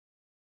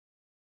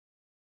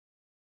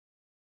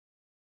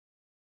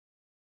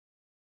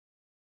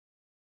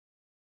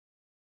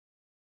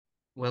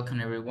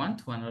Welcome everyone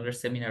to another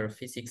seminar of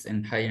physics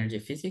and high energy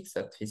physics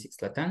at Physics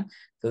Latam.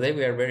 Today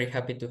we are very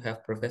happy to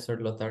have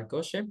Professor Lothar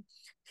Göttsche.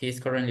 He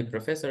is currently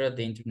professor at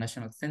the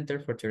International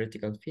Center for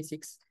Theoretical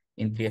Physics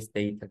in Trieste,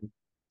 Italy.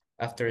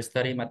 After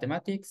studying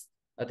mathematics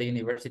at the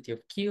University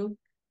of Kiel,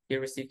 he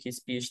received his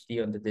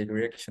PhD under the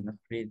direction of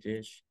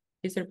Friedrich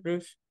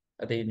Hirzebruch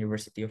at the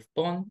University of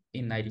Bonn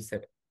in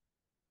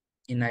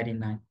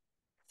 1999.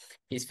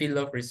 His field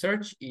of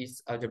research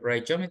is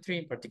algebraic geometry.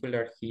 In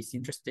particular, he is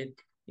interested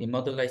in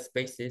moduli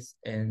spaces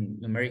and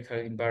numerical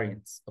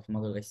invariants of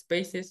moduli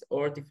spaces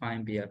or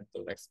defined via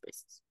moduli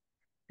spaces.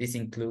 These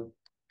include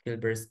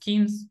Hilbert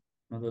schemes,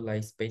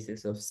 moduli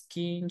spaces of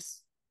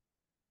schemes,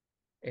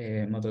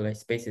 moduli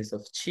spaces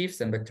of sheaves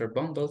and vector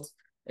bundles,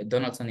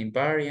 Donaldson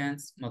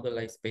invariants,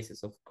 moduli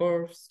spaces of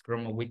curves,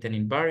 Gromov-Witten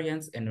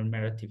invariants, and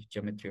numerative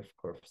geometry of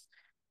curves.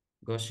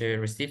 Göttsche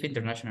received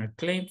international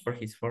acclaim for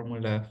his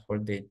formula for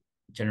the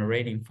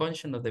generating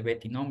function of the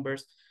Betti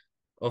numbers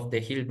of the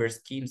Hilbert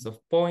schemes of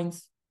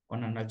points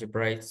on an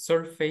algebraic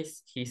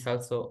surface. He is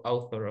also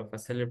author of a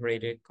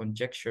celebrated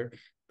conjecture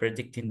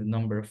predicting the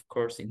number of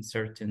curves in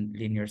certain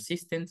linear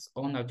systems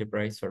on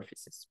algebraic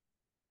surfaces.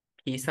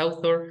 He is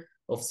author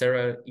of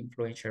several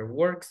influential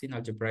works in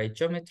algebraic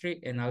geometry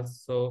and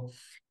also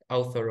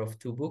author of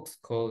two books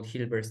called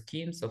Hilbert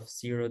Schemes of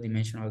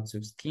Zero-Dimensional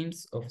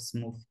Subschemes of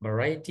Smooth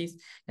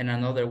Varieties and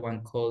another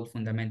one called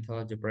Fundamental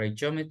Algebraic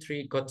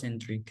Geometry,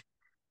 Göttendrick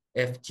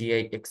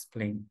FGA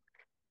Explained.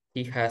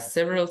 He has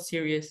several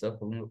series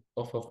of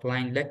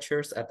offline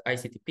lectures at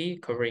ICTP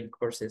covering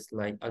courses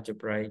like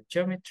algebraic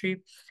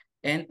geometry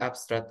and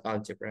abstract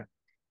algebra,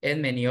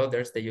 and many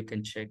others that you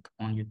can check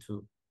on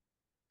YouTube.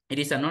 It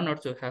is an honor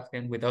to have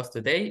him with us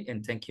today,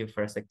 and thank you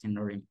for accepting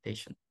our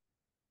invitation.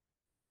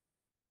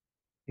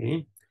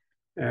 Okay.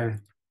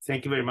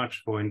 Thank you very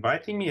much for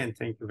inviting me, and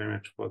thank you very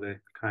much for the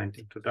kind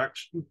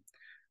introduction.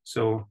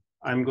 So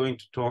I'm going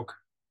to talk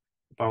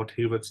about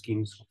Hilbert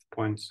schemes of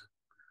points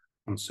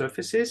on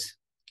surfaces.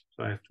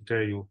 So I have to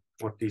tell you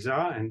what these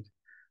are and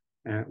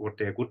what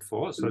they're good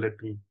for. So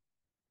let me,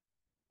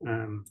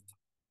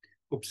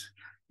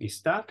 we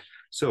start.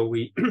 So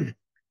we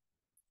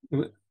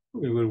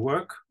will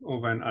work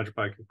over an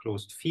algebraically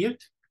closed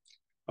field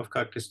of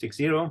characteristic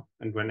 0.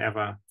 And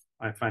whenever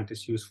I find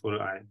this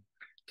useful, I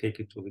take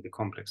it to the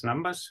complex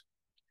numbers.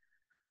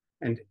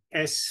 And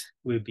S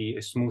will be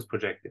a smooth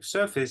projective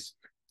surface.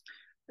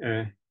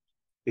 The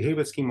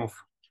Hilbert scheme of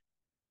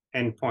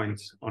n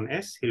points on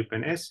S, Hilbert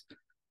n S,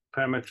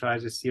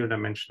 parameterizes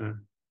zero-dimensional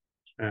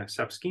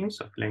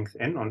subschemes of length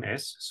n on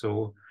S.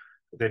 So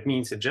that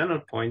means a general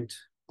point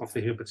of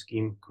the Hilbert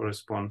scheme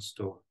corresponds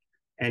to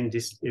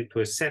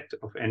a set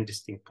of n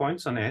distinct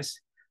points on S,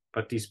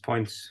 but these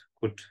points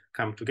could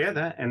come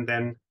together, and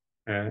then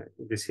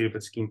this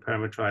Hilbert scheme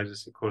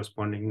parameterizes the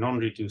corresponding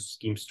non-reduced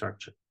scheme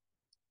structure.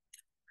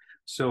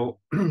 So,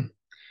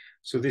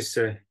 this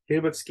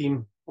Hilbert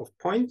scheme of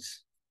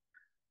points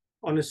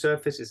on a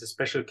surface is a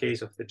special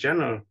case of the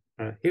general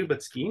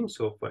Hilbert scheme.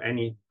 So for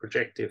any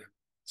projective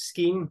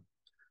scheme,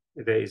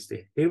 there is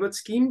the Hilbert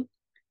scheme,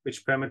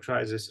 which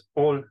parameterizes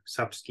all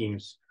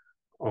subschemes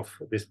of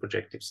this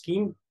projective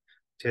scheme.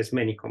 It has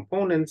many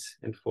components,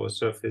 and for a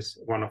surface,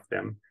 one of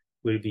them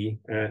will be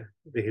the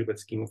Hilbert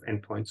scheme of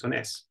n points on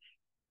S.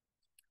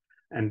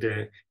 And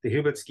the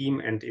Hilbert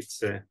scheme and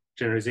its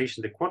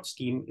generalization, the quad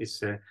scheme,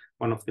 is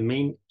one of the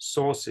main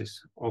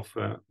sources of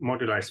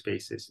moduli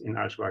spaces in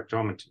algebraic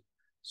geometry.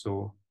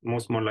 So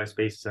most moduli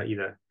spaces are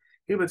either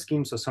Hilbert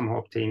schemes or somehow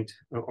obtained,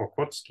 or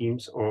quad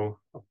schemes, or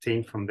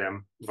obtained from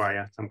them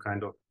via some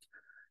kind of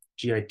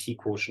GIT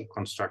quotient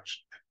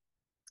construction.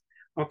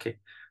 Okay,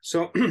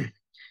 so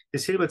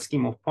this Hilbert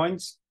scheme of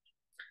points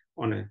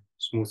on a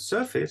smooth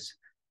surface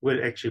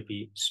will actually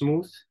be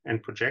smooth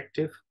and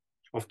projective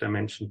of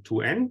dimension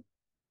 2n,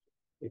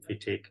 if we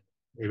take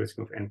Hilbert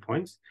scheme of n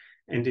points,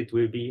 and it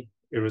will be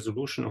a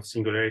resolution of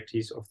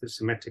singularities of the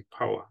symmetric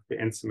power, the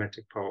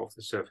n-symmetric power of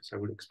the surface. I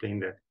will explain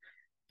that a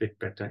bit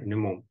better in a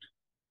moment.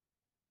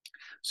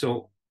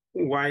 So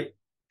why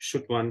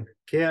should one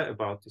care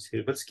about this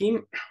Hilbert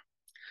scheme?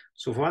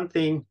 So for one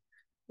thing,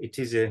 it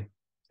is a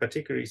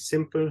particularly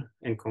simple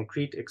and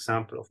concrete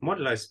example of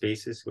moduli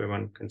spaces where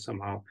one can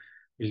somehow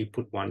really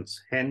put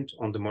one's hand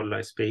on the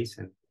moduli space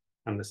and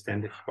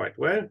understand it quite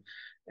well.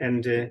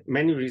 And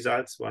many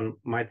results one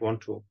might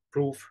want to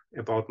prove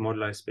about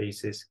moduli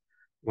spaces,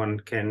 one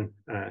can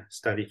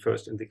study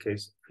first in the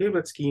case of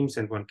Hilbert schemes,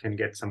 and one can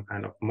get some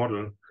kind of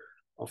model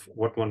of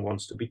what one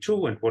wants to be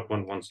true and what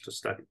one wants to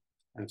study.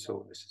 And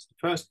so this is the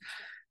first.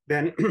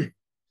 Then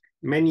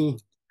many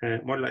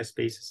moduli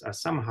spaces are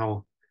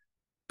somehow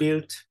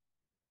built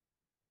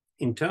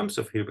in terms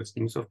of Hilbert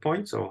schemes of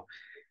points, or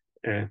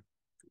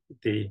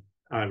they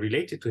are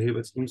related to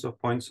Hilbert schemes of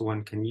points, so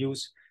one can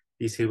use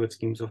these Hilbert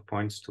schemes of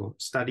points to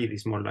study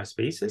these moduli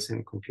spaces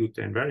and compute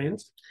the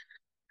invariants.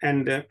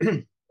 And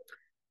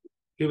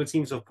Hilbert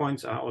schemes of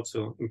points are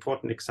also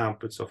important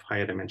examples of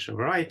higher dimensional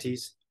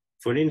varieties.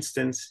 For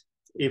instance,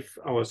 if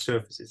our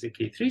surface is a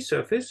K3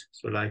 surface,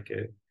 so like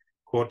a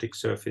quartic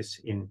surface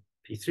in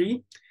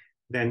P3,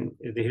 then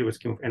the Hilbert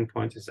scheme of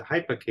endpoints is a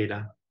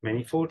hyperkähler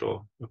manifold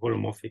or a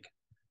holomorphic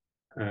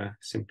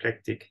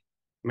symplectic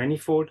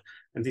manifold.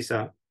 And these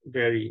are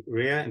very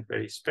rare and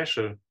very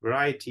special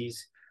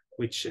varieties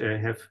which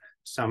have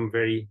some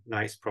very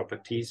nice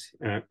properties,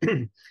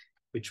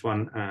 which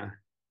one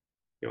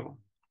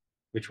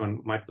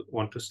might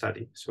want to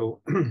study.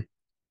 So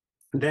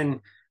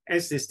then,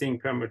 as this thing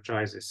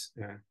parameterizes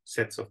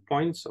sets of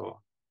points or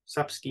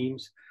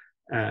subschemes,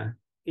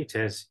 it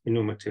has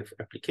enumerative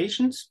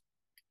applications.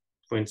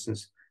 For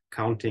instance,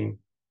 counting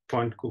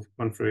point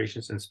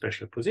configurations and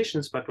special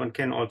positions, but one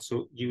can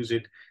also use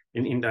it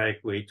in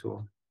indirect way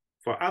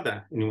for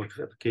other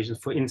enumerative applications,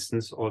 for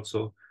instance,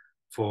 also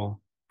for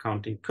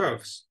counting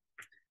curves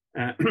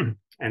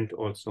and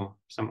also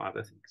some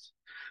other things.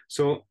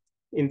 So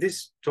in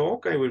this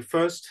talk, I will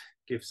first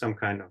give some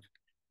kind of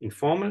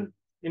informal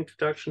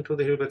introduction to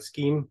the Hilbert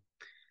scheme,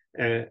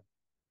 and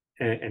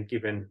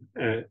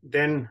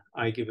then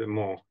I give a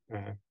more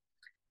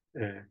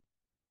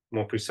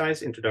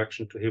precise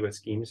introduction to Hilbert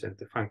schemes and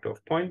the functor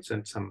of points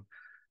and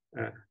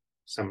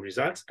some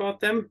results about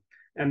them.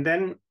 And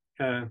then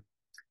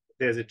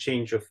there's a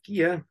change of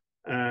gear.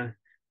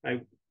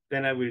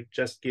 Then I will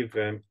just give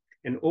an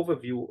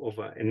overview of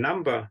a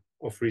number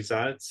of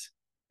results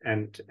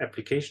and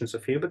applications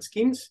of Hilbert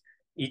schemes,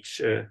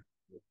 each a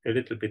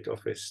little bit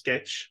of a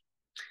sketch.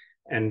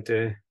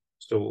 And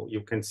so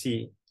you can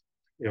see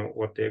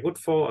what they're good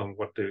for and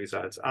what the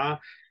results are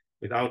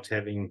without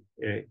having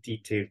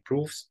detailed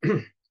proofs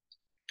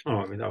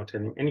or without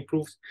having any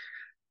proofs,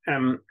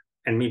 and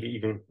maybe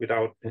even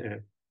without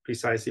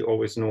precisely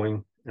always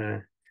knowing,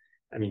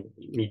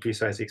 me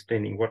precisely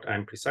explaining what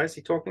I'm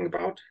precisely talking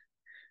about.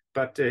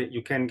 But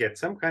you can get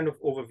some kind of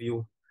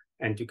overview,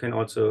 and you can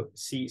also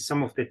see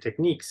some of the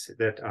techniques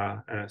that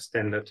are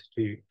standard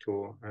to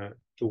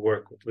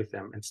work with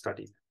them and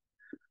study them.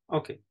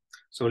 Okay,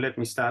 so let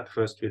me start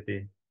first with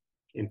the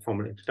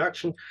informal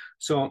introduction.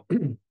 So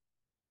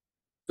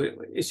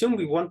assume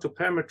we want to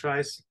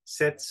parameterize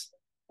sets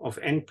of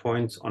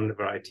endpoints on the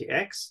variety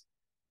X,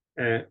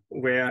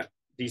 where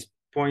these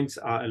points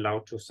are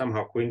allowed to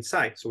somehow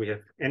coincide. So we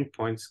have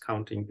endpoints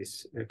counted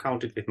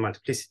with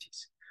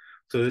multiplicities.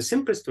 So the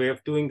simplest way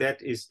of doing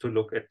that is to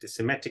look at the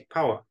symmetric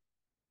power,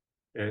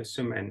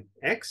 sym n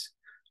x.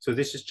 So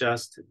this is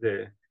just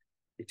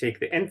we take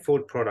the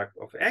n-fold product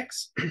of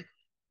X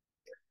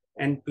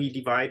and we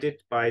divide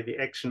it by the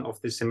action of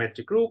the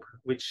symmetric group,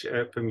 which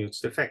permutes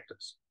the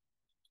factors.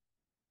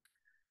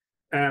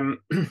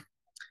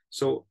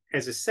 So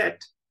as a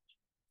set,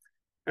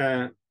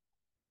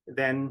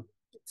 then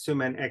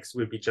sym n x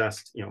will be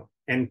just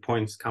n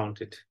points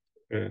counted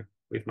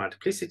with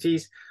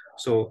multiplicities.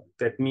 So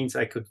that means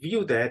I could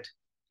view that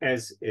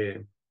as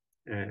a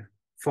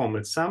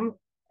formal sum,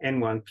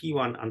 n1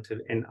 p1 until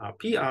nr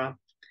pr,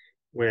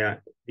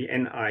 where the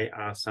ni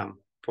are some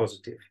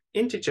positive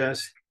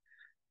integers,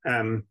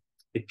 the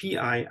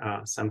pi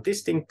are some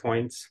distinct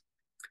points,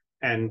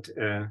 and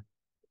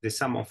the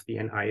sum of the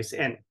ni is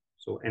n.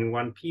 So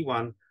n1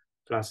 p1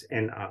 plus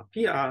nr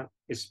pr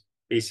is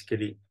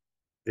basically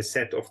the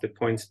set of the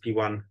points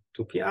p1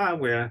 to pr,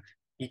 where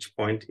each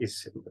point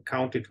is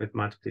counted with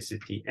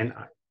multiplicity ni.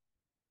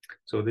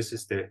 So this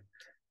is the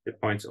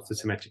points of the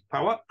symmetric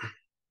power.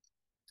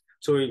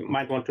 So you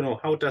might want to know,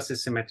 how does the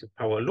symmetric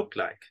power look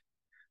like?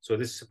 So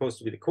this is supposed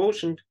to be the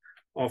quotient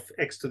of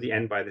x to the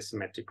n by the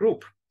symmetric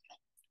group.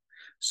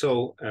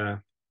 So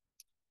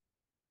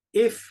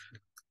if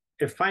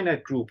a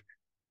finite group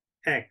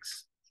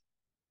x,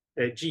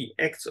 G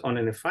acts on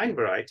an affine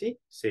variety,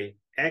 say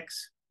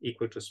x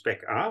equal to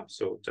spec R,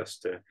 so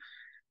just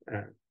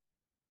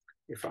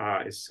if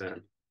R is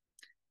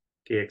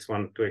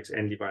kx1 to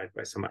xn divided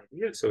by some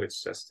ideal, so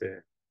it's just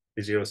the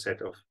zero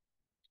set of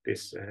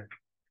this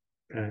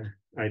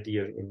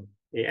ideal in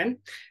an,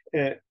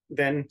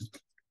 then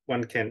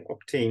one can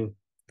obtain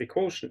the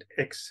quotient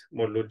x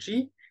modulo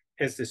G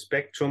as the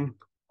spectrum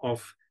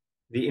of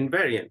the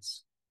invariance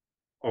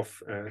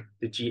of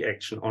the G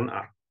action on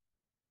R.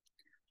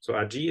 So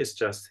Rg is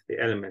just the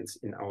elements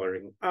in our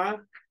ring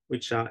R,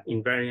 which are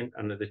invariant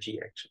under the G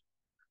action.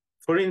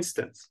 For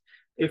instance,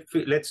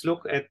 let's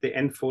look at the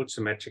n-fold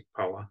symmetric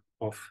power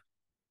of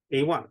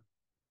A1.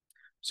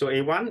 So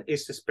A1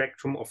 is the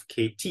spectrum of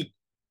Kt,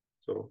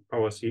 so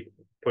power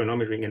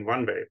polynomial ring in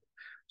one variable.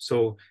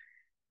 So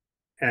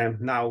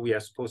now we are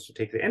supposed to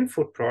take the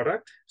n-fold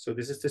product. So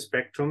this is the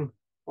spectrum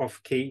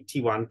of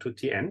Kt1 to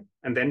Tn,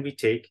 and then we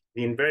take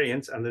the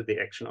invariance under the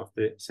action of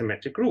the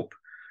symmetric group.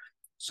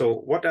 So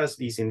what are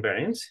these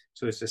invariants?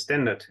 So it's a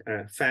standard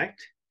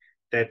fact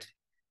that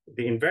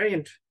the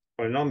invariant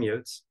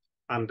polynomials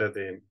under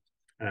the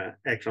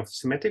action of the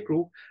symmetric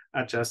group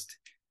are just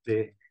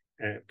the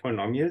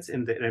polynomials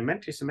in the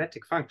elementary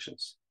symmetric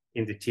functions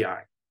in the Ti.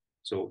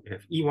 So we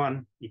have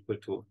E1 equal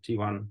to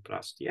T1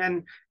 plus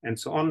Tn, and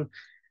so on.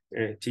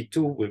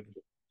 T2 will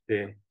be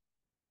the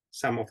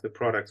sum of the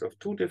products of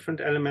two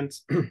different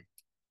elements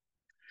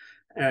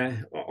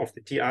of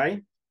the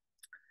Ti.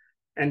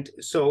 And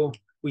so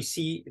we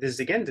see this is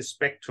again the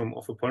spectrum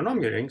of a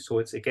polynomial ring, so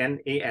it's again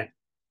An.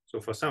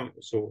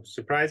 So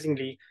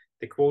surprisingly,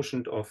 the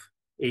quotient of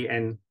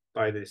an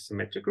by the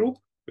symmetric group,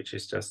 which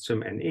is just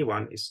sum n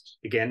a1, is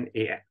again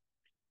an.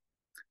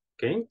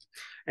 Okay,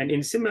 and in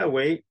a similar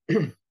way,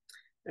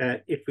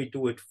 if we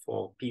do it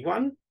for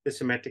P1, the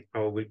symmetric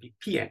power will be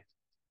Pn.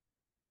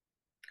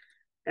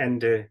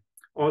 And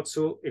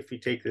also, if we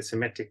take the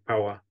symmetric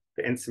power,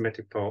 the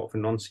n-symmetric power of a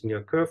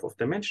non-singular curve of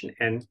dimension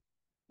n,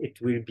 it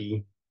will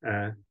be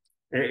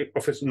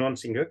of a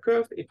non-singular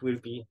curve, it will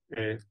be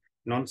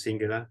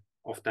non-singular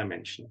of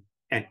dimension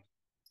n.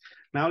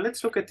 Now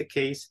let's look at the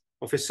case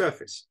of a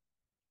surface.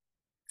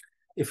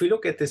 If we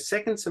look at the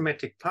second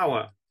symmetric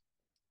power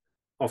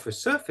of a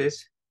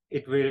surface,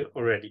 it will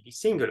already be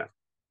singular.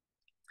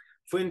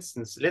 For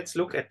instance, let's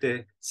look at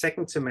the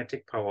second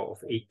symmetric power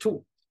of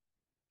A2.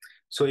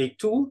 So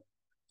A2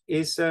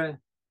 is,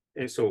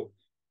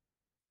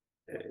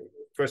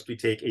 first we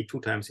take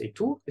A2 times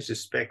A2, this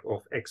is spec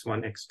of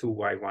x1, x2,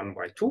 y1,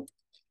 y2,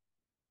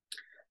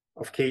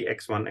 of k,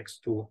 x1,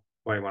 x2,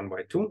 y1,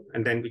 y2,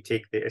 and then we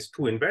take the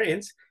S2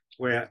 invariance,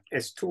 where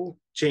S2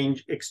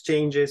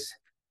 exchanges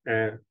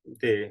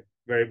the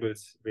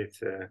variables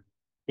with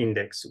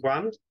index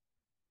 1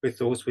 with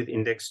those with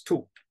index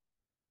 2.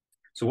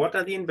 So what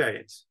are the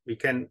invariants? We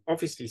can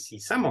obviously see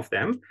some of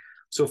them.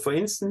 So for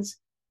instance,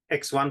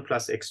 x1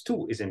 plus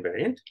x2 is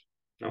invariant.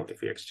 Now,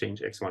 if we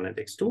exchange x1 and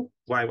x2,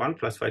 y1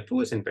 plus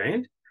y2 is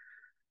invariant.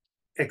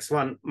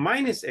 x1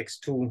 minus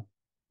x2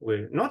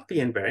 will not be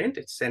invariant.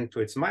 It's sent to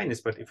its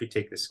minus, but if we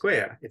take the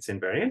square, it's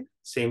invariant.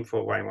 Same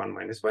for y1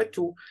 minus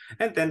y2.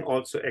 And then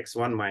also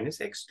x1 minus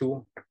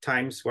x2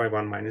 times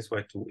y1 minus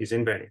y2 is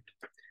invariant.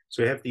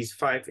 So we have these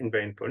 5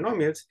 invariant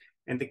polynomials,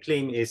 and the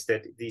claim is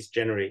that these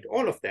generate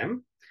all of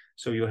them.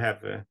 So you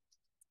have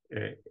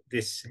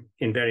this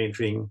invariant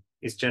ring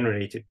is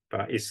generated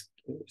by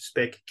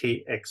spec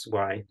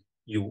kxy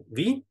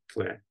uv,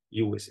 where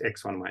u is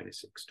x1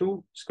 minus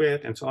x2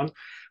 squared and so on.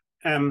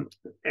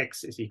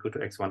 X is equal to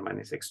x1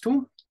 minus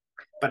x2.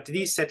 But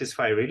these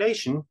satisfy a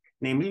relation,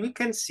 namely we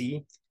can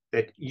see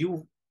that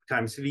u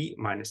times v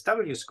minus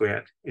w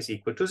squared is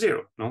equal to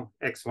 0. No,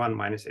 x1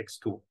 minus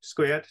x2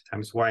 squared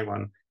times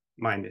y1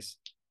 minus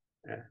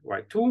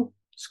y2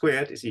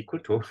 squared is equal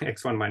to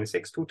x1 minus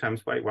x2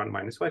 times y1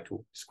 minus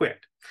y2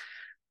 squared.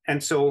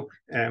 And so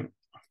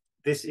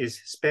this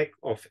is spec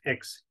of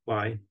x,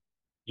 y,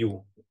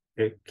 u,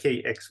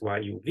 k, x, y,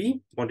 u,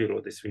 v,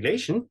 modulo this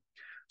relation.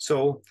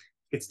 So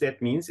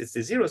that means it's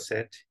the zero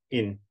set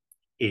in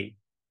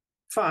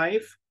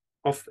A5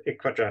 of a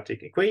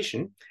quadratic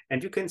equation.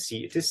 And you can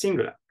see it is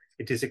singular.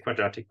 It is a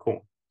quadratic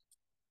cone.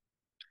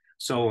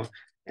 So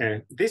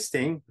this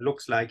thing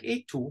looks like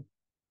A2,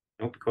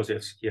 because you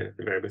have here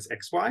the variables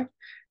x, y,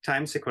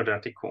 times a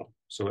quadratic cone.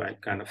 So I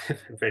kind of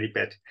have a very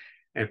bad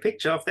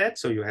picture of that.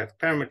 So you have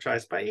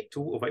parameterized by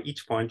A2, over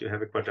each point you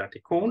have a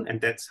quadratic cone,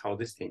 and that's how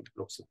this thing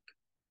looks like.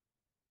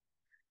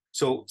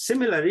 So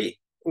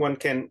similarly, one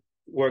can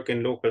work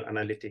in local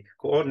analytic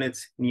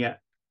coordinates near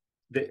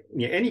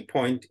any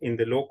point in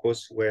the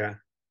locus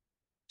where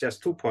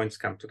just 2 points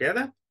come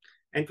together.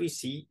 And we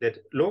see that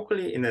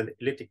locally in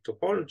analytic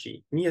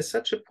topology, near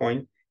such a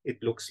point,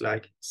 it looks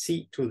like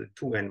c to the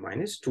 2n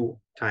minus 2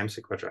 times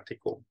a quadratic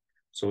cone.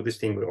 So this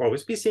thing will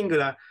always be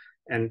singular,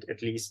 and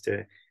at least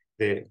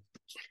the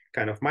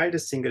kind of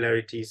mildest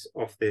singularities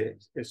of the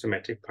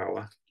symmetric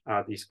power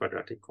are these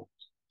quadratic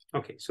cones.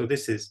 Okay, so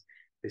this is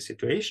the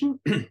situation.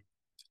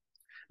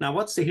 Now,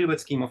 what's the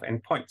Hilbert scheme of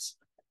endpoints?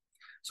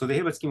 So the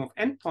Hilbert scheme of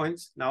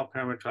endpoints now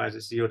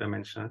parameterizes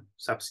zero-dimensional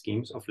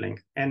subschemes of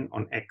length n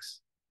on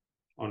x,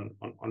 on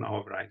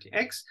our variety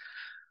x.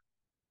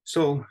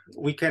 So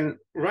we can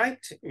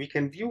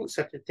view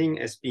such a thing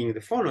as being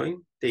the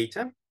following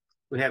data.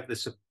 We have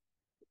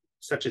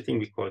such a thing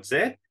we call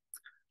Z,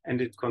 and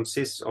it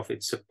consists of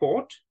its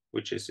support,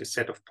 which is a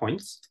set of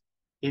points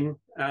in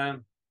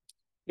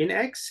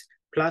X,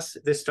 plus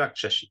the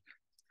structure sheaf,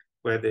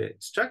 where the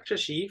structure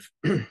sheaf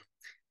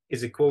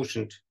is a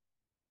quotient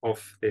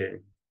of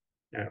the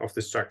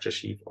structure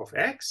sheaf of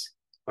X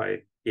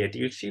by the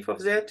ideal sheaf of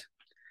Z,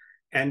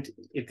 and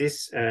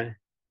this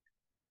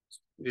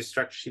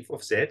structure sheaf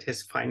of Z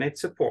has finite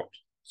support.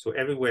 So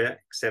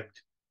everywhere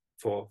except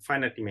for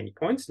finitely many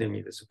points,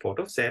 namely the support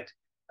of Z,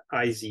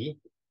 Iz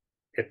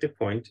at the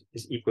point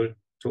is equal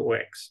to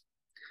Ox,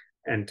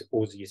 and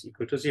Oz is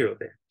equal to 0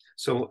 there.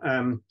 So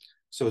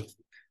so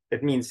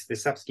that means the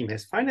subscheme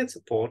has finite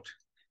support,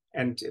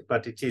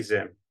 but it is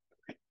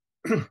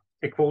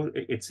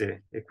it's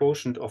a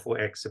quotient of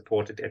Ox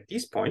supported at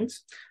these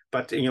points.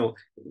 But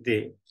the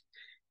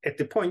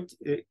point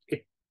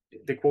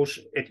the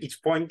quotient at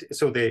each point,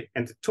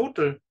 the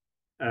total,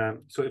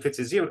 so if it's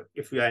a 0,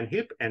 if we are in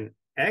Hilb n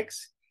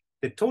x,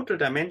 the total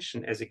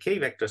dimension as a k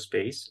vector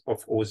space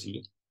of Oz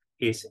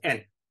is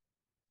n.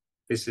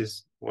 This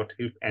is what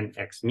Hilb n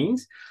x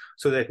means.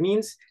 So that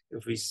means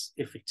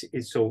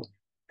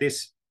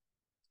this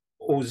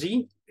Oz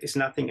is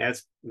nothing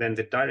else than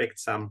the direct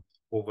sum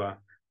over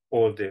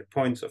all the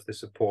points of the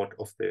support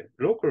of the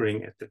local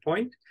ring at the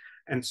point.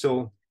 And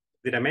so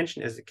the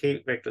dimension as a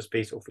k vector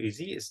space of Az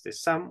is the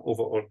sum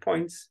over all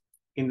points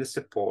in the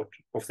support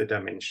of the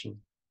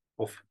dimension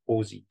of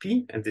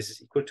OZP, and this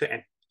is equal to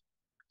n.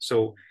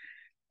 So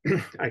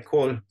I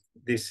call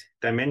this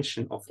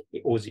dimension of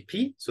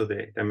OZP, so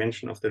the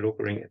dimension of the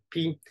local ring at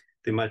P,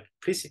 the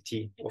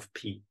multiplicity of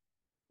P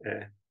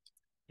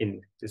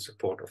in the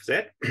support of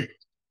Z.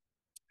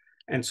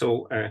 And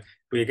so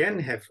we again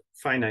have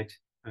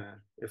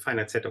a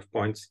finite set of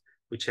points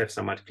which have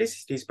some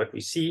multiplicities, but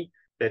we see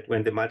that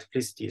when the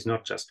multiplicity is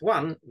not just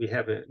one, we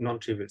have a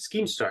non-trivial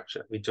scheme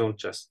structure. We don't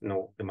just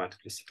know the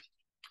multiplicity.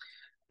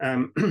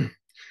 And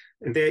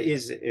there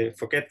is a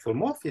forgetful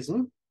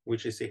morphism,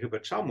 which is a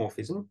Hilbert-Chow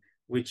morphism,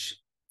 which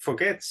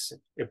forgets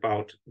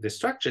about the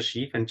structure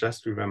sheaf and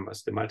just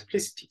remembers the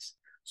multiplicities.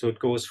 So it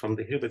goes from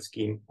the Hilbert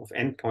scheme of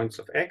n points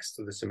of x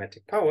to the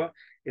symmetric power.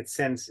 It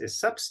sends a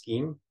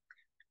subscheme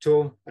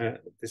to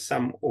the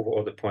sum over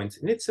all the points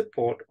in its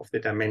support of the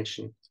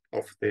dimension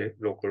of the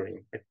local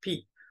ring at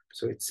P.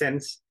 So it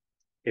sends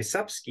a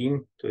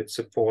subscheme to its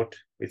support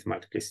with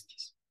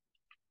multiplicities.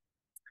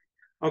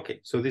 Okay,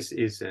 so this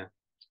is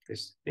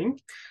this thing.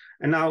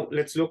 And now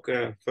let's look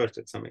first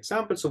at some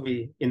examples. So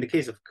in the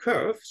case of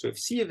curve, so if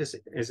C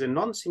is a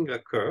non-singular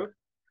curve,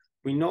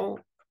 we know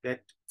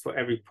that for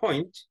every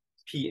point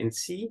P in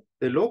C,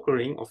 the local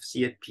ring of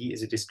C at P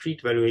is a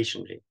discrete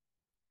valuation ring.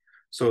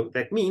 So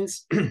that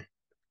means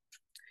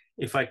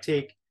if I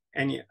take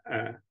any,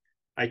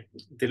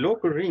 the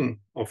local ring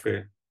of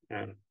a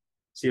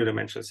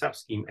zero-dimensional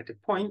subscheme at a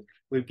point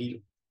will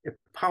be a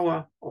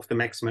power of the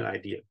maximal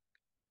ideal.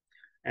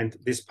 And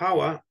this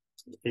power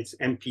is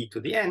MP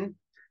to the n,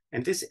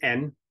 and this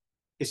n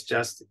is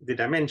just the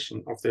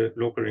dimension of the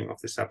local ring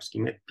of the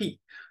subscheme at P.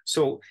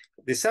 So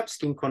the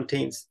subscheme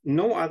contains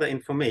no other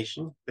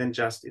information than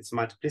just its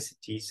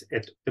multiplicities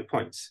at the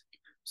points.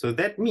 So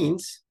that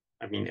means,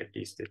 I mean, at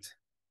least it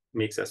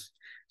makes us,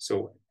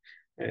 so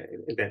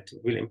that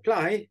will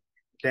imply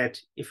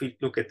that if we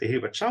look at the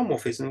Hilbert-Chow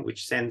morphism,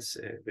 which sends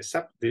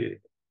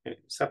the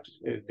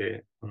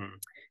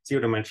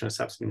zero-dimensional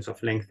subschemes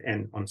of length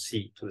n on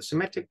C to the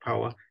symmetric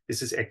power,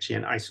 this is actually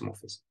an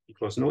isomorphism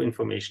because no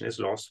information is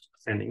lost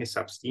sending a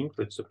subscheme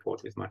to its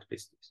support with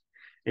multiplicities.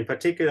 In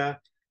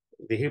particular,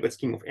 the Hilbert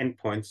scheme of n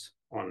points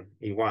on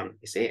A1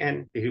 is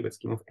An, the Hilbert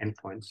scheme of n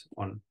points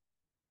on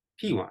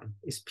P1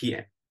 is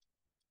Pn.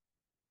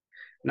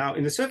 Now,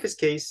 in the surface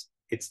case,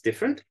 it's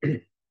different.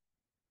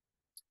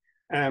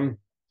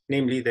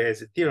 Namely,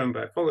 there's a theorem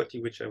by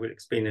Fogarty, which I will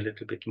explain a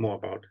little bit more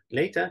about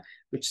later,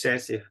 which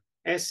says if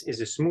S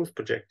is a smooth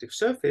projective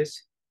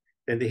surface,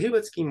 then the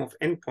Hilbert scheme of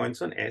n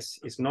points on S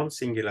is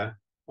non-singular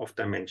of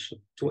dimension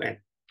 2n.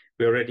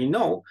 We already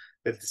know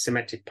that the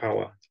symmetric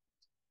power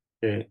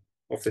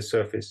of the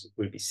surface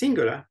will be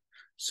singular,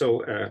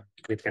 so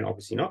it can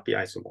obviously not be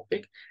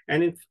isomorphic.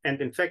 And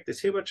in fact, this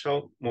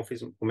Hilbert-Chow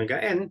morphism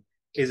omega n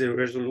is a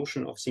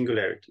resolution of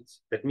singularities.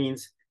 That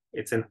means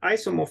it's an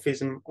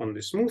isomorphism on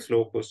the smooth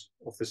locus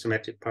of the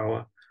symmetric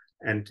power,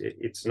 and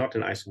it's not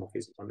an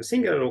isomorphism on the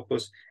singular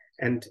locus.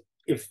 And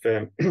if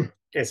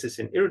S is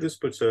an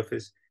irreducible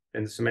surface,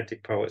 then the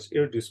symmetric power is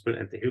irreducible,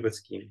 and the Hilbert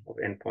scheme of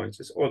n points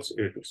is also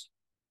irreducible.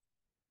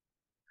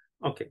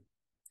 Okay,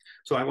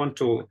 so I want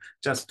to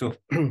just to,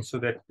 so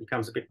that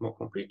becomes a bit more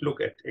complete,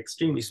 look at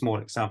extremely small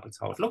examples,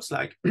 how it looks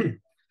like.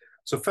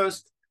 So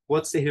first,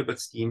 what's the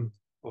Hilbert scheme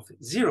of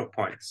 0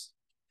 points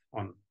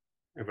on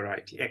a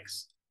variety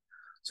X?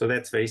 So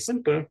that's very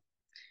simple.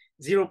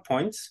 0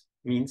 points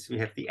means we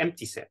have the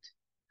empty set.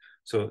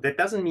 So that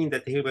doesn't mean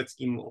that the Hilbert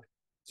scheme of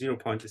 0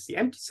 points is the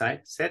empty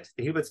set.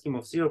 The Hilbert scheme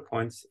of 0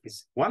 points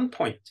is one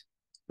point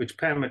which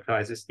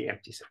parameterizes the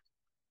empty set.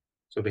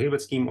 So the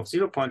Hilbert scheme of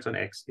 0 points on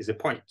X is a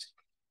point,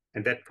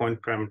 and that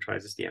point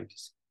parameterizes the empty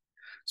set.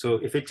 So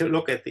if we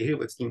look at the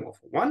Hilbert scheme of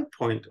 1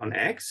 point on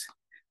X,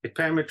 it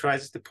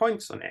parameterizes the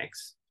points on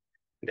X.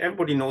 And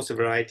everybody knows a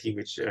variety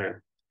which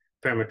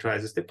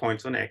parameterizes the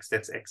points on X,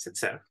 that's X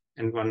itself.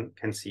 And one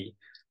can see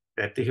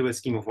that the Hilbert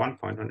scheme of 1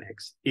 point on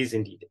X is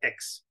indeed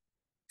X.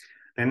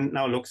 Then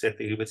now looks at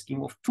the Hilbert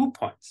scheme of 2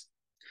 points.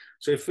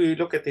 So if we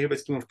look at the Hilbert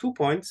scheme of 2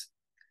 points,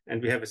 and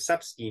we have a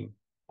subscheme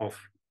of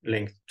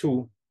length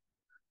 2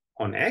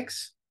 on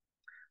X,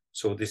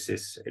 so this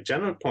is a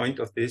general point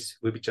of this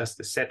will be just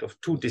a set of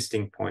 2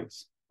 distinct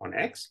points on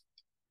X.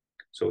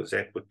 So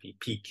that would be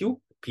PQ.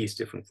 P is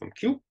different from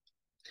Q.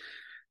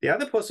 The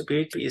other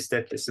possibility is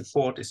that the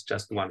support is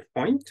just 1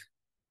 point,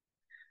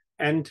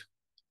 and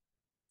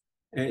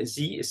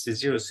Z is the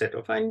zero set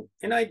of an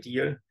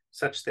ideal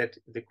such that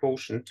the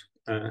quotient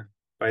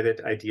by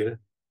that ideal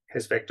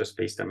has vector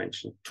space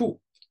dimension 2.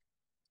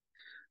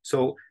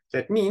 So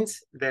that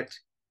means that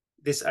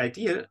this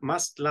ideal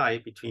must lie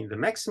between the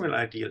maximal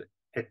ideal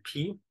at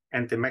P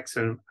and the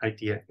maximum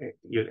ideal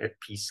at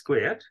P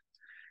squared.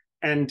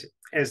 And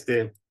as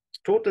the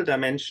total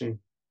dimension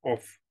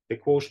of the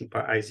quotient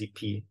by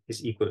ICP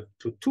is equal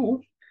to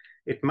 2,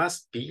 it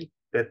must be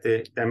that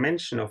the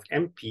dimension of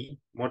MP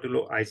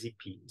modulo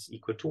ICP is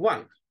equal to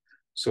 1.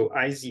 So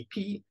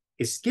ICP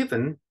is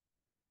given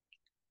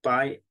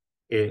by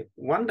a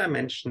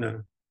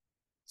one-dimensional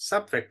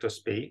subvector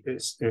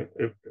space,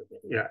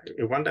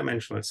 a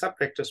one-dimensional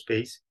subvector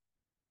space.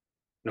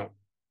 No,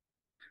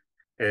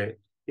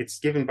 it's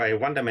given by a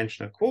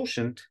one-dimensional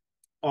quotient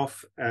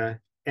of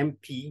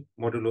MP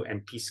modulo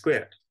MP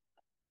squared.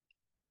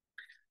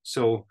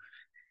 So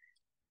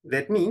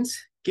that means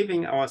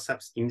giving our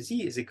subscheme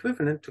Z is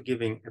equivalent to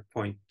giving a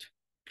point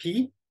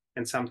P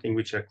and something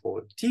which I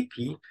call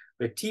TP,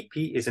 where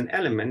TP is an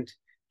element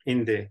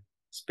in the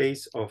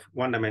space of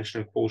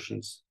one-dimensional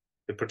quotients,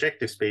 the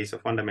projective space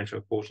of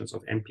one-dimensional quotients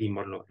of MP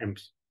modulo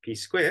MP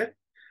squared,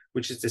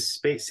 which is the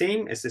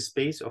same as the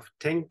space of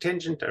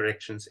tangent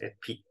directions at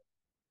P.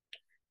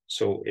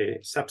 So a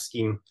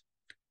subscheme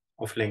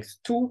of length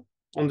 2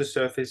 on the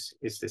surface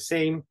is the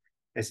same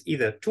as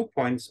either 2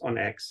 points on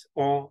X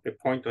or a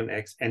point on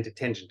X and a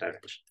tangent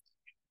direction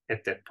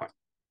at that point.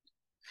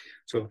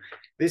 So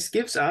this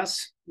gives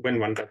us, when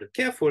one does it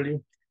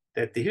carefully,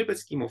 that the Hilbert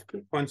scheme of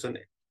 2 points on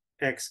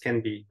X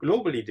can be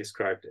globally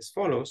described as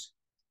follows.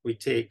 We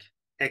take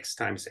X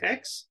times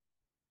X,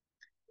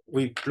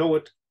 we blow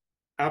it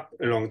up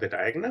along the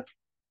diagonal.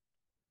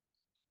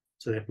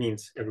 So that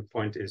means every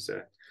point is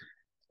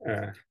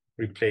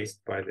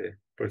replaced by the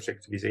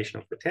projectivization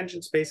of the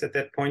tangent space at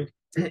that point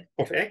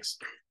of X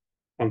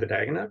on the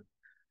diagonal.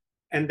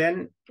 And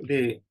then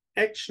the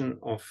action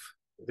of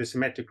the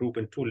symmetric group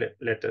in two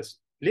letters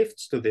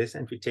lifts to this,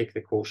 and we take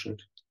the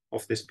quotient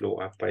of this blow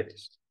up by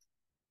this.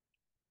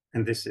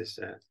 And this is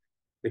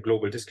the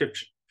global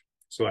description.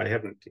 So I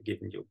haven't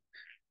given you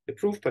the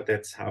proof, but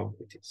that's how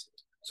it is.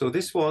 So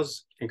this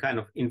was a kind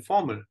of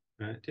informal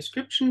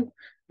description,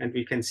 and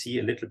we can see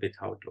a little bit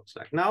how it looks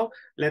like. Now,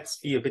 let's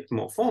be a bit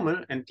more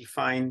formal and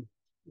define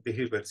the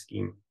Hilbert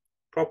scheme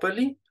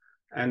properly,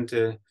 and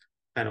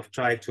kind of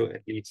try to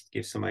at least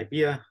give some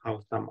idea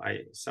how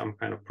some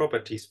kind of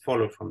properties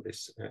follow from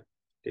this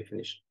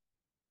definition.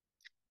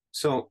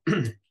 So,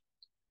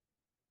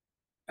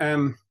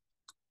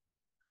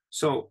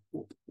 so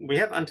we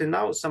have until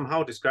now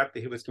somehow described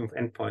the Hilbert scheme of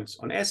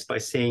endpoints on S by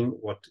saying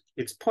what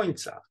its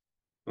points are,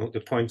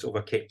 the points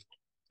over K.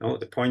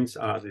 The points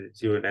are the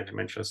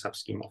zero-dimensional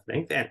subscheme of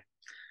length n.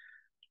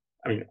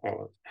 I mean,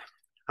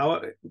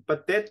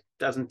 but that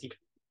doesn't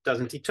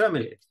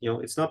determine it.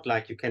 It's not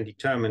like you can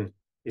determine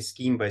a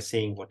scheme by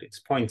saying what its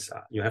points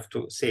are. You have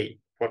to say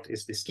what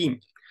is the scheme,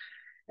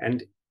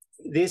 and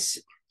this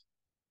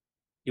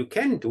you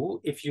can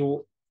do if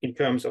you, in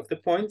terms of the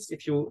points,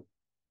 if you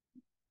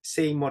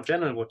say more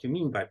general what you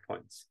mean by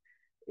points.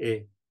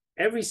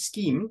 Every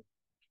scheme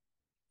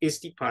is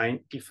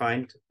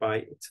defined by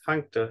its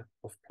functor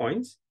of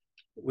points,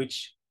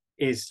 which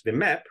is the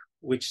map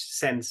which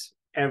sends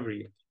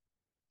every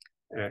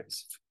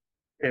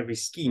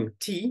scheme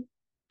T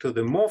to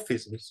the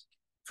morphisms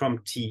from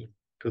T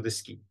to the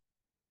scheme.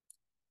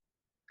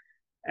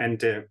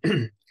 And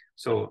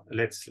so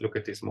let's look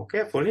at this more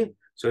carefully.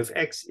 So if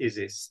X is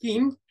a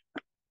scheme,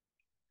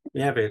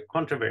 we have a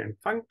contravariant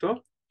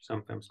functor,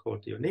 sometimes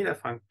called the Yoneda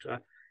functor,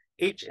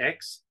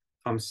 Hx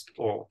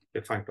or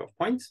the functor of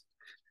points,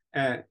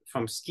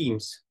 from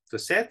schemes to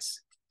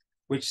sets,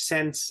 which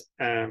sends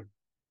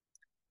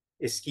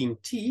a scheme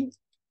T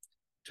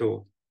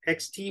to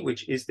Xt,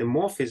 which is the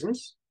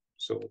morphisms,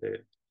 so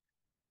the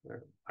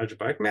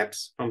algebraic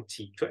maps from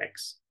T to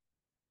X.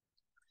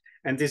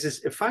 And this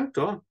is a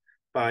functor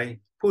by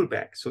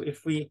pullback. So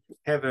if we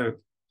have a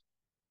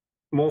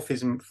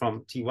morphism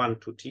from T1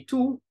 to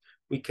T2,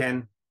 we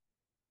can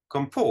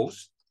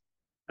compose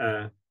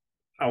our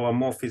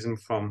morphism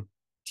from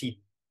T2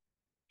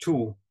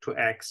 to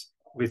X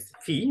with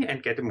phi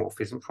and get a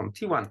morphism from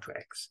T1 to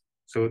X.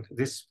 So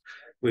this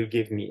will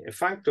give me a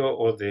functor,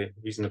 or the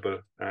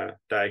reasonable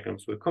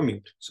diagrams will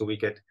commute. So we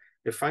get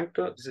a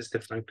functor. This is the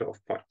functor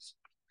of points.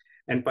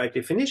 And by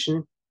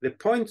definition, the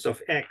points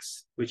of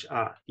X, which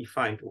are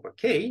defined over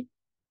K,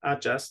 are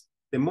just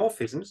the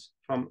morphisms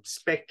from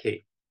spec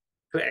K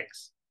to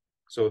X.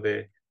 So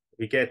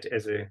we get,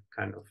 as a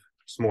kind of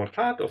small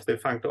part of the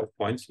functor of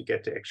points, we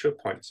get the actual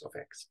points of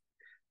X.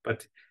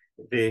 But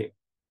the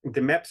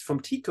maps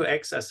from T to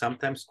X are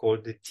sometimes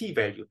called the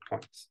T-valued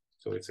points.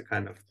 So it's a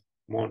kind of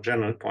more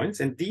general points,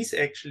 and these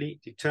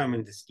actually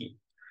determine the scheme.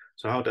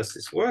 So how does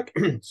this work?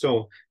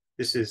 So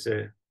this is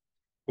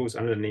goes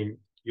under the name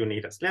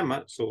Yoneda's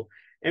lemma. So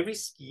every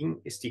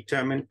scheme is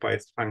determined by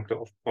its functor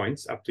of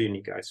points up to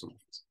unique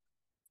isomorphism.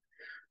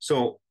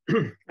 So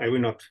I will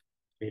not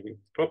maybe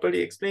properly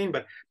explain,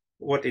 but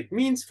what it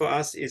means for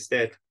us is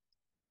that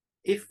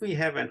if we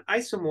have an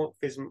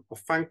isomorphism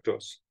of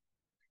functors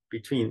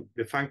between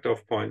the functor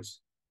of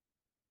points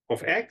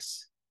of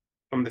X,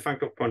 from the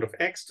functor of point of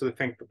X to the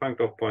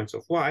functor of points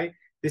of Y,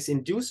 this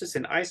induces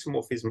an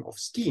isomorphism of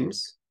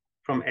schemes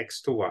from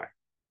X to Y.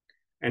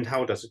 And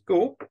how does it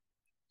go?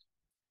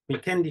 We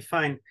can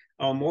define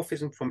our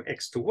morphism from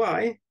X to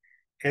Y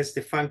as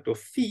the functor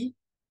phi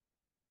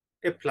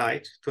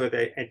applied to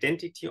the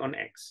identity on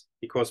X.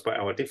 Because by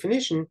our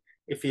definition,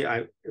 if we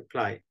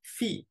apply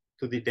phi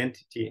to the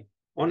identity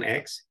on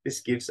X,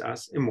 this gives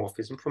us a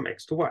morphism from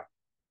X to Y.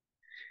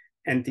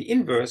 And the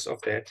inverse of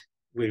that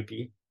will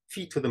be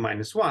phi to the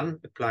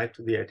 -1 applied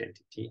to the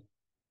identity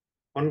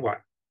on Y.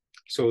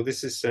 So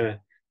this is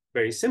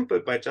very simple.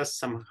 By just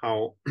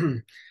somehow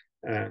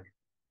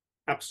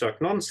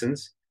abstract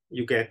nonsense,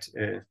 you get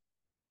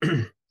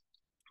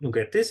you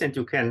get this, and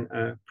you can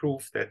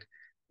prove that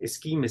a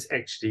scheme is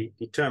actually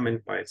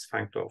determined by its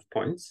functor of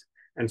points.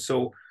 And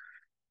so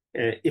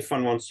if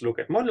one wants to look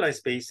at moduli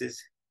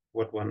spaces,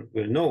 what one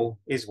will know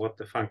is what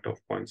the functor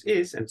of points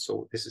is. And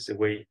so this is a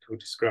way to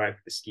describe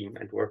the scheme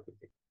and work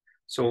with it.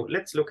 So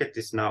let's look at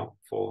this now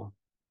for,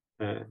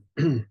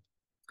 in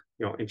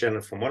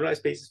general for moduli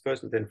spaces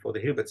first, and then for the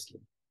Hilbert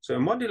scheme. So a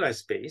moduli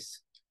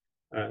space,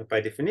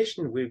 by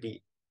definition, will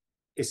be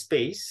a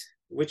space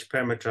which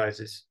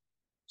parameterizes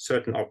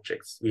certain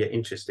objects we are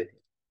interested in.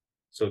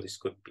 So this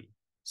could be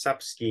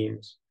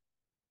subschemes,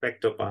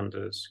 vector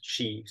bundles,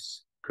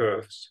 sheaves,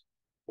 curves,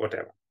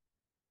 whatever.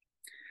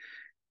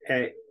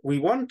 We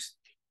want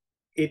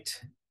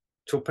it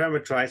to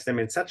parameterize them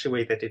in such a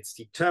way that it's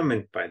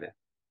determined by them.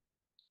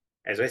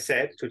 As I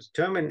said, to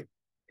determine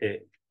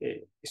a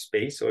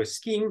space or a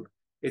scheme,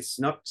 it's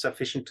not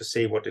sufficient to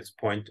say what its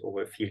point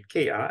over field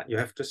K are. You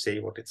have to say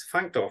what its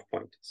functor of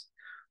point is.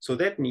 So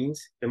that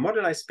means the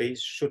moduli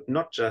space should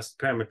not just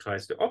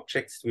parameterize the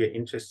objects we are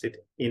interested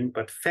in,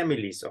 but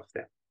families of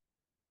them.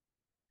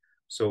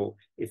 So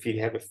if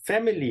you have a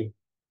family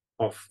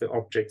of the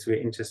objects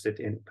we're interested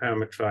in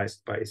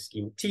parameterized by a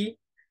scheme T,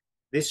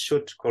 this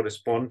should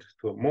correspond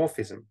to a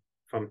morphism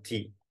from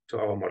T to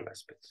our moduli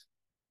space.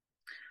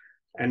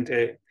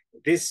 And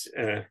this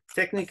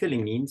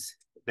technically means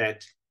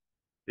that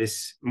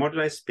this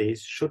moduli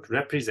space should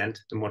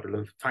represent the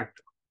modular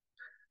functor.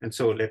 And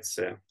so let's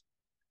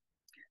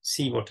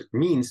see what it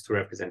means to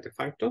represent a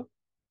functor.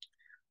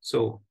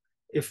 So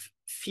if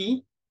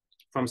phi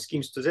from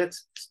schemes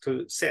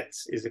to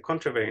sets is a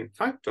contravariant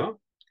functor,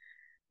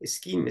 a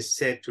scheme is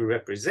said to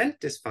represent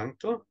this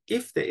functor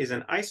if there is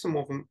an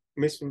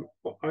isomorphism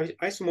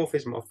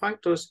of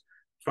functors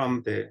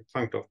from the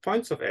functor of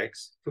points of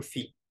X to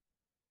phi.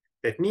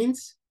 That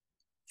means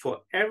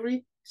for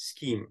every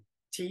scheme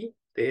T,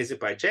 there is a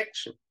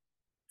bijection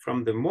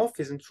from the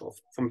morphism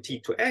from T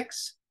to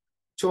X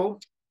to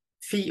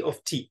phi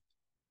of T.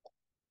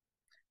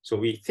 So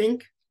we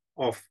think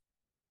of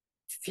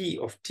phi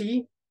of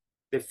T,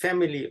 the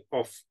family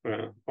of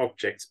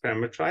objects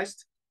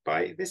parameterized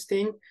by this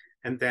thing,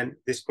 and then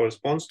this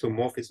corresponds to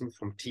morphism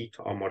from T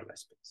to our moduli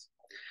space.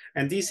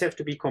 And these have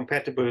to be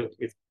compatible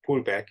with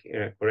pullback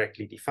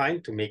correctly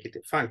defined to make it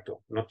a functor,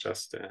 not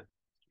just a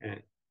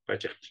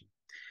bijection.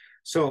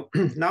 So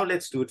now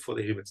let's do it for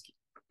the Hilbert scheme.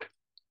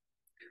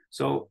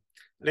 So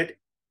let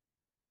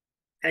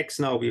X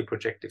now be a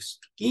projective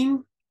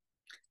scheme,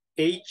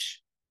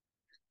 H,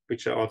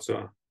 which I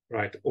also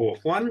write O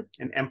of 1,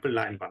 an ample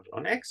line bundle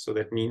on X. So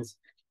that means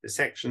the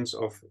sections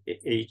of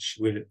H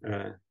will,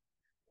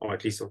 or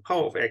at least of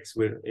power of X,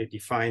 will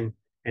define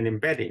an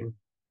embedding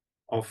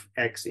of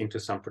X into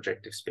some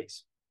projective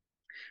space.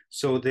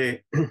 So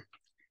the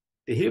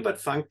Hilbert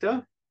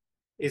functor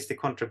is the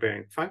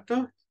contravariant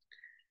functor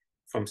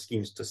from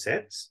schemes to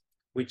sets,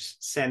 which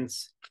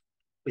sends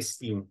a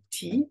scheme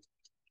T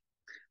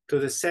to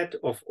the set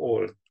of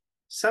all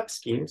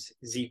subschemes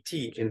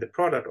ZT in the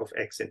product of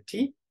X and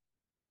T,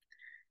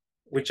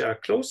 which are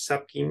closed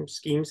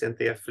subschemes and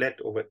they are flat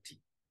over T.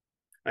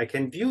 I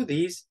can view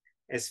these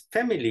as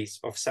families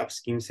of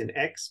subschemes in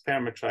X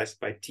parameterized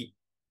by T.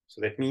 So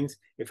that means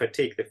if I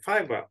take the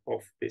fiber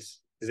of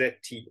this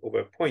ZT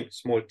over point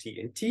small t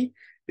in T,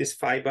 this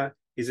fiber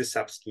is a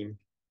subscheme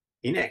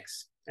in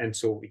X. And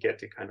so we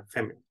get a kind of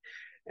family.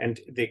 And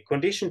the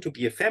condition to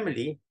be a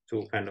family,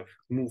 to kind of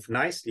move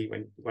nicely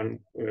when one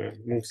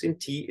moves in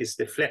T, is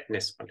the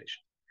flatness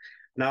condition.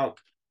 Now,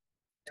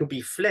 to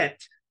be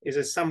flat is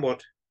a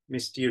somewhat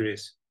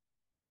mysterious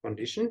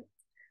condition.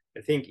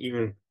 I think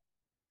even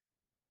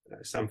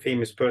some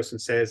famous person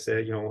says,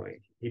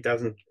 he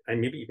doesn't,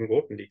 and maybe even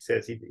Grothendieck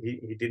says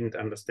he didn't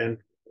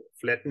understand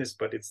flatness,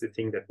 but it's the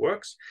thing that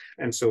works.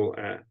 And so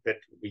that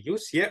we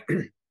use here.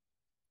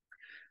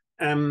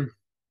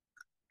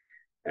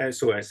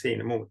 So I say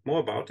in a moment more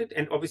about it.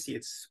 And obviously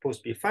it's supposed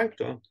to be a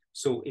functor.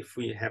 So if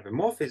we have a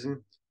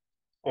morphism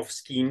of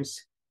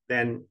schemes,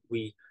 then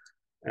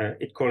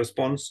it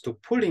corresponds to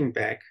pulling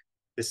back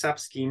the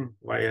subscheme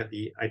via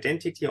the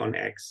identity on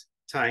X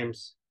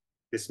times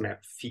this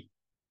map phi.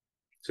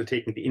 So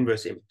taking the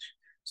inverse image.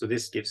 So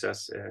this gives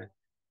us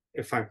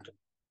a functor.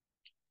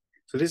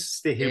 So this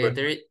is the Hilbert.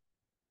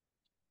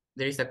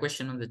 There is a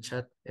question on the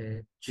chat.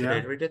 Should I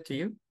read it to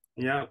you?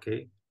 Yeah,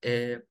 okay.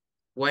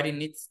 Why it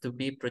needs to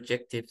be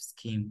projective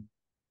scheme?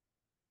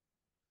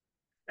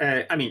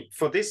 I mean,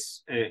 for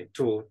this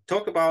to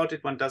talk about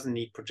it, one doesn't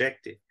need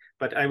projective.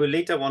 But I will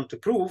later want to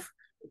prove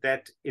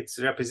that it's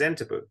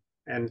representable.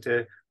 And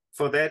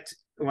for that,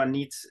 one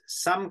needs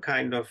some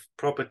kind of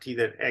property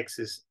that X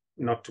is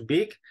not too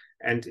big.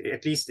 And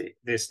at least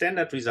the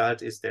standard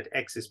result is that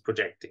X is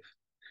projective.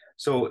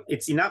 So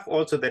it's enough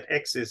also that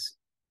X is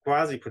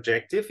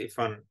quasi-projective if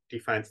one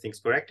defines things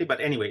correctly. But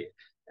anyway,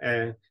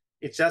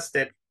 it's just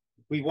that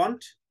we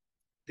want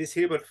this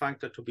Hilbert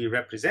functor to be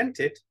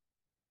represented,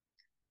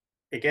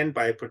 again,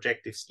 by a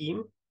projective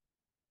scheme.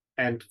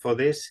 And for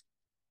this,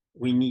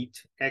 we need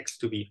X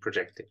to be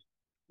projective.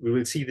 We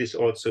will see this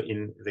also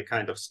in the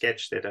kind of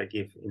sketch that I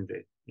give in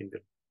the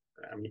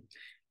I mean,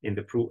 in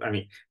the proof, I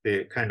mean,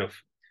 the kind of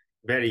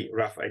very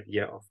rough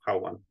idea of how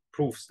one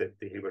proves that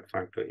the Hilbert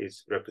functor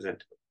is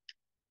representable.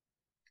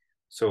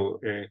 So,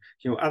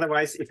 you know,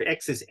 otherwise, if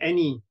X is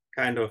any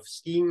kind of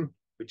scheme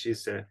which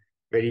is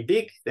very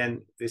big,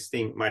 then this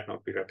thing might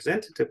not be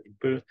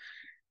representable.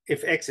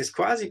 If X is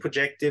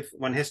quasi-projective,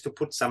 one has to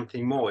put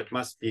something more. It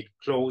must be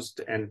closed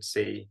and,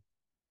 say,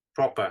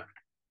 proper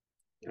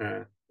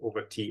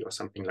over T or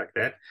something like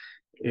that.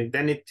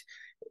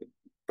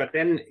 But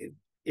then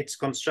it's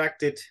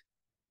constructed,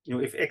 you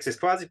know, if X is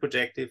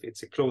quasi-projective,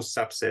 it's a closed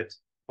subset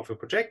of a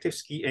projective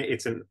scheme.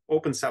 It's an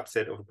open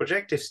subset of a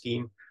projective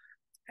scheme.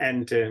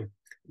 And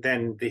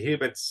then the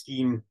Hilbert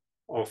scheme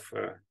of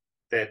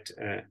that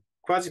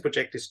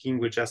quasi-projective scheme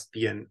will just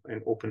be an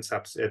open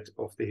subset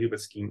of the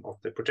Hilbert scheme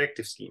of the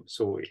projective scheme.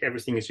 So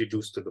everything is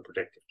reduced to the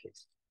projective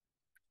case.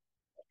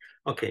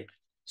 Okay,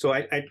 so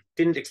I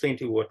didn't explain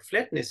to you what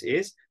flatness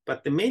is,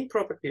 but the main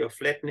property of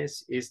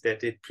flatness is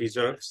that it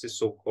preserves the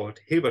so-called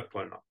Hilbert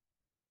polynomial.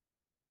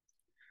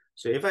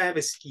 So if I have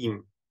a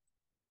scheme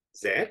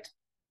Z,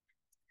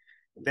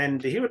 then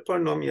the Hilbert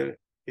polynomial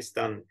is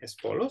done as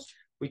follows.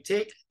 We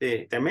take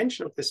the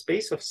dimension of the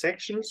space of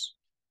sections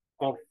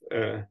of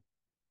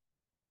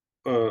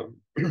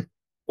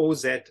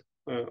OZ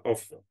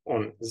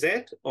on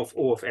Z of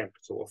O of M,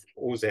 so of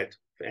OZ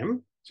of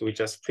M. So we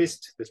just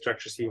twist the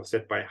structure C of Z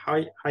by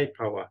high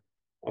power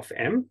of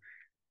M.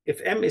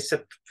 If M is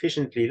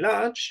sufficiently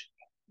large,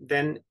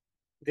 then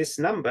this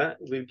number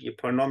will be a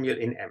polynomial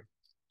in M.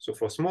 So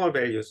for small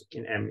values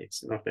in M,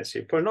 it's not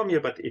necessarily a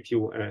polynomial, but if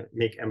you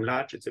make M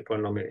large, it's a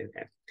polynomial in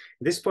M.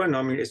 This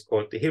polynomial is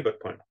called the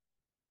Hilbert polynomial.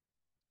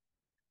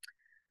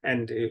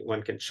 And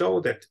one can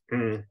show that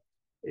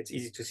it's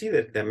easy to see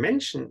that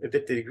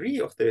the degree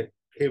of the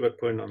Hilbert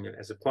polynomial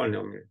as a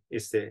polynomial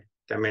is the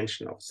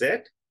dimension of Z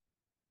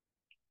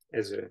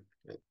as a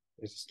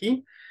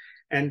scheme.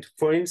 And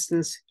for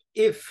instance,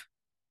 if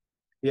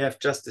we have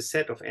just a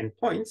set of n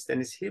points, then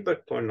this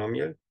Hilbert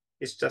polynomial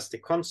is just a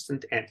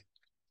constant n.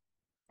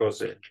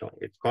 Because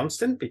it's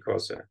constant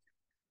because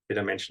the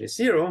dimension is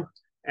 0,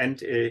 and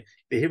the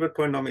Hilbert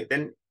polynomial,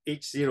 then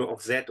h0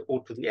 of z o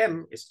to the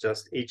m is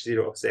just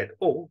h0 of z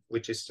o,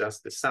 which is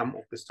just the sum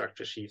of the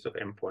structure sheaves of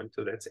m points,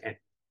 so that's n.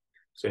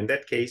 So in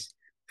that case,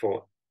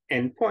 for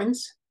n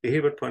points, the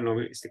Hilbert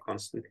polynomial is the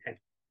constant n.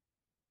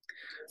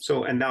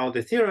 So, and now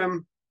the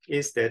theorem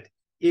is that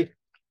if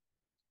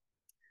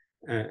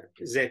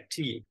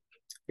zt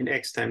in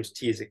x times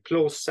t is a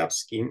closed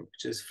subscheme,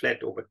 which is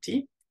flat over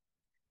t,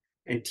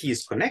 and t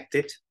is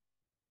connected,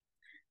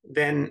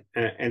 then,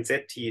 and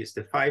zt is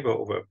the fiber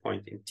over a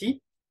point in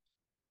t,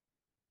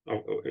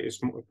 or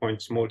a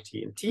point small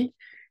t in t,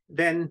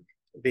 then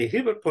the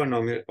Hilbert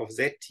polynomial of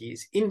zt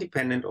is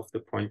independent of the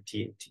point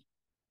t in t.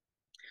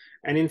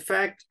 And in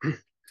fact,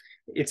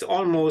 it's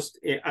almost,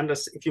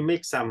 if you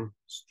make some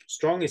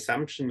strong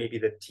assumption, maybe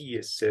that t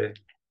is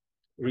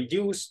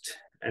reduced,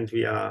 and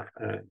we are,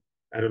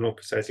 I don't know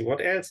precisely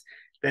what else,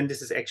 then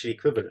this is actually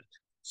equivalent.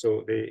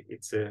 So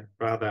it's a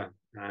rather,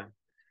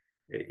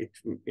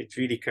 it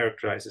really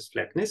characterizes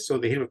flatness. So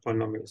the Hilbert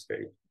polynomial is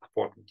very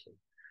important here.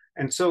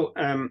 And so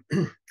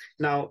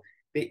now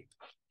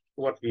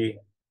what we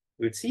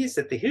will see is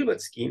that the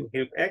Hilbert scheme,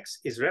 Hilb-X,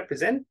 is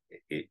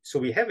so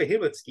we have a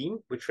Hilbert scheme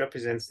which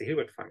represents the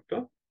Hilbert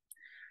functor.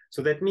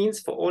 So that means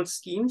for all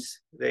schemes,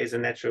 there is a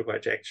natural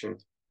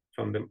bijection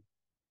from the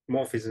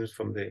morphisms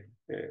from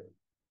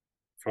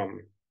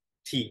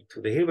T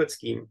to the Hilbert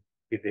scheme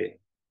with the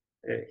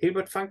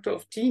Hilbert functor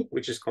of T,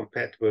 which is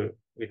compatible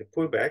with the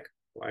pullback.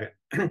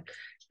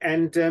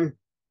 And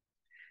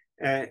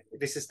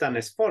this is done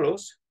as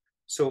follows.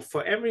 So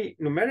for every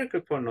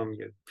numerical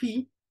polynomial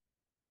P,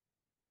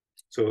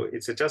 so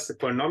it's adjusted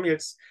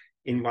polynomials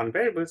in one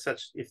variable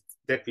such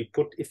if you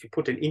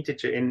put an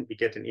integer in, we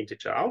get an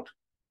integer out.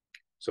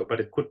 So, but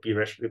it could be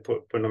rational,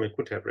 the polynomial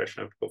could have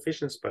rational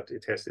coefficients, but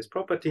it has this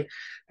property.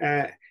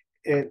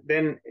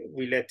 Then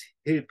we let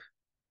Hilb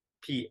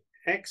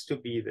Px to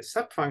be the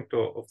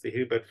subfunctor of the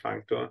Hilbert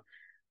functor,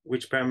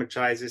 which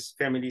parameterizes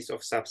families of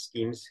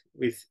subschemes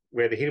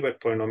where the Hilbert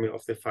polynomial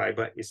of the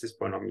fiber is this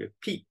polynomial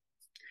P.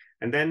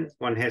 And then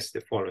one has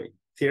the following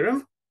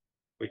theorem,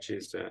 which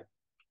is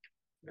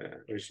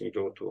originally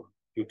due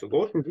to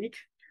Grothendieck.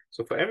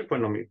 So for every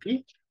polynomial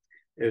P,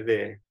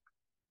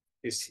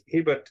 this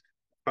Hilbert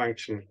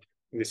function,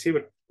 this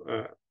Hilbert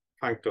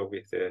functor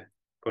with the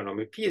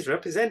polynomial P is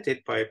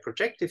represented by a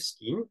projective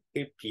scheme,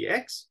 Hilb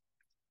Px,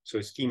 so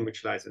a scheme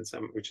which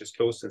is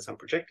closed in some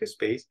projective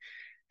space,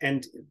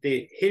 and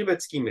the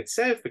Hilbert scheme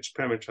itself, which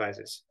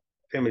parameterizes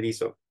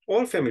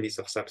all families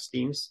of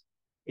subschemes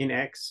in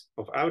X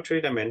of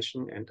arbitrary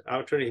dimension and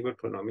arbitrary Hilbert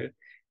polynomial,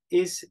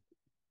 is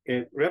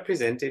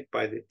represented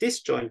by the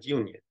disjoint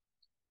union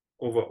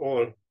over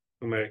all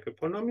numerical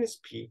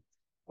polynomials P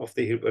of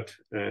the Hilbert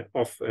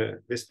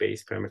the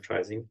space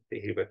parameterizing the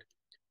Hilbert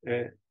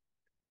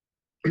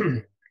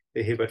the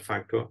Hilbert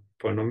functor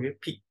polynomial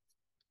P.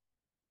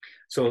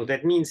 So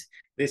that means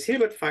this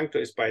Hilbert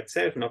functor is by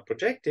itself not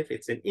projective.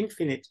 It's an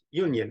infinite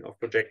union of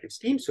projective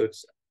schemes, so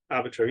it's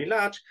arbitrarily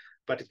large,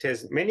 but it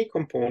has many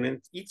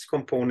components. Each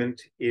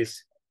component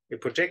is a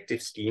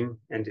projective scheme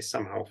and is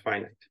somehow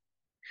finite.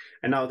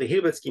 And now the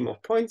Hilbert scheme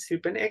of points,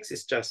 Hilbert X,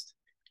 is just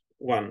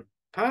one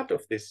part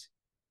of this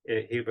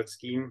Hilbert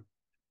scheme,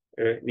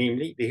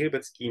 namely the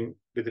Hilbert scheme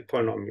with the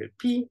polynomial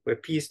p, where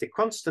p is the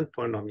constant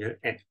polynomial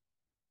n.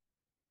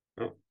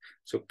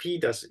 So p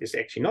is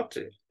actually not,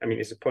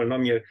 is a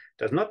polynomial,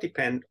 does not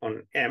depend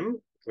on m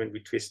when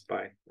we twist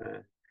by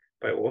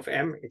O of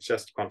m, it's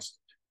just constant.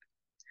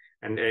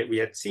 And we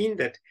had seen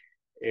that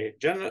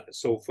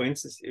so for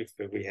instance, if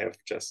we have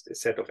just a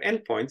set of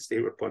endpoints, the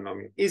Hilbert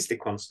polynomial is the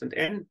constant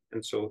n,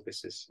 and so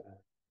this is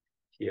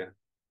here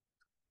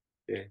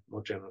the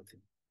more general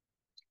thing.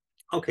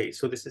 Okay,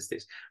 so this is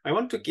this. I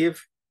want to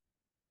give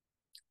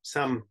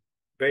some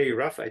very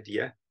rough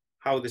idea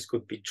how this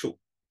could be true.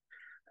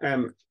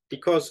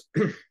 Because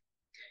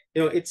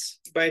it's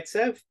by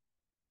itself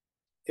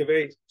a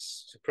very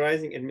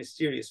surprising and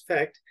mysterious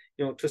fact,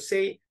 to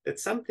say that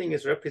something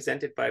is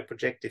represented by a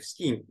projective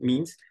scheme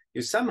means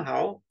you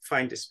somehow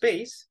find a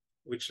space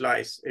which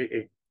lies,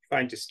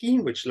 find a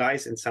scheme which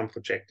lies in some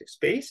projective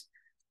space,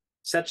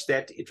 such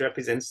that it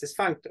represents this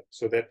functor,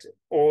 so that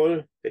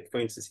for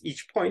instance,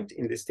 each point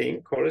in this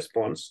thing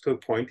corresponds to a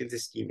point in the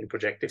scheme in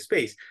projective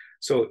space.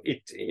 So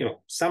it,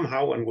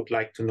 somehow one would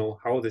like to know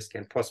how this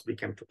can possibly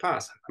come to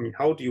pass.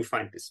 How do you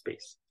find this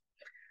space?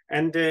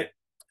 And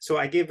so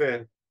I give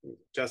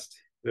just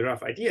the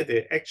rough idea.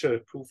 The actual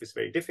proof is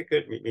very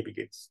difficult. Maybe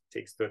it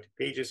takes 30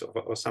 pages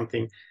or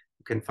something.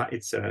 You can find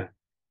you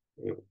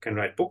can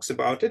write books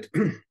about it.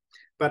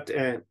 But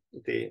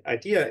the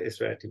idea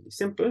is relatively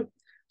simple.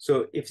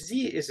 So if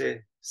Z is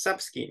a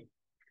subscheme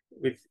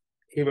with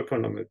Hilbert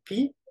polynomial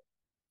P,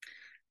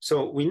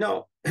 so we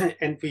know,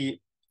 and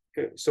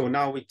so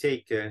now we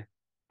take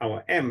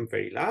our M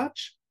very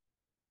large,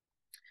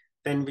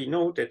 then we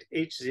know that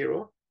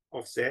H0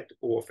 of Z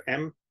O of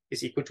M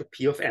is equal to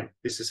P of M.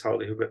 This is how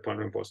the Hilbert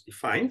polynomial was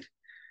defined.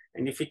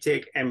 And if we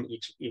take M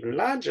even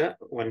larger,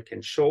 one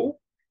can show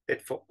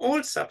that for all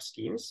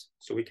subschemes,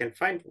 so we can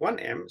find one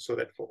M, so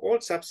that for all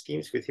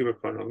subschemes with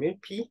Hilbert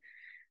polynomial P,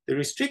 the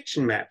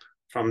restriction map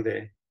from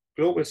the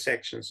global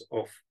sections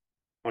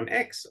on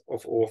X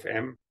of O of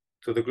M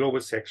to the global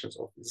sections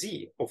of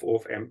Z of O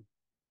of M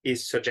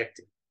is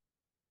surjective.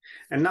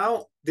 And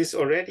now this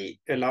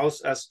already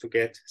allows us to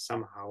get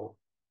somehow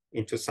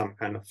into some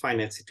kind of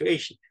finite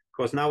situation,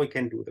 because now we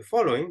can do the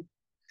following.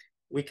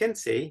 We can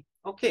say,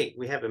 okay,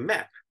 we have a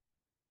map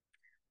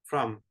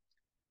from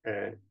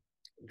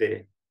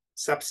the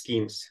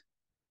subschemes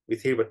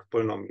with Hilbert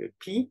polynomial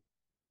P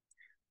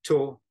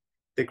to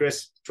a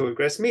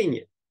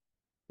Grassmannian.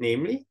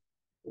 Namely,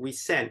 we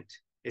send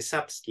a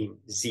subscheme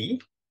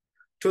Z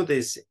to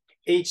this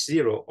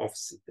H0 of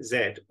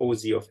Z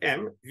OZ of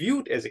M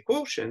viewed as a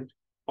quotient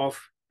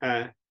of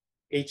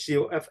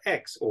H0 of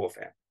X O of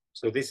M.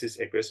 So this is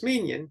a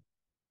Grassmannian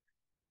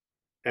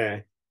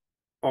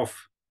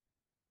of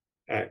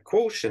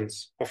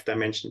quotients of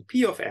dimension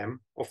P of M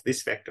of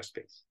this vector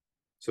space.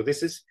 So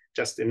this is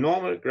just a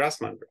normal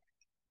Grassmann bracket.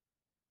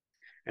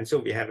 And so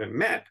we have a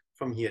map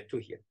from here to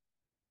here.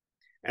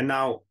 And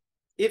now,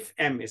 if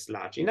M is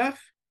large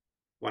enough,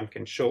 one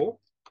can show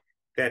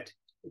that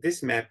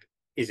this map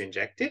is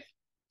injective,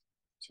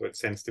 so it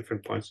sends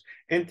different points,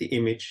 and the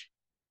image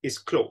is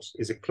closed,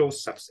 is a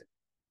closed subset.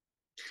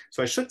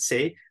 So I should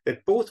say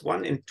that both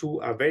 1 and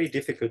 2 are very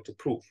difficult to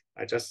prove.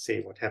 I just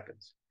say what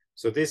happens.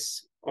 So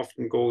this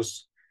often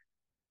goes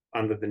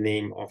under the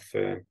name of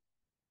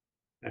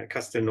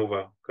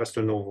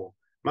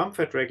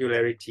Castelnovo-Mumford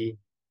regularity,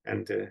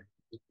 and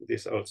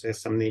this also has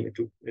some name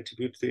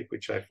attributed to it,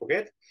 which I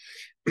forget.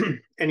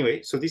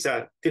 Anyway, so these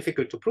are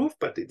difficult to prove,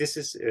 but this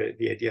is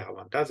the idea how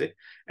one does it.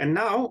 And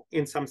now,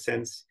 in some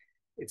sense,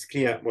 it's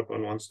clear what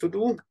one wants to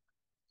do.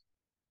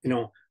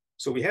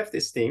 So we have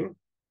this thing.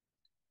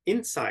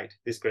 Inside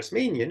this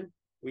Grassmannian,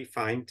 we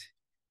find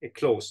a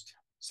closed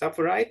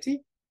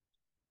subvariety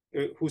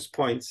whose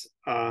points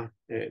are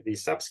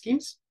these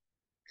subschemes,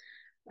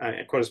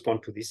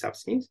 correspond to these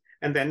subschemes.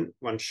 And then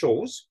one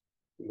shows,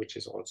 which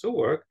is also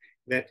work,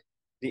 that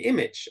the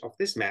image of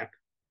this map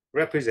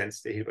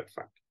represents the Hilbert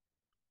functor.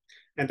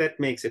 And that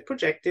makes it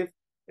projective.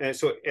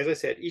 So as I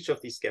said, each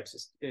of these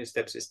steps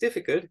is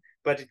difficult,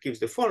 but it gives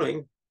the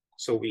following.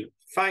 So we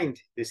find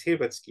this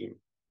Hilbert scheme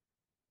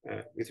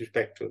with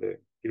respect to the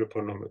Hilbert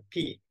polynomial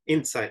P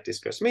inside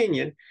this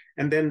Grassmannian.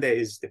 And then there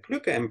is the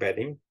Plücker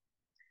embedding,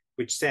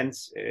 which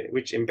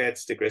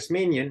embeds the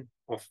Grassmannian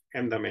of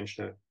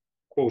m-dimensional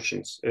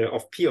quotients,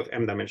 of P of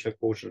m-dimensional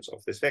quotients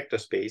of this vector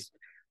space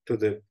to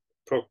the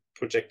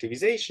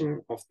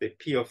projectivization of the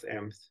P of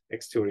mth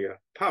exterior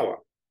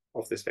power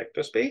of this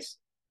vector space.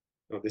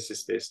 So this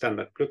is the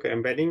standard Plücker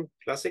embedding,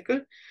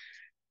 classical.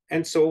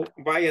 And so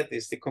via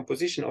this, the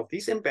composition of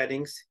these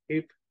embeddings,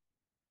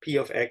 P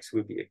of X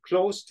will be a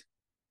closed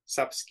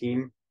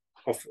subscheme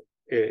of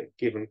a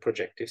given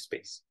projective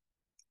space.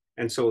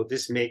 And so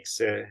this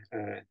makes,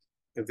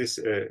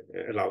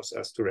 allows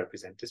us to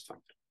represent this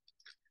functor.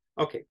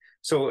 Okay,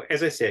 so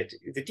as I said,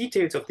 the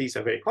details of these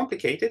are very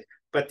complicated,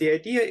 but the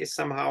idea is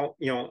somehow,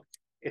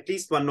 at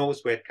least one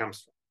knows where it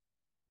comes from.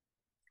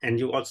 And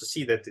you also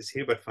see that this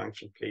Hilbert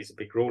function plays a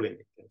big role in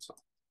it and so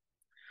on.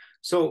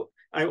 So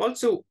I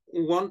also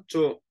want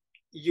to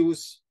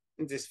use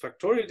this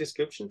factorial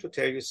description to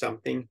tell you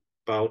something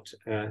about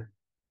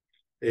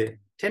the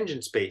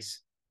tangent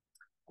space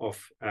of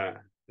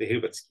the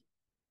Hilbert scheme.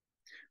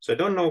 So I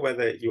don't know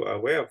whether you are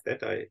aware of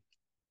that, I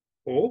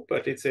hope,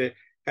 but it's a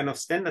kind of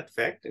standard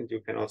fact, and you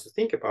can also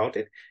think about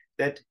it,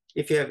 that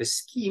if you have a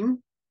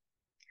scheme,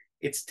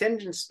 its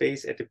tangent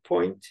space at a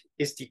point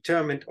is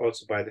determined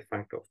also by the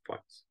functor of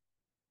points.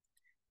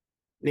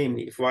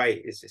 Namely, if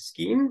y is a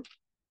scheme,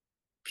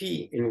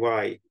 p in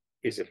y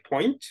is a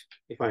point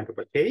defined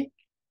over k,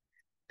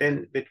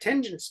 then the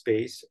tangent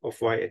space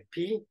of y at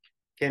p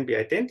can be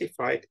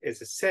identified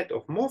as a set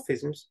of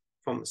morphisms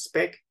from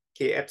spec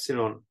k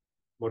epsilon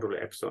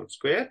modulo epsilon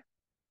squared,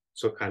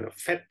 so kind of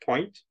fat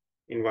point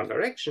in one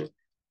direction,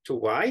 to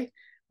y,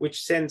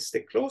 which sends the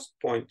closed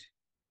point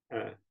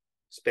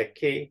spec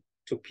k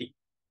to p.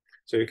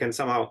 So you can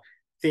somehow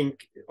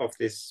think of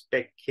this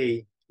spec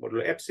k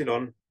modulo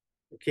epsilon,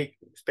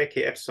 spec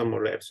k epsilon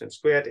modulo epsilon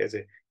squared as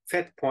a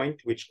fat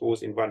point which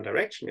goes in one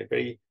direction, a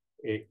very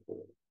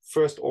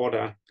first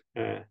order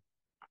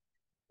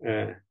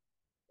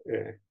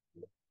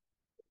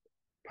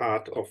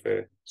part of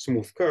a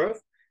smooth curve.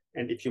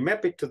 And if you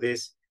map it to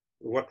this,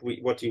 what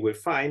you will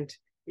find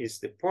is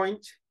the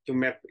point you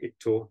map it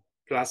to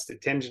plus the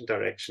tangent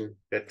direction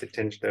that the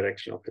tangent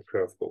direction of the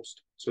curve goes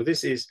to. So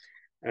this is,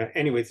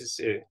 anyway, this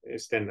is a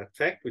standard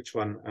fact which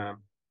one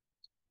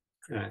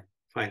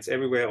finds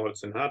everywhere,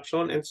 also in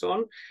Hartshorne and so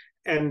on.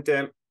 And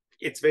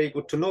it's very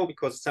good to know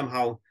because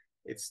somehow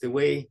it's the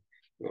way,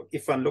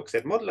 if one looks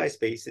at moduli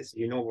spaces,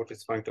 you know what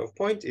its functor of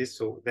point is,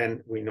 so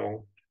then we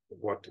know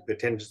what the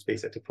tangent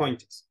space at the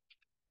point is.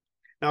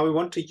 Now we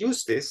want to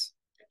use this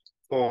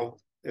for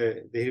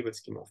the Hilbert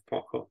scheme of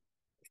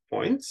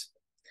points.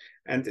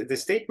 And the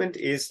statement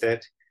is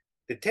that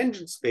the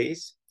tangent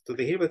space to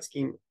the Hilbert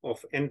scheme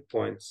of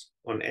endpoints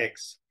on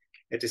X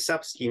at a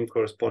subscheme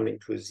corresponding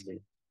to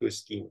a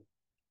scheme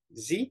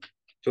Z,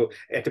 so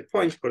at a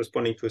point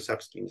corresponding to a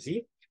subscheme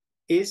Z,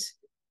 is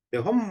the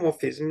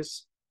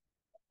homomorphisms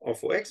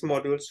of OX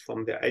modules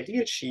from the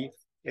ideal sheaf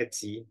at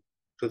Z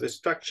to the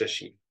structure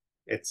sheaf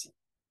at Z.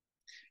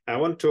 I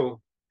want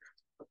to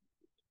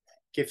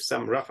give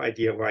some rough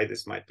idea why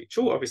this might be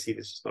true. Obviously,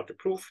 this is not a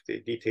proof. The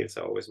details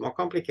are always more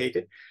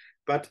complicated.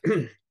 But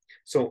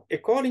so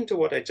according to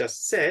what I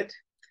just said,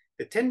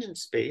 the tangent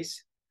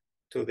space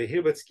to the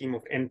Hilbert scheme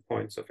of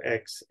endpoints of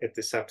X at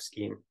the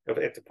subscheme,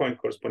 at the point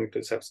corresponding to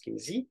the subscheme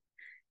Z,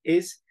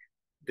 is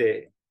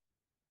the,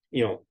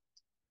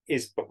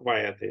 is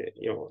via the,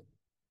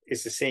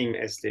 is the same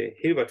as the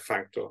Hilbert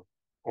functor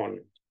on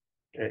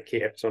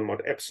k epsilon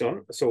mod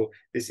epsilon. So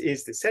this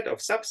is the set of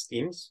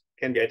subschemes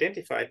can be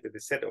identified with the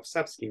set of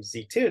subschemes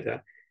Z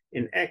tilde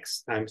in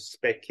X times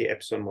spec k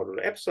epsilon modulo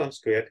epsilon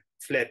squared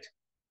flat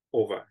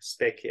over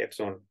spec k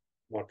epsilon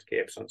mod k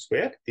epsilon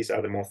squared. These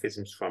are the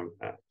morphisms from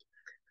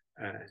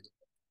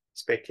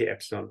spec k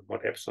epsilon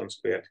mod epsilon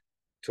squared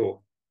to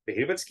the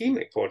Hilbert scheme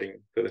according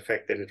to the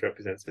fact that it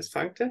represents this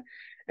functor,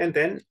 and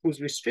then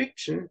whose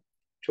restriction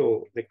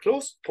to the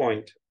closed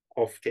point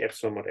of k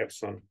epsilon mod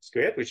epsilon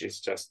squared, which is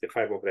just the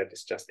phi over that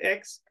is just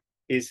X,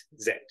 is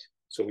Z.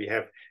 So we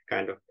have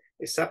kind of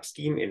a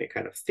subscheme in a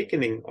kind of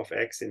thickening of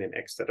X in an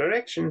extra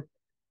direction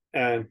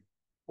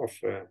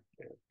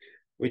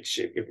which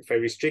if I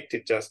restrict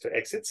it just to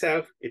X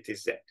itself, it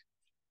is Z.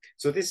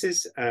 So this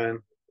is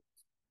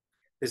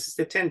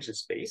the tangent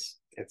space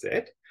at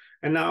Z.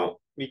 And now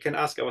we can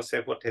ask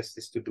ourselves, what has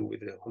this to do with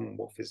the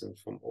homomorphism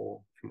from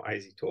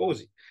IZ to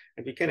OZ?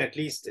 And we can at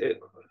least,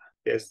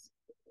 it's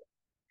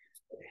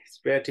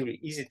relatively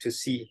easy to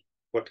see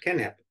what can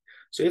happen.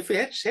 So if we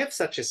have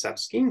such a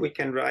subscheme, we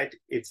can write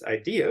its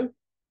ideal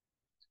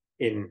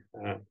in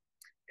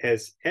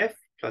as F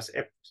plus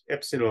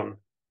epsilon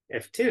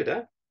F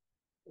tilde,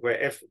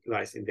 where F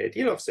lies in the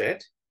ideal of Z,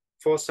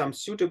 for some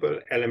suitable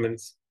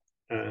elements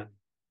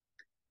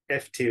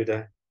F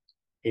tilde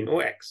in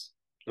OX.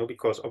 No,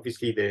 because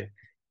obviously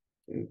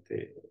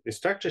the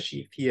structure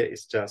sheaf here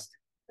is just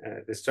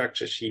the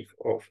structure sheaf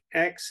of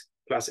X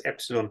plus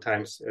epsilon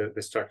times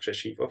the structure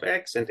sheaf of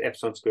X, and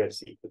epsilon squared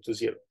is equal to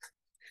 0.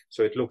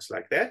 So it looks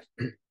like that.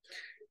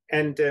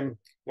 And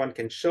one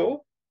can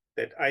show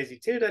that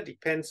IZ tilde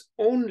depends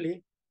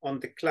only on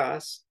the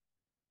class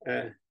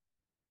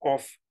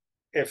of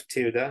F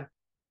tilde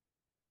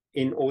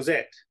in OZ.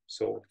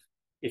 So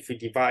if we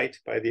divide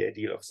by the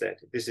ideal of Z,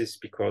 this is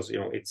because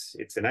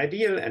it's an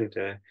ideal,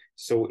 and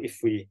so if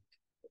we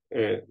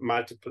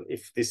multiple,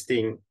 if this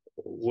thing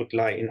would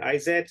lie in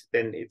IZ,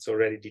 then it's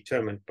already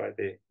determined by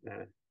the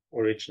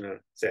original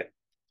Z.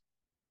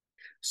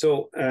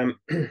 So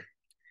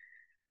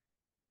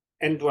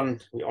and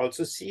we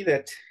also see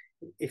that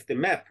if the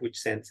map which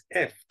sends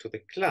F to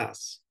the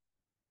class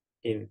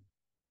in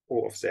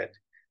O of Z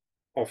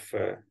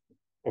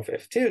of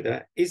F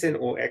tilde is an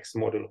OX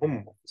model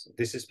homomorphism.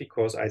 This is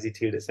because IZ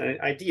tilde is an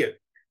ideal.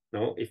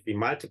 Now, if we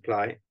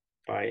multiply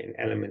by an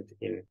element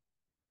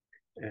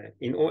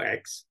in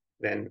OX,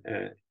 then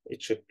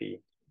it should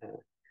be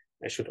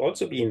should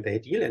also be in the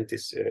ideal, and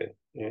this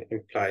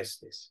implies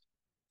this.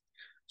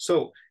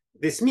 So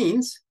this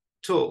means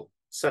to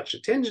such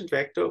a tangent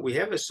vector, we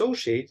have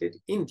associated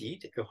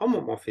indeed a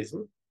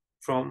homomorphism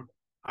from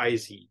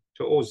IZ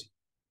to OZ,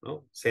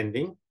 no?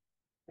 Sending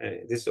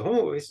this is a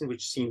homomorphism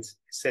which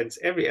sends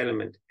every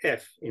element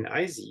F in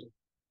IZ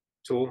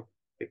to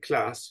the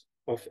class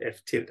of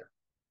F tilde.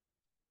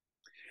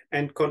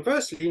 And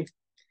conversely,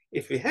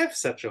 if we have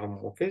such a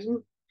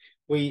homomorphism,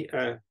 we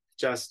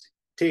just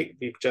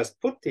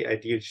put the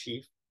ideal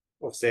sheaf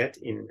of Z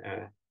in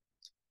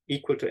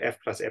equal to F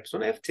plus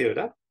epsilon F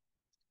tilde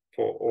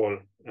for all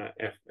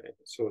F,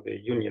 so the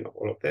union of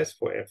all of this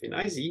for F in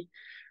IZ,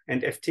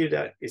 and F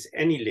tilde is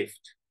any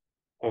lift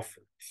of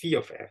phi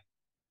of F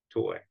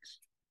to OX.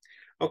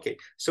 Okay,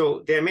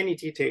 so there are many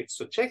details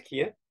to check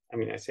here. I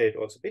mean, I say it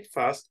also a bit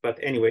fast, but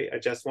anyway, I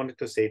just wanted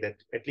to say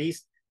that at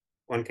least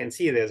one can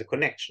see there's a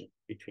connection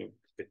between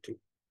the two.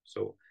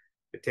 So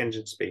the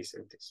tangent space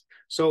and this.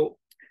 So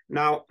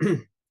now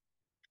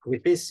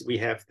with this, we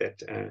have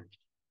that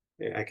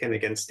I can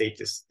again state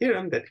this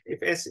theorem that if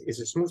S is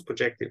a smooth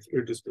projective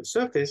irreducible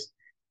surface,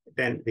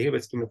 then the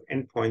Hilbert scheme of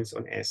endpoints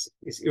on S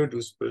is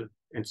irreducible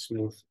and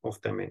smooth of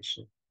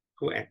dimension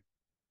 2n.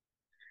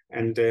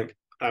 And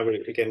I will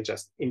again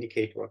just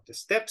indicate what the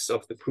steps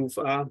of the proof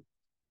are.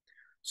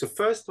 So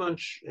first one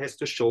has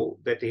to show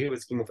that the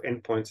Hilbert scheme of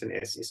endpoints in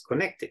S is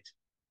connected.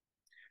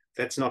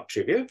 That's not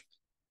trivial.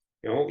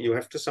 You know, you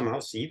have to somehow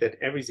see that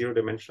every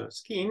zero-dimensional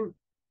scheme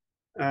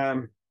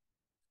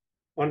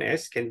on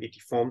S can be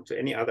deformed to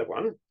any other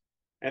one.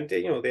 And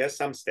you know, there are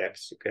some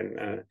steps you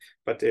can,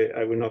 but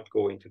I will not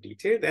go into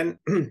detail. Then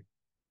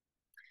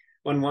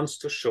one wants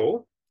to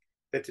show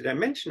that the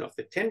dimension of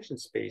the tangent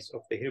space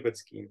of the Hilbert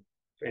scheme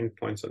of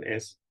endpoints on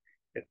S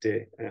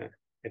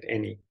at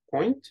any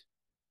point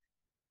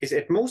is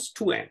at most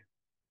 2n,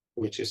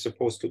 which is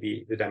supposed to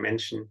be the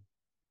dimension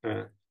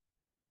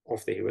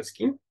of the Hilbert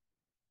scheme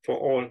for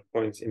all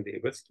points in the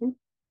Hilbert scheme.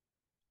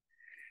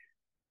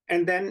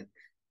 And then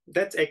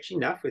that's actually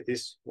enough. With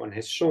this, one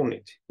has shown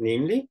it.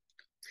 Namely,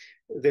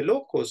 the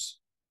locus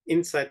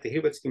inside the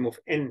Hilbert scheme of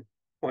n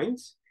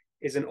points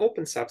is an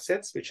open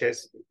subset which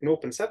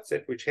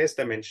has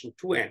dimension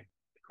 2n,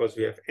 because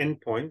we have n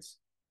points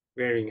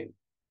varying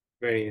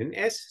in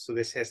S. So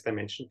this has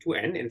dimension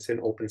 2n, and it's an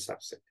open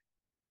subset.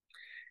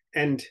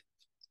 And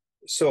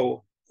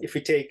so if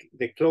we take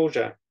the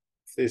closure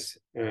of this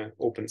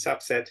open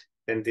subset,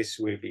 then this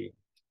will be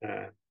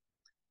a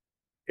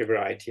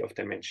variety of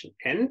dimension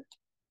n.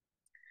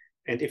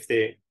 And if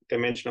the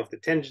dimension of the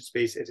tangent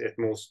space is at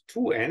most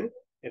 2n,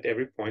 at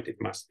every point it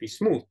must be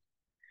smooth.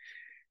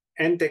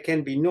 And there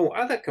can be no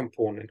other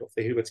component of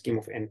the Hilbert scheme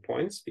of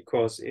endpoints,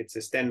 because it's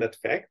a standard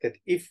fact that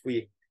if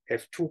we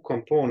have two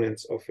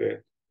components of a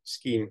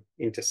scheme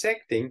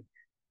intersecting,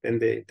 then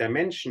the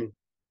dimension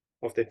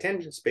of the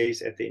tangent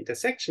space at the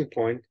intersection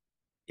point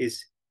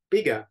is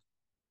bigger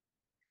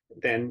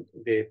than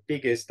the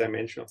biggest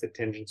dimension of the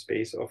tangent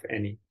space of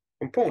any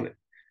component.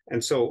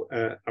 And so,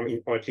 I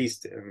mean, or at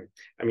least,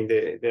 I mean,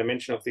 the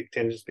dimension of the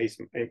tangent space,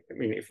 I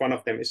mean, if one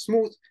of them is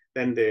smooth,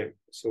 then the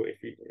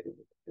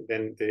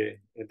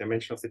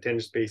dimension of the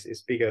tangent space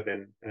is bigger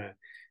than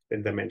the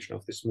dimension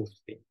of the smooth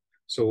thing.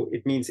 So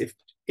it means if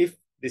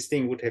this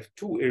thing would have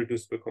two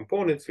irreducible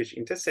components which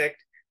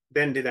intersect,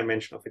 then the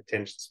dimension of the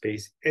tangent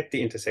space at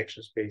the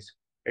intersection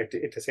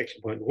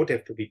point would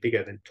have to be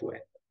bigger than 2n.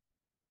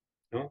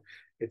 No,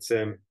 it's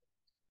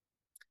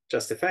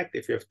just a fact.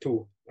 If you have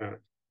two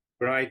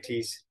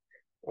varieties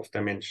of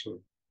dimension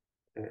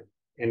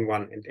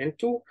n1 and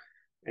n2,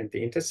 and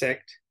they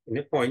intersect in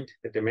a point,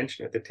 the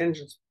dimension at the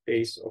tangent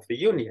space of the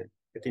union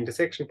at the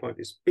intersection point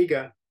is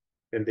bigger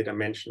than the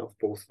dimension of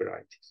both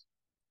varieties.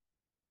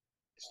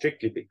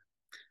 Strictly bigger.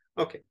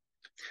 Okay.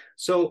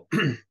 So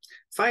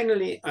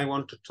finally, I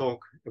want to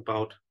talk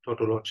about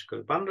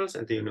tautological bundles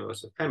and the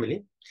universal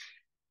family.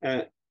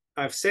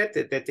 I've said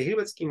that the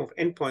Hilbert scheme of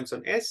endpoints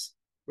on S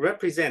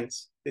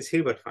represents this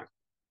Hilbert functor.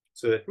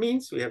 So that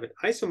means we have an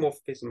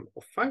isomorphism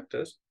of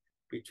functors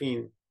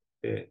between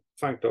the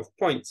functor of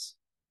points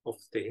of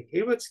the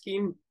Hilbert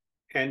scheme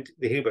and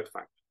the Hilbert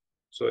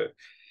functor.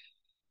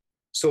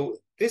 So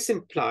this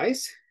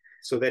implies,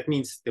 so that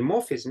means the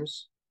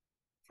morphisms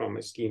from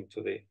a scheme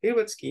to the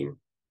Hilbert scheme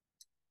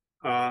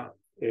are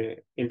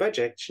in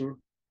bijection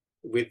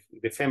with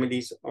the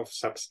families of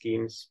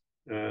subschemes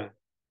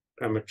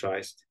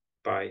parametrized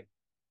by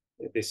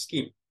this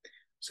scheme.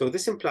 So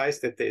this implies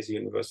that there is a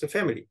universal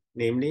family.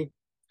 Namely,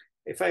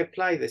 if I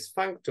apply this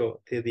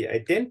functor to the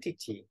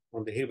identity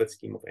on the Hilbert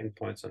scheme of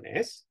endpoints on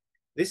S,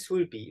 this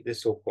will be the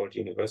so-called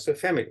universal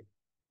family.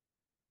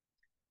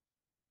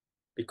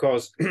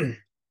 Because,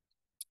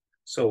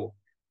 so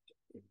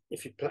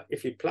if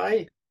you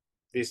apply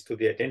this to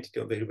the identity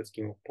of the Hilbert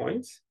scheme of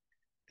points,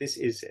 this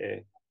is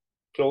a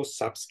closed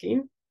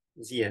subscheme,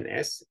 Z and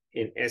S,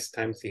 in S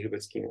times the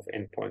Hilbert scheme of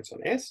endpoints on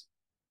S,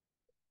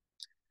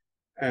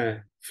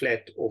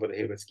 flat over the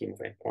Hilbert scheme of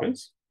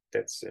endpoints.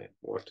 That's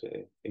what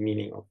the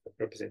meaning of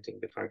representing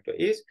the functor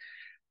is.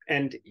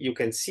 And you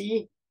can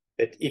see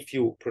that if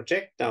you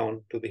project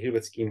down to the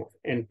Hilbert scheme of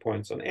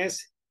endpoints on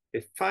S,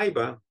 the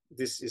fiber,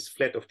 this is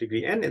flat of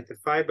degree n, and the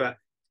fiber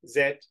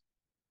Z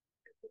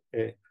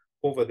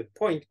over the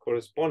point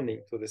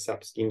corresponding to the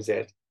subscheme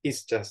Z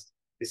is just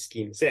the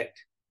scheme Z.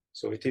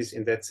 So it is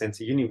in that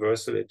sense a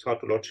universal, a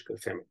tautological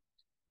family,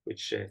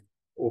 which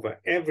over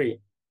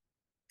every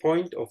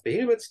point of the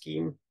Hilbert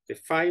scheme, the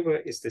fiber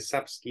is the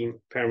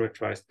subscheme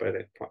parameterized by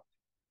that point.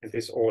 And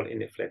this all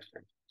in a flat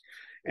family.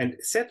 And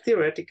set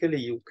theoretically,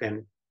 you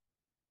can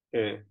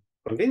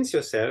convince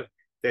yourself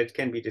that it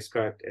can be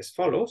described as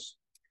follows.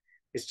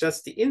 It's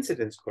just the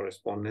incidence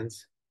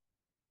correspondence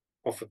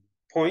of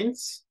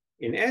points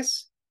in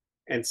S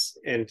and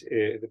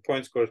the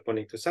points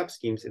corresponding to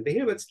subschemes in the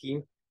Hilbert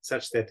scheme,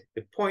 such that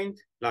the point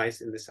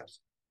lies in the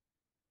subscheme.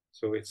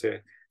 So it's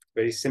a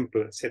very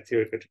simple set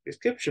theoretical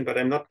description, but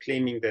I'm not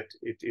claiming that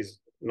it is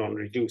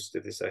non-reduced.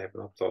 This I have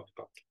not thought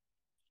about.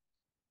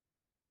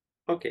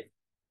 Okay.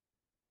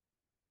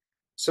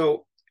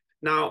 So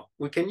now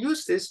we can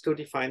use this to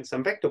define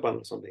some vector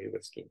bundles on the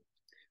Hilbert scheme.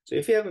 So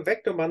if you have a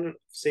vector bundle,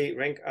 say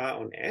rank R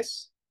on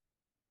S,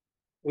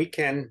 we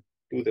can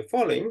do the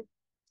following.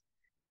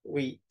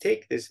 We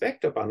take this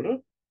vector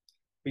bundle,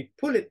 we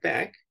pull it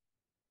back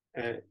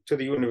to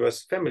the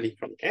universal family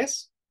from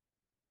S,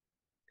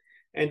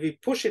 and we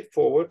push it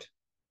forward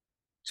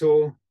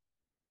to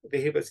the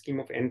Hilbert scheme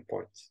of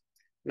endpoints.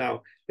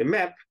 Now, the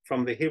map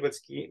from the Hilbert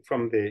scheme,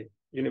 from the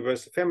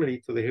universal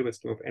family to the Hilbert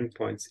scheme of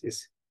endpoints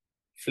is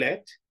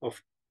flat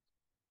of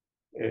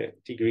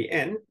degree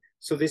n.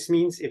 So this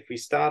means if we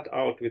start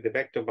out with the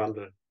vector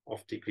bundle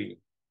of degree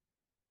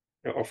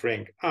of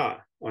rank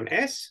R on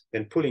S,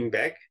 then pulling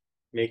back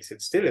makes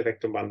it still a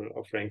vector bundle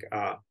of rank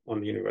R on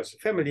the universal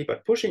family,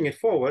 but pushing it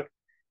forward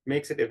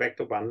makes it a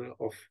vector bundle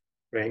of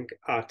rank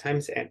R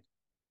times n.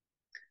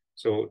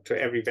 So to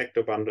every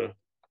vector bundle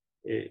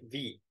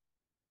V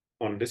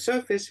on the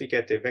surface, we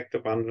get a vector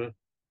bundle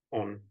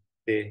on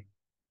the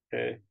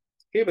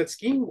Hilbert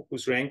scheme,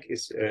 whose rank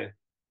is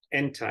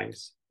n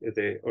times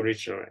the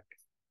original rank.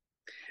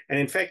 And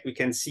in fact, we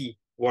can see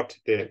what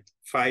the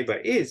fiber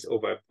is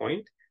over a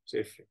point. So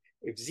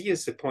if Z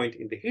is the point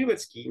in the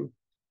Hilbert scheme,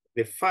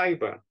 the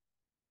fiber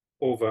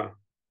over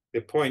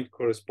the point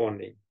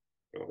corresponding,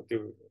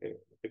 the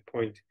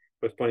point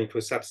corresponding to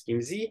a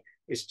subscheme Z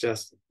is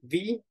just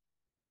V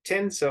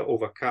tensor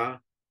over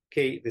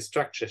K, the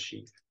structure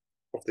sheaf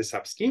of the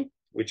subscheme,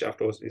 which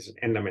after all is an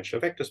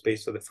n-dimensional vector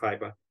space. So the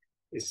fiber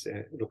is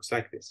looks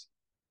like this.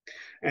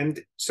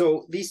 And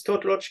so these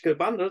tautological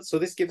bundles, so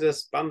this gives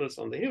us bundles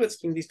on the Hilbert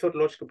scheme. These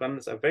tautological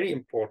bundles are very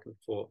important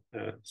for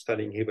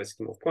studying Hilbert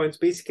scheme of points.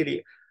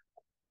 Basically,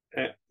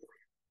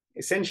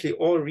 essentially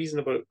all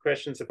reasonable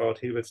questions about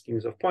Hilbert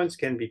schemes of points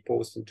can be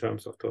posed in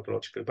terms of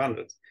tautological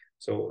bundles.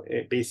 So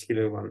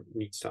basically one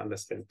needs to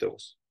understand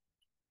those.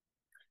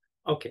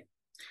 Okay,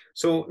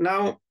 so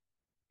now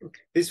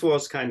this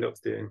was kind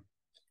of the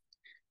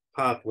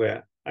part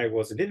where I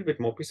was a little bit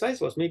more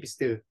precise, was maybe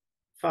still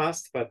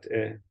fast, but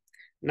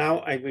now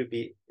I will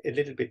be a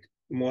little bit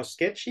more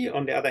sketchy.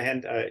 On the other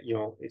hand,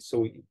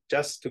 so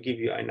just to give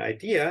you an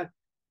idea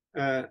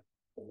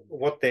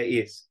what there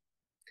is.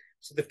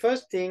 So the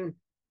first thing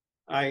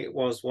I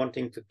was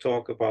wanting to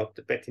talk about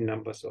the Betti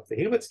numbers of the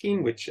Hilbert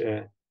scheme, which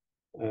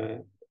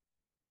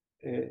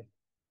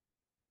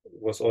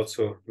was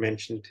also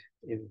mentioned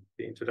in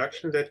the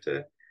introduction that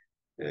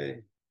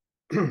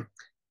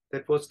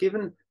that was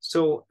given.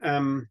 So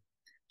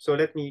so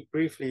let me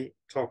briefly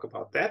talk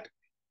about that.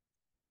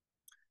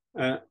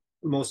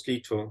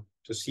 Mostly to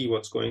see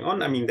what's going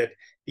on. I mean that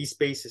these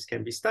spaces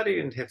can be studied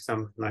and have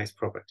some nice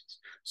properties.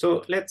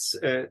 So let's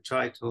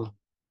try to,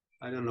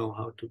 I don't know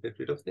how to get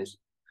rid of this.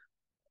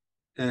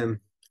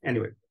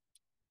 Anyway,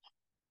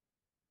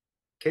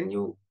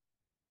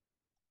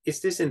 is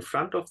this in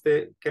front of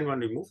the, can one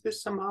remove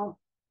this somehow?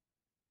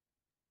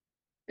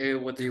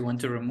 What do you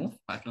want to remove?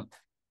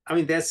 I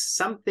mean, there's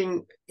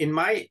something in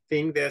my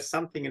thing, there's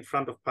something in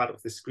front of part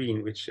of the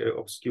screen which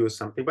obscures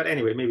something. But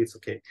anyway, maybe it's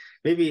okay.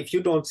 Maybe if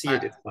you don't see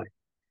it, it's fine.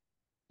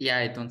 Yeah,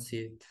 I don't see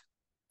it.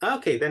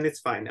 Okay, then it's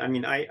fine. I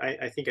mean,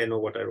 I think I know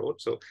what I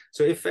wrote. So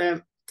if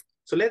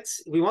so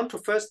we want to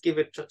first give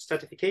a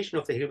stratification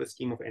of the Hilbert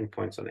scheme of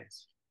endpoints on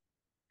S.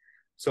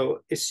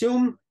 So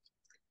assume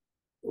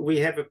we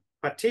have a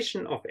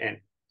partition of n.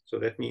 So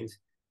that means,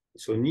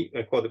 so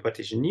I call the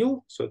partition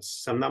nu. So it's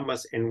some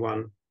numbers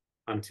n1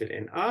 until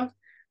nr.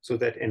 So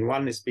that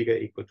n1 is bigger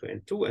equal to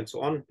n2 and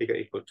so on, bigger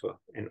equal to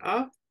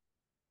nr.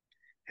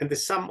 And the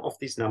sum of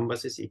these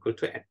numbers is equal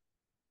to n.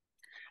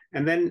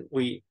 And then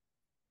we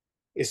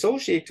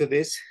associate to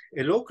this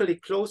a locally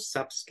closed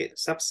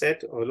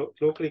subset or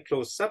locally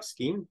closed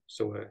subscheme.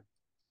 So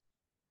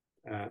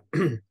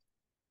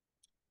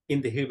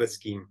in the Hilbert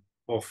scheme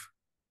of,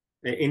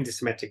 in the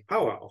symmetric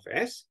power of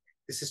S,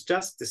 this is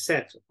just the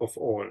set of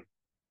all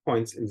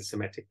points in the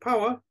symmetric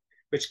power,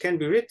 which can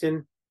be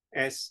written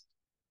as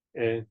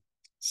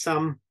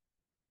sum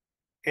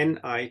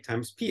ni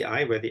times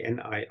pi, where the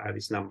ni are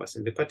these numbers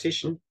in the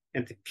partition,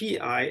 and the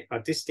pi are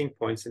distinct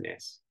points in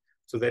S.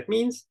 So that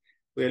means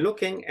we're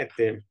looking at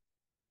the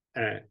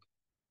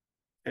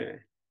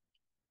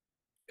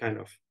kind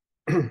of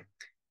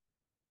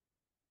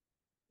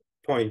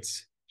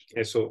points,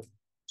 so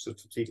to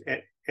speak,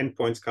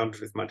 endpoints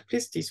counted with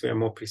multiplicities, where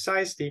more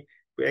precisely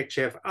we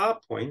actually have R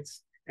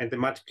points, and the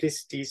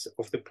multiplicities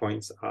of the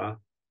points are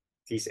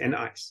these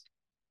NIs.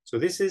 So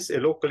this is a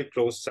locally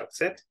closed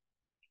subset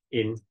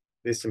in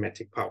the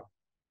symmetric power.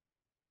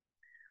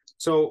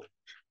 So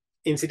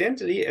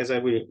incidentally, as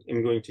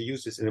am going to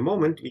use this in a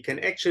moment, we can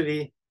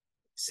actually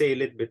say a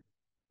little bit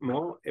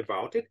more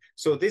about it.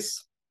 So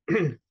this,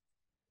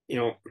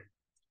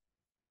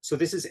 so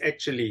this is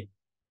actually,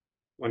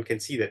 one can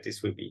see that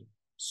this will be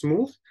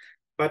smooth,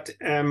 but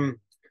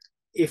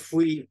if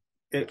we,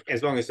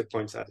 as long as the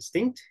points are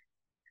distinct,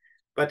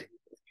 but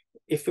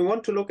if we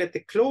want to look at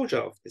the closure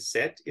of the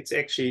set, it's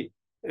actually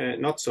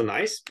not so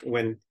nice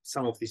when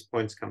some of these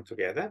points come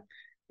together,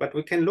 but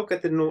we can look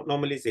at the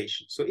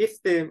normalization. So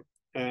if the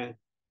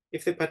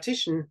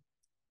partition,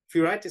 if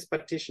we write this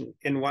partition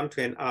n1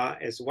 to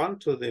nr as 1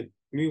 to the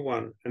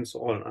mu1 and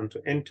so on unto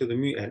n to the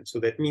mu n, so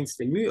that means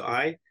the mu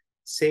I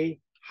say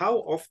how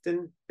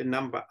often the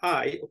number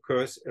I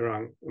occurs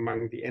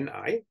among the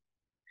ni,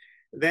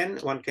 then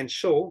one can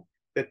show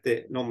that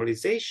the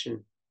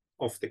normalization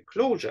of the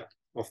closure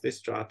of this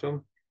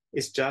stratum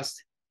is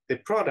just the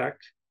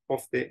product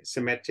of the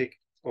symmetric,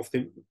 of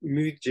the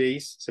mu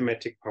j's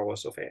symmetric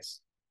powers of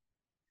S.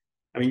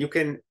 I mean, you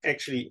can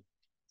actually,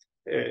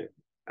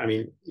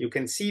 you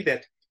can see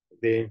that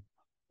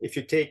if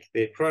you take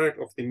the product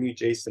of the mu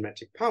j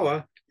symmetric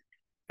power,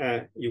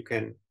 you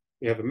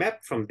have a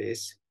map from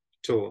this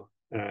to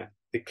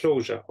the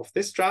closure of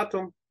this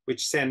stratum,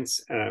 which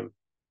sends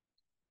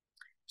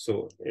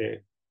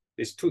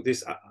this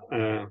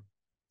tuple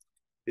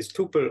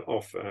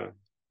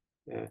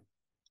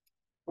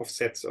of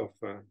sets of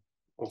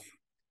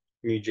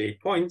mu j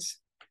points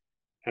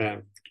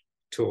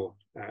to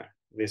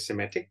the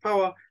symmetric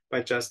power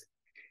by just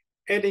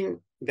adding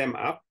them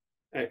up,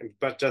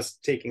 but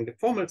just taking the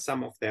formal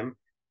sum of them,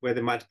 where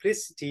the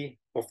multiplicity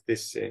of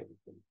this,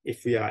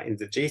 if we are in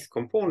the jth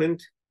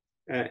component,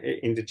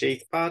 in the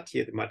jth part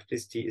here, the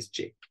multiplicity is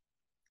j.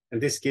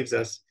 And this gives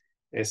us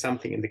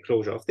something in the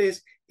closure of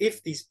this.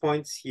 If these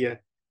points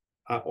here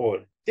are all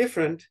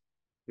different,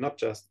 not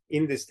just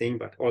in this thing,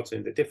 but also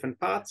in the different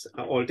parts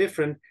are all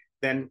different,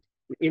 then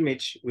the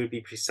image will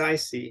be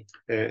precisely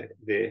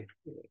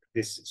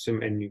this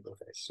sum n mu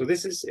of S. So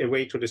this is a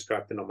way to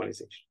describe the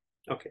normalization.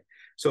 Okay,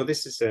 so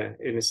this is an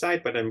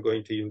aside, but I'm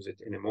going to use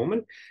it in a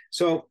moment.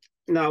 So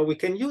now we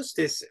can use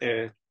this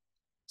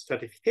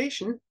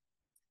stratification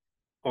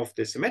of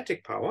the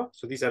symmetric power.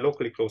 So these are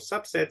locally closed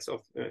subsets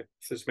of the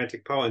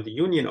symmetric power, and the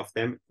union of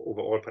them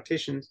over all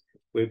partitions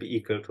will be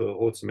equal to the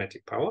whole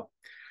symmetric power.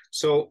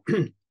 So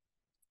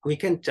we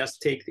can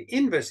just take the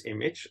inverse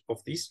image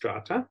of these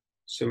strata,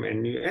 sum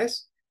n mu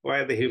S,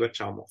 via the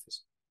Hilbert-Chow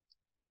morphism.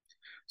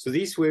 So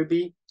these will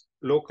be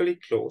locally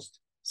closed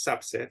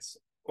subsets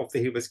of the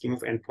Hilbert scheme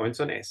of endpoints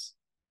on S.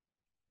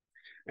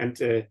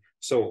 And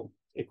so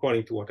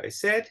according to what I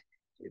said,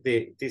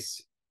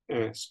 this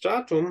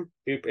stratum,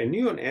 Hilb n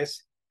nu on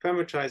S,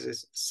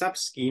 parameterizes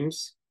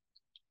subschemes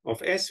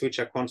of S, which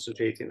are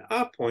concentrated in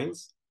R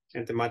points,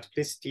 and the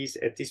multiplicities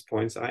at these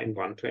points are in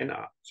 1 to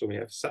nr. So we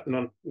have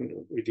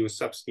non-reduced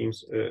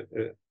subschemes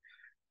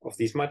of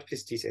these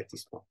multiplicities at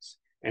these points.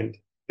 And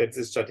that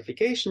the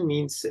stratification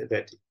means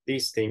that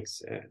these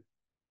things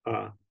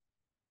are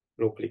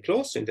locally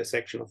closed,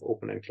 intersection of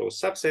open and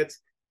closed subsets,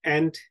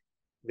 and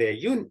their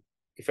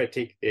if I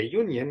take their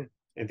union,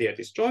 and they are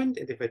disjoint,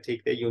 and if I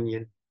take their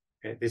union,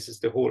 this is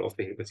the whole of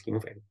the Hilbert scheme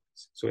of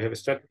endpoints. So we have a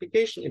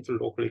stratification into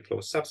locally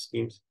closed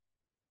subschemes,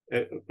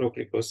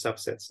 locally closed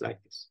subsets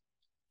like this,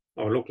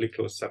 or locally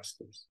closed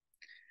subschemes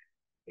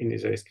in the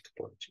Zariski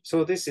topology.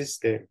 So this is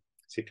the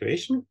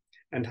situation.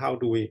 And how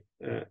do we,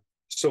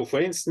 so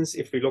for instance,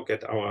 if we look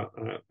at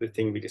the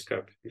thing we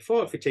described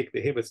before, if we take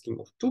the Hilbert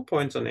scheme of 2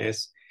 points on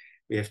S,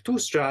 we have 2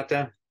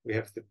 strata, we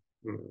have the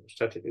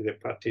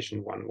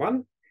partition 1,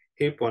 1.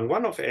 Hilb 1,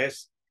 1 of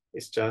S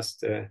is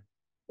just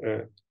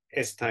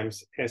S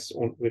times S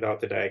without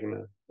the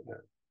diagonal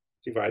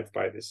divided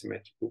by the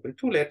symmetric group in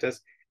 2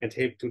 letters, and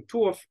Hilb 2,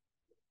 2 of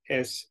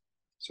S,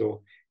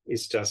 so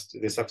it's just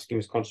the subscheme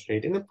is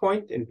concentrated in a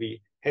point, and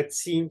we had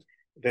seen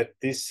that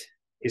this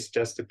is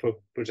just a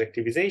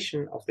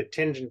projectivization of the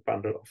tangent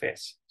bundle of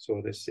S.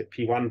 So this is a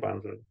P1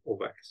 bundle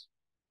over S.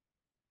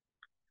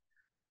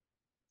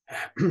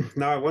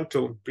 Now I want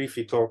to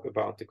briefly talk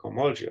about the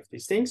cohomology of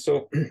these things.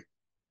 So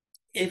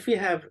if we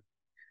have,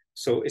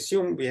 so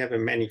assume we have a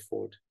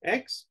manifold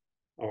X,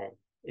 or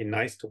a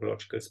nice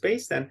topological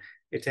space, then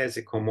it has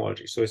a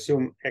cohomology. So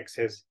assume X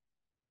has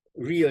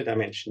real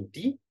dimension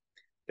D,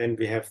 then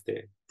we have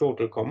the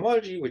total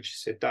cohomology, which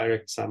is a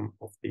direct sum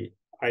of the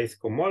ith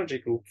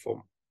cohomology group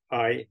from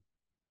I,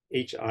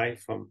 HI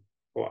for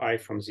I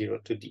from 0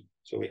 to D.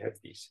 So we have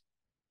these.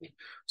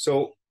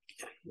 So,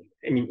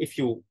 I mean, if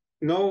you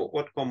know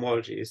what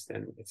cohomology is,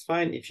 then it's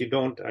fine. If you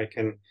don't, I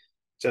can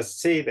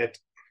just say that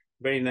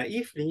very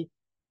naively,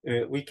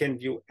 we can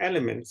view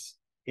elements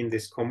in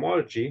this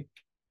cohomology,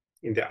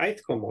 in the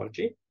ith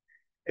cohomology,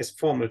 as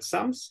formal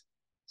sums,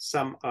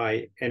 sum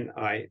I,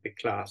 ni, the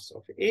class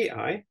of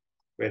ai,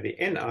 where the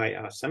ni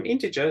are some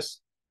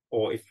integers,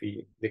 or if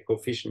the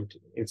coefficient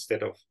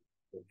instead of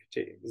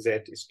z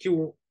is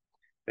q,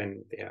 then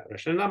they are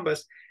rational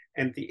numbers,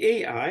 and the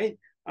ai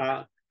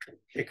are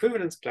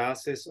equivalence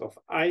classes of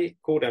I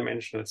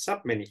codimensional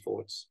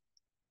submanifolds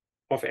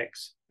of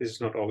X. This is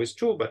not always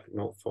true, but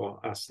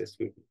for us this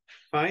will be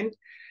fine.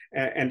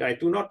 And I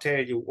do not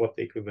tell you what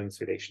the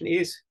equivalence relation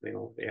is.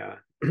 They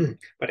are,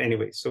 but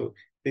anyway, so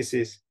this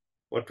is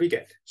what we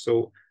get.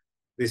 So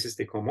this is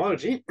the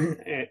cohomology.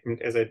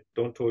 And as I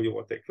don't tell you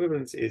what the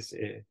equivalence is,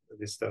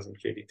 this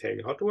doesn't really tell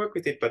you how to work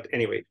with it. But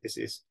anyway, this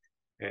is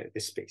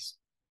the space.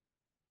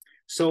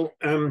 So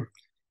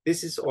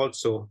this is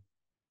also,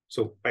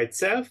 so by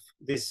itself,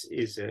 this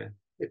is a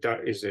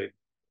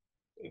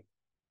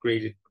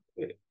graded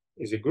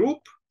is a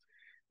group,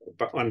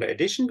 but under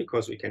addition,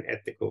 because we can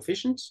add the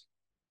coefficients.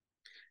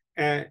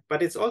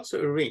 But it's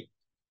also a ring.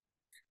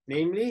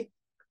 Namely,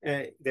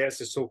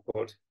 there's a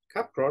so-called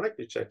cup product,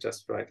 which I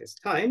just write as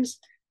times,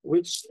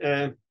 which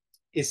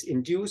is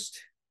induced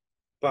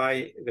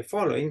by the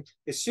following.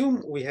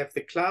 Assume we have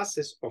the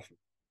classes of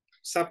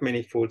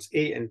submanifolds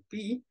A and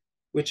B,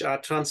 which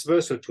are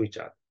transversal to each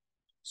other.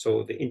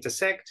 So they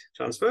intersect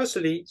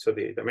transversally, so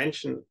the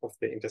dimension of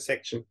the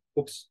intersection,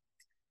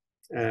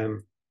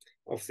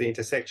 of the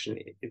intersection,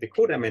 the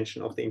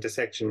codimension of the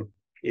intersection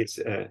is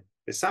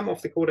the sum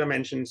of the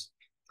codimensions,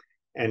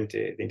 and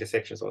the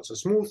intersection is also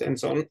smooth and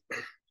so on.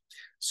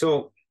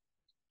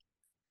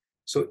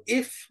 So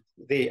if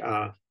they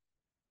are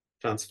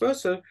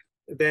transversal,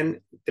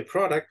 then the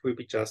product will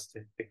be just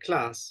the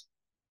class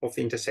of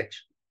the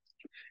intersection.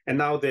 And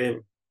now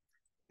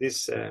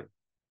this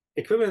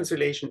equivalence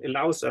relation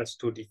allows us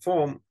to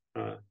deform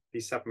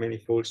these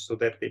submanifolds so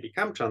that they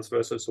become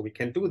transversal. So we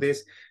can do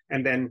this,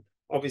 and then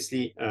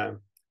obviously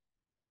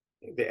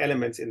the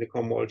elements in the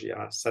cohomology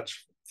are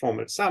such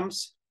formal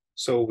sums.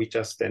 So we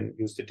just then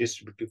use the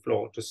distributive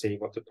law to say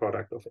what the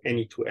product of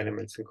any two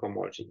elements in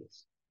cohomology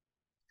is.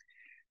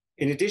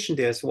 In addition,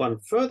 there's one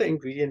further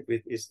ingredient,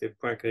 which is the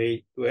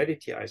Poincare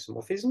duality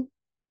isomorphism.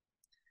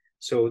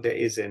 So there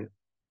is an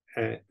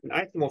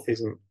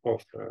isomorphism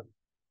of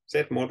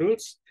Z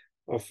modules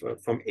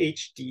from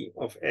HD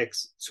of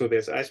X. So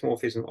there's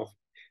isomorphism of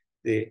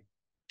the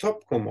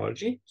top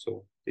cohomology,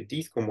 so the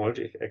dth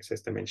cohomology if X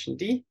has dimension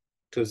D,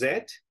 to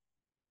Z.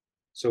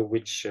 So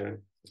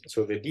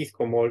so the dth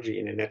cohomology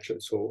in a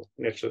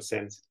natural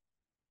sense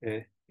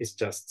is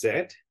just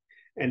Z,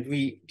 and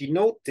we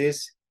denote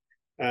this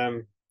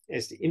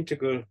as the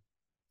integral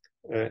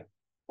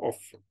of,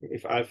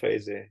 if alpha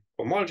is a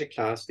cohomology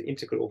class, the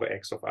integral over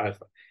X of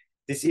alpha.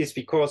 This is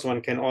because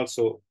one can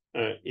also,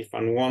 if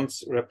one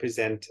wants,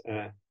 represent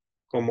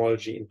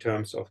cohomology in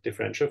terms of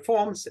differential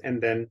forms,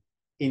 and then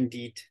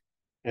indeed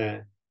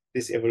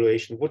this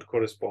evaluation would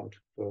correspond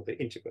to the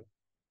integral.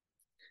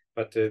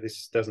 But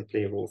this doesn't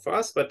play a role for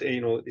us. But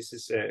this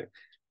is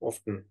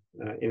often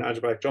in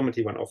algebraic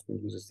geometry, one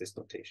often uses this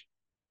notation.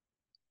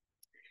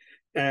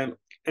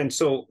 And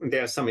so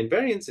there are some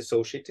invariants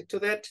associated to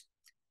that.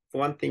 For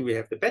one thing, we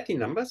have the Betti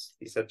numbers.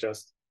 These are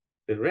just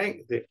the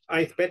rank. The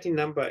ith Betti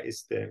number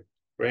is the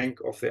rank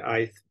of the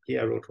ith,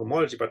 here I wrote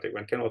homology, but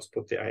one can also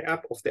put the I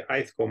up, of the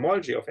ith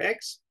cohomology of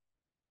X,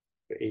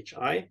 the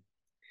HI.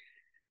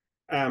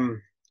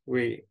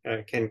 We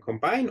can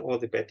combine all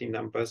the Betti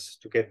numbers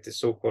to get the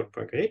so-called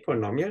Poincare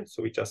polynomial.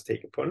 So we just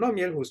take a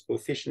polynomial whose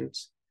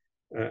coefficients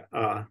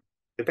are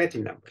the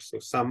Betti numbers. So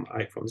sum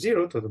I from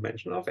 0 to the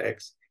dimension of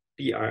X,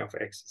 bi of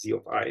X, z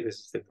of I. This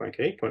is the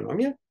Poincare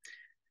polynomial.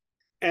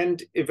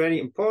 And a very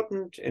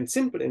important and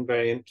simple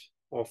invariant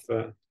of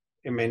a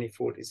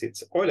manifold is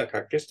its Euler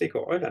characteristic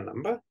or Euler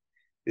number.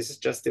 This is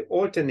just the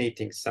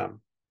alternating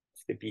sum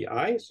of the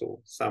bi,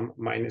 so sum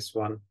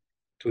 -1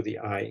 to the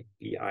I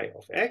bi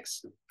of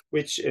X,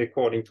 which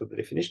according to the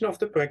definition of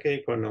the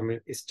Poincare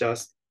polynomial is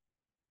just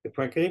the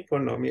Poincare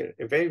polynomial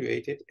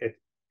evaluated at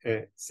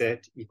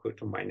z equal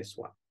to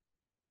 -1.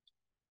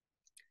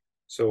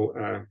 So,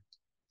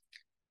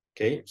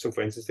 okay, so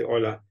for instance, the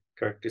Euler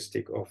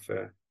characteristic of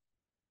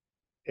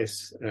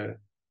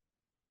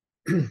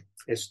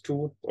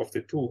S2 of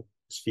the 2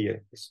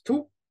 sphere is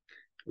 2,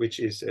 which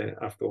is,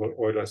 after all,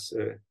 Euler's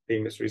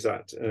famous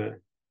result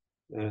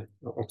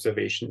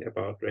observation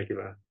about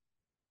regular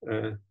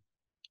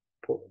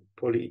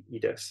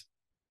polyeders.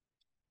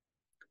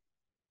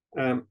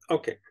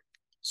 Okay,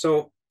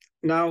 so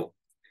now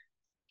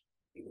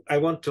I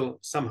want to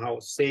somehow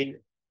say,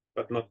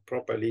 but not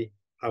properly,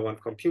 how one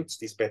computes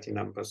these Betti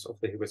numbers of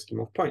the Hilbert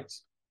scheme of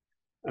points.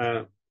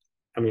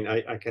 I mean,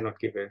 I cannot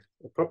give a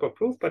proper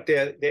proof, but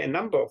there are a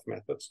number of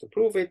methods to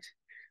prove it.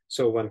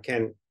 So one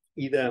can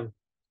either,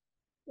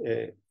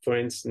 for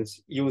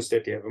instance, use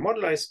that you have a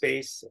moduli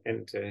space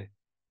and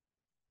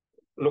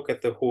look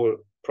at the whole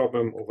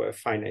problem over a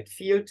finite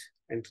field.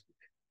 And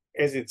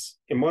as it's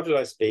a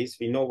moduli space,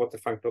 we know what the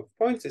function of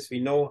points is. We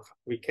know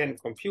we can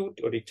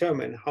compute or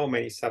determine how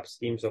many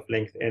subschemes of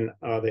length n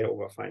are there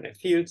over finite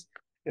fields.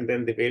 And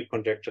then the Weil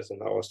conjectures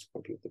allow us to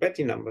compute the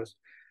Betti numbers.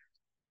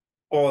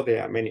 or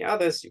there are many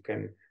others. You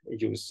can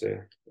use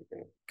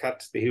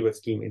cut the Hilbert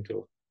scheme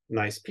into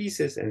nice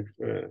pieces and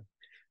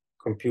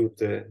compute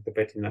the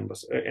Betti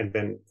numbers, and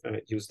then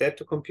use that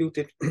to compute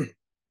it.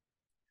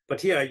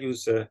 But here I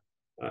use the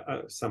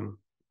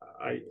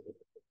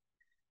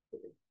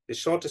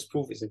shortest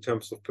proof is in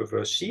terms of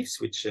perverse sheaves,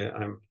 which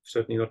I'm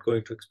certainly not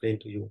going to explain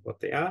to you what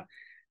they are.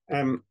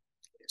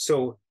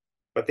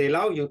 But they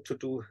allow you to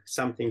do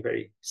something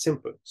very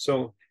simple.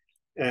 So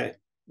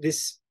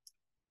this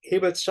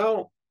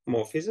Hilbert-Schau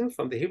morphism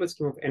from the Hilbert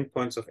scheme of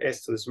endpoints of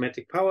S to the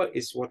symmetric power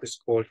is what is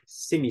called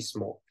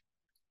semi-small,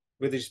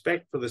 with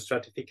respect to the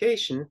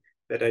stratification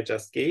that I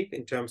just gave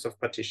in terms of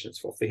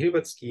partitions of the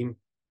Hilbert scheme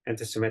and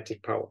the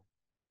symmetric power.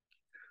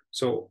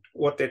 So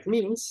what that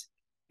means,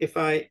 if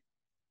I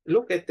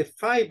look at the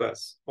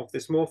fibers of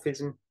this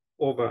morphism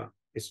over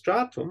a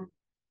stratum,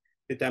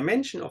 the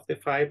dimension of the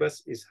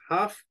fibers is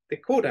half the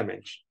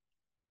codimension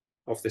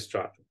of the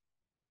stratum.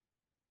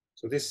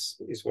 So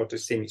this is what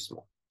is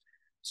semi-small.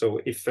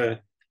 So if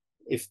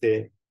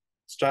the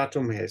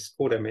stratum has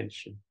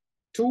codimension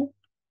 2,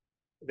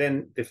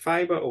 then the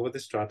fiber over the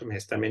stratum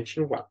has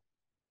dimension 1.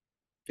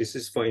 This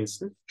is, for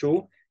instance,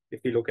 true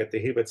if we look at the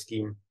Hilbert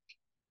scheme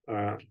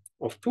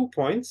of 2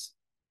 points.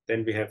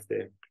 Then we have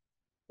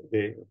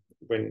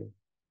when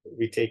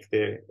we take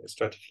the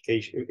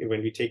stratification,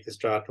 when we take the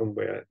stratum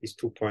where these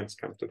 2 points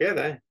come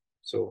together,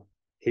 so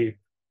Hil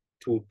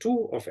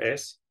 2 of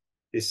S,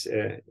 this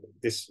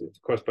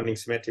corresponding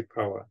symmetric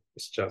power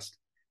is just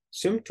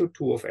sym 2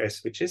 of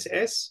S, which is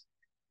S,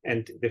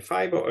 and the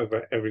fiber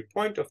over every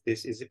point of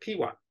this is a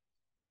P1.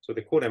 So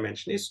the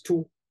codimension is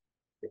 2,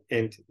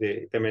 and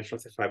the dimension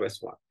of the fiber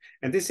is 1.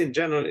 And this in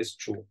general is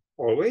true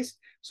always.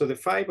 So the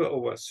fiber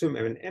over sym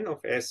n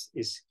of S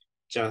is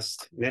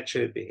just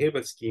naturally the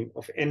Hilbert scheme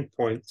of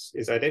endpoints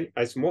is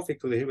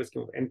isomorphic to the Hilbert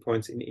scheme of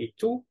endpoints in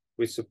E2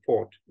 with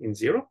support in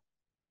 0.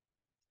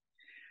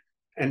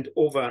 And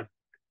over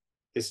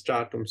the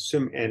stratum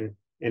sym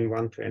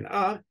n1 to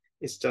nr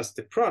is just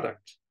the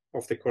product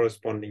of the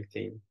corresponding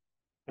thing,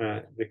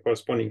 the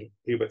corresponding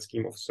Hilbert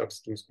scheme of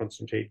subschemes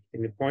concentrated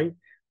in a point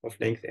of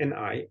length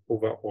ni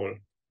over all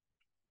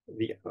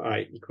the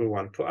I equal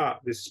 1 to r.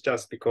 This is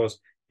just because,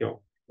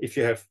 if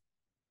you have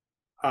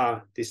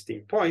r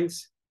distinct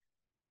points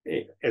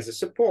as a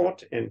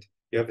support, and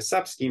you have a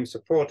subscheme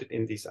supported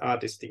in these r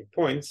distinct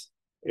points,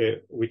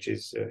 which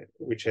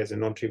has a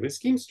non-trivial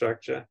scheme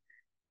structure,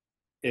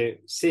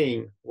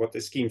 saying what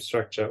the scheme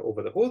structure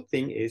over the whole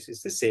thing is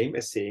the same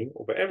as saying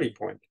over every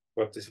point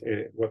what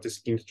the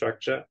scheme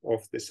structure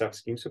of the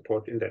subscheme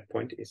support in that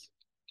point is.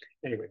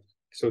 Anyway,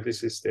 so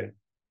this is the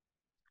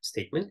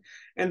statement.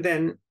 And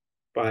then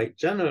by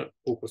general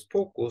hocus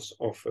pocus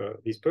of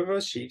these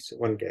perverse sheaves,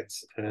 one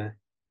gets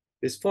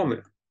this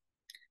formula.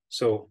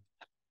 So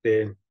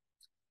the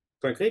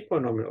Poincare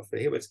polynomial of the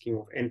Hilbert scheme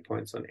of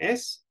endpoints on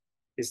S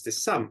is the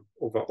sum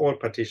over all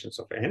partitions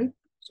of N.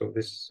 So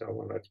this is how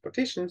one writes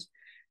partitions.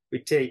 We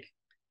take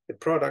the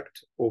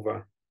product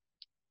over,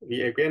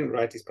 we again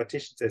write these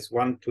partitions as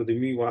 1 to the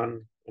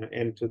mu1,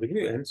 n to the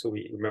mu n. So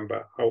we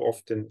remember how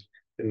often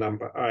the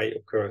number I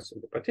occurs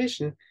in the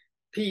partition.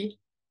 P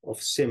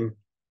of sim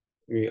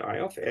mu I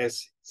of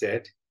S,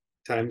 Z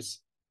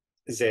times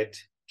Z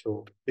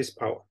to this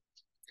power.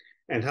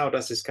 And how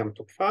does this come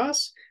to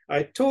pass?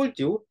 I told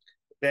you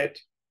that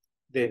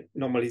the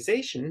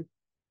normalization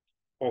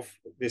of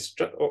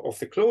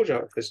the closure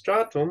of the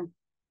stratum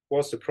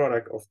was the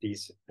product of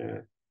these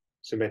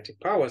symmetric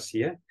powers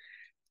here.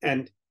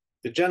 And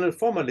the general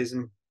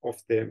formalism of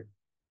the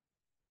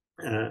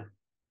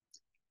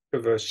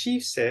perverse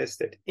sheaf says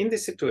that in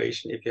this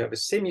situation, if you have a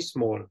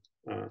semi-small,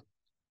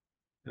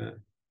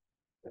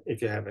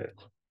 if you have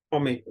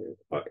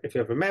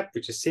a map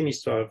which is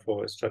semi-small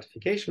for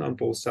stratification on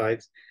both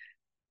sides,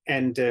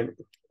 and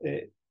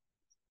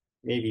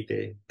maybe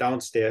the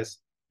downstairs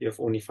you have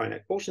only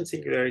finite quotient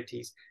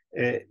singularities,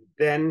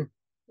 then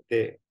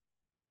the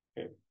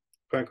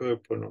Poincare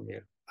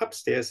polynomial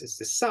upstairs is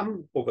the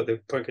sum over the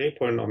Poincare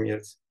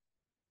polynomials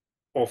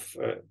of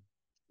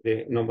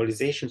the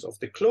normalizations of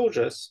the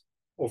closures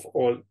of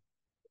all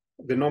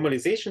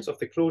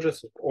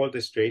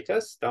the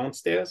stratas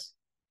downstairs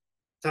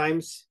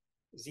times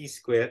z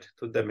squared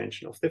to the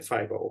dimension of the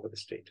fiber over the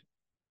stratum.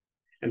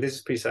 And this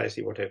is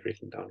precisely what I've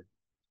written down.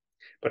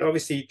 But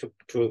obviously,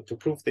 to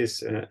prove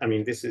this, I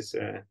mean, this is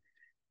a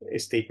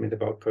statement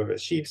about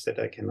perverse sheaves that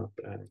I cannot,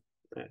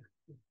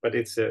 but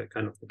it's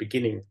kind of the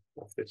beginning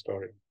of the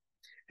story.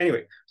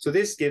 Anyway, so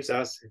this gives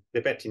us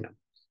the Betti numbers.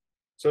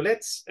 So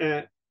let's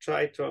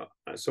try to,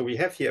 so we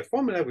have here a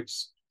formula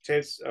which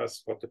tells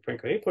us what the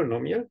Poincare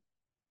polynomial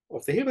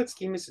of the Hilbert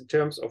scheme is in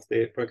terms of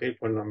the Poincare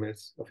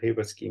polynomials of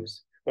Hilbert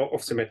schemes or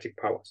of symmetric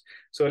powers.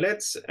 So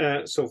let's,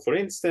 so for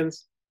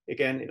instance,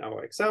 again, in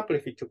our example,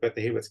 if we took out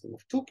the Hilbert scheme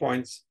of 2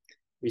 points,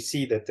 we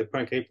see that the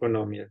Poincare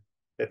polynomial,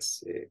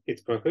 its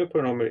Poincare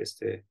polynomial is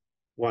the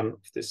one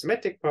of the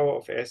symmetric power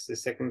of S, the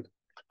second,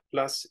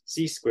 plus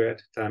z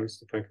squared times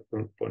the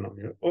Poincare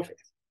polynomial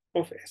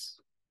of S.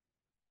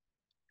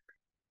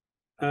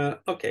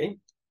 Okay,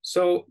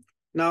 so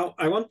Now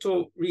I want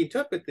to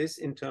reinterpret this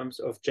in terms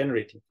of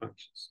generating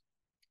functions.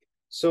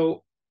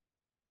 So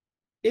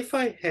if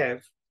I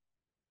have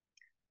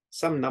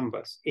some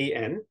numbers,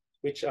 an,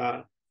 which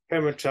are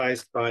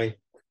parameterized by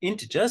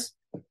integers,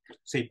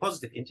 say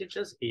positive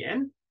integers,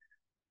 an,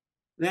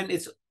 then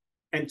it's,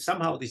 and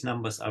somehow these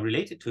numbers are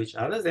related to each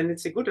other, then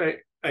it's a good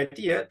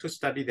idea to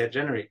study their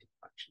generating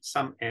function,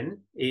 sum n,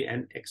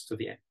 an, x to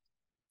the n.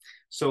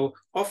 So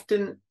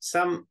often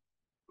some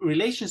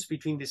relations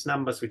between these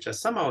numbers, which are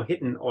somehow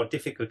hidden or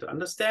difficult to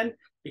understand,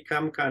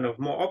 become kind of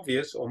more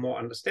obvious or more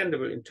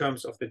understandable in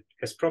terms of the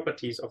as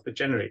properties of the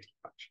generating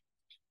function.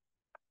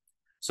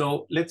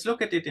 So let's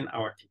look at it in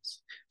our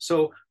case.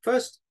 So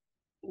first,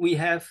 we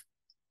have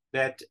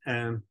that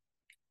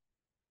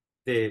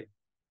the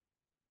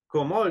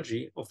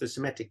cohomology of the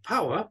symmetric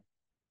power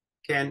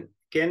can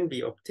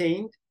be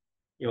obtained.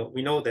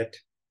 We know that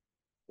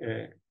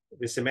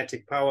the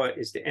symmetric power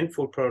is the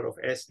n-fold product of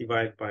S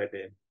divided by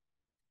the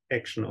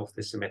action of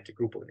the symmetric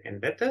group of n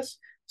vectors.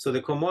 So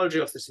the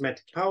cohomology of the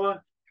symmetric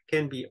power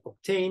can be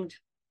obtained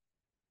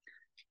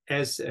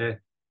as the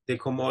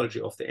cohomology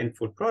of the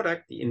n-fold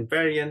product, the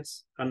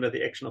invariance under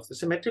the action of the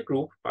symmetric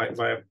group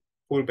via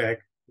pullback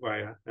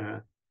via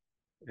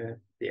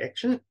the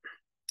action.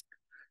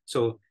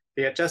 So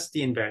they are just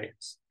the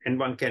invariants, and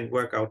one can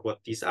work out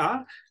what these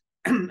are.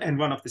 And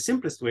one of the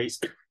simplest ways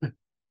to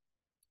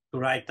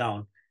write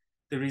down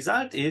the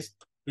result is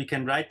we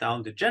can write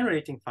down the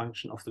generating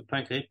function of the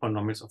Poincare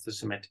polynomials of the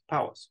symmetric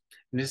powers.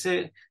 And this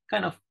is a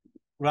kind of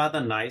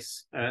rather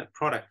nice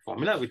product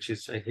formula, which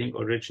is, I think,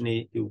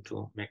 originally due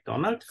to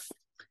MacDonald.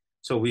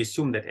 So we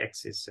assume that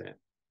x is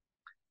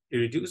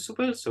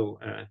irreducible. So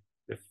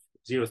the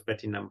zeroth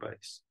Betti number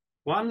is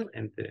 1,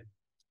 and the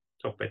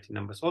top Betti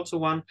number is also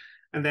 1.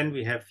 And then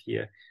we have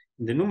here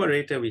in the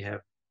numerator, we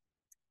have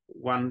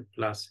 1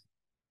 plus,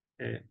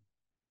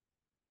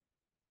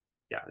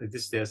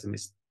 there's a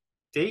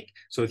mistake.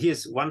 So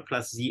here's 1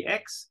 plus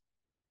zx,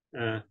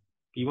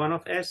 b1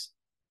 of s,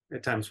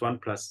 times 1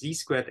 plus z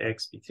squared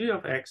x, b3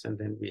 of x, and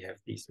then we have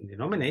these in the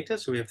denominator.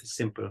 So we have the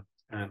simple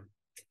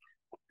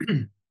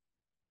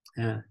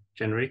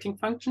generating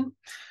function.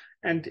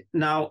 And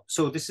now,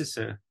 so this is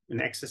an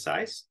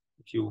exercise,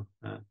 if you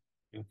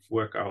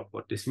work out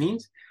what this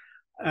means.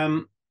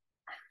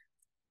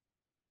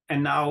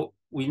 And now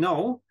we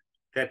know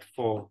that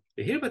for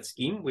the Hilbert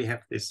scheme, we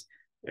have this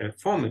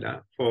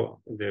formula for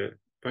the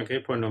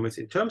Poincare polynomials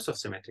in terms of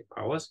symmetric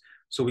powers.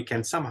 So we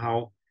can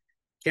somehow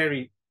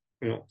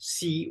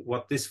see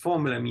what this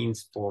formula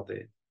means for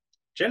the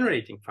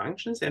generating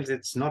functions. And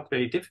it's not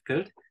very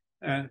difficult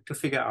to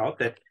figure out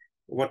that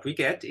what we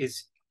get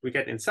is, we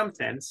get in some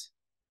sense,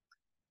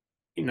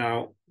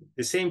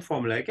 the same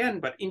formula again,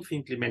 but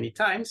infinitely many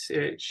times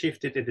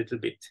shifted a little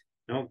bit.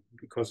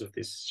 Because of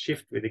this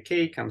shift with the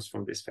k comes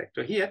from this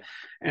factor here.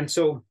 And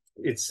so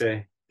it's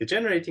the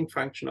generating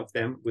function of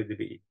them will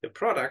be the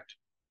product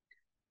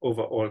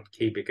over all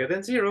k bigger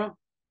than 0.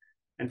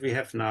 And we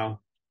have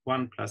now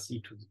 1 plus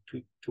e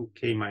to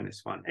 2k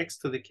minus 1 x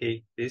to the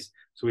k, this.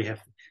 So we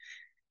have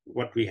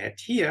what we had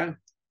here,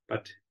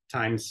 but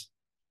times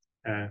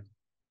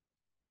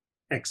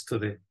x to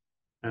the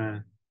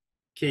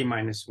k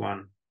minus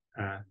 1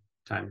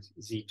 times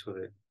z to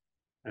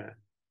the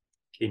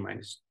k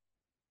minus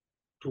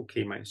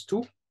 2k minus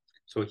 2.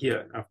 So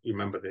here,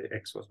 remember the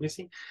x was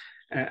missing.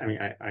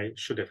 I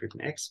should have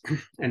written x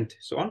and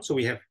so on. So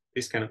we have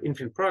this kind of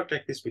infinite product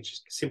like this,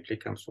 which simply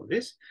comes from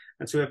this.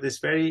 And so we have this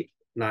very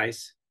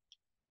nice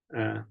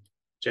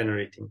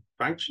generating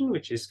function,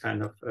 which is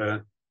kind of,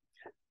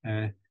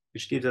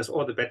 which gives us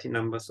all the Betti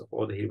numbers of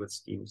all the Hilbert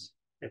schemes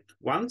at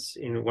once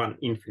in one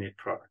infinite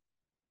product.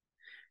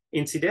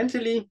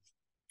 Incidentally,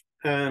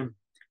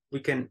 we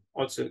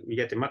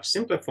get a much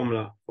simpler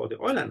formula for the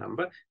Euler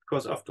number,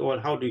 because after all,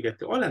 how do you get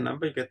the Euler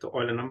number? You get the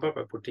Euler number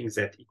by putting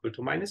z equal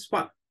to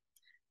 -1.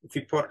 If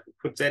we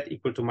put z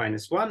equal to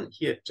 -1,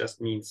 here it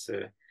just means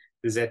the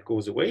z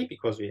goes away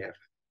because we have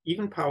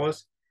even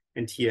powers,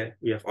 and here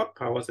we have odd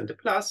powers and a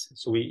plus,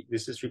 so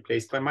this is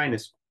replaced by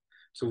 -1.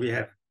 So we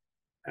have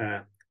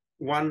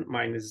 1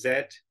 minus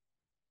z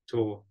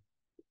to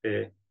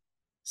the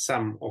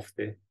sum of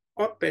the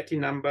odd Betti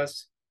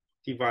numbers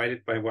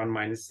divided by 1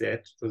 minus z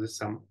to the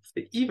sum of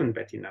the even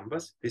Betti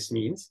numbers. This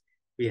means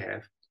we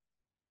have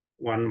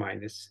 1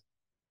 minus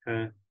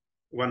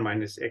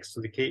x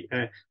to the k.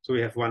 So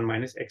we have 1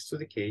 minus x to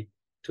the k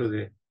to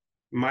the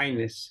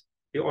minus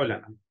the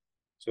Euler number.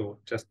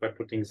 So just by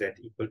putting z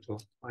equal to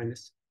 -1.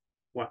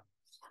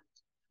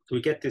 So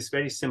we get this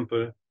very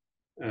simple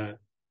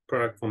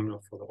product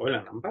formula for the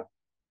Euler number.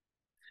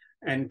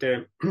 And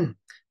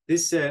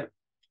this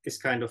is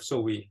kind of,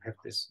 so we have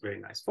this very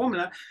nice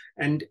formula.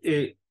 And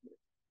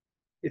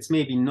it's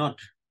maybe not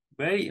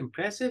very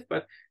impressive,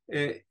 but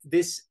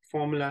this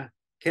formula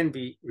can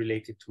be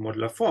related to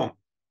modular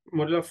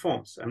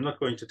forms. I'm not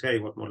going to tell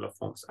you what modular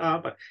forms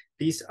are, but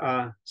these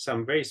are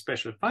some very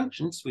special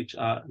functions which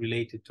are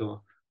related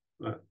to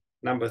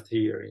number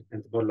theory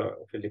and the modular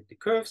of elliptic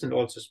curves, and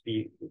also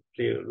play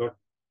a lot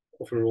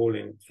of a role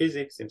in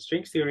physics, in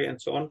string theory,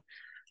 and so on.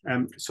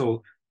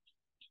 So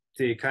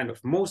the kind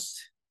of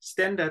most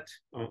standard,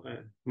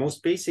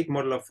 most basic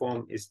modular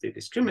form is the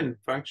discriminant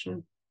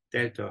function,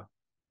 delta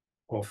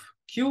of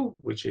q,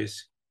 which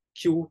is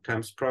q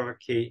times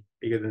product k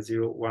bigger than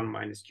 0, 1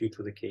 minus q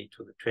to the k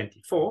to the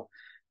 24.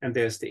 And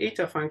there's the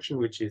eta function,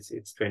 which is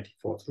its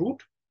 24th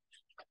root.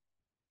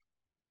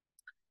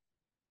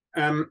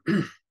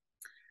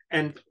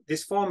 And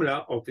this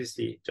formula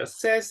obviously just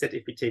says that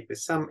if we take the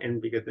sum n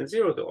bigger than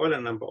 0, the Euler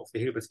number of the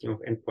Hilbert scheme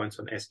of endpoints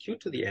on SQ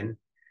to the n,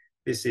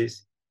 this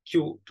is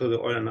q to the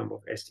Euler number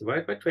of s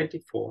divided by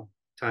 24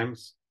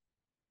 times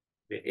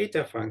the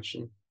eta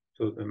function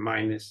to the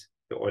minus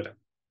the Euler.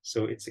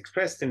 So it's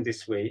expressed in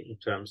this way in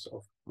terms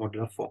of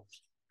modular form.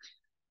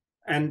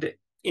 And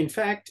in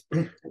fact,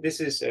 this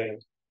is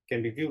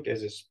can be viewed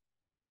as a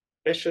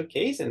special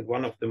case and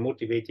one of the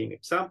motivating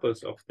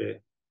examples of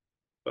the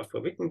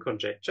Buffer-Witten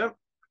conjecture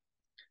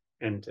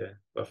and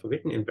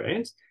Buffer-Witten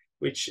invariance,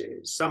 which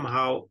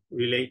somehow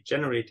relate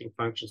generating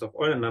functions of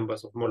Euler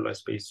numbers of modular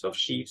spaces of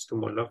sheaves to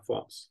modular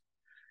forms.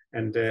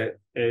 And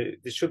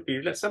this should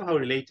be somehow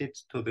related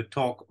to the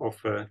talk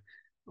of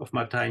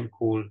Martijn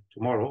Kool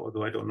tomorrow,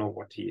 although I don't know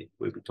what he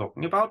will be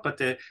talking about, but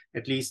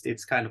at least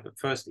it's kind of a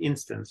first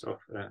instance of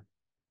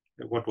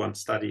what one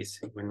studies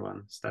when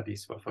one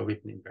studies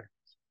Buffer-Witten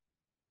invariance.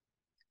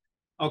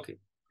 Okay,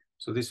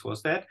 so this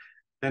was that.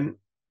 Then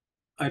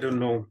I don't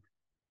know,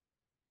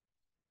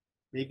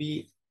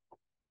 maybe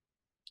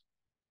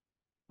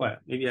I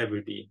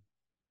will be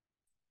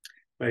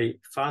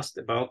very fast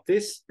about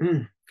this.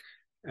 You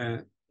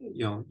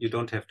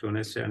don't have to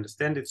necessarily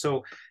understand it.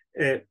 So,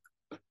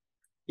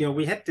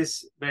 we had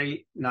this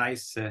very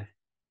nice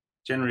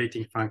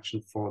generating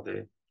function for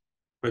the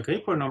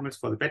Poincare polynomials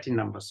for the Betti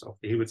numbers of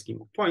the Hilbert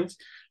scheme of points.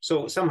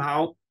 So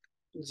somehow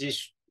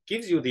this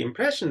gives you the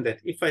impression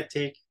that if I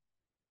take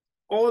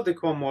all the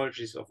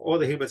cohomologies of all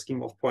the Hilbert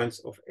scheme of points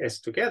of S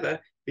together,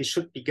 they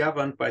should be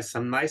governed by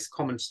some nice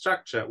common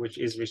structure which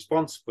is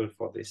responsible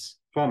for this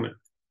formula.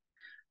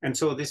 And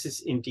so this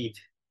is indeed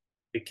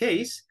the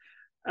case.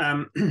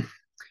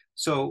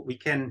 So we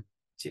can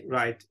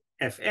write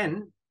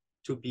Fn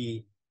to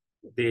be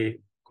the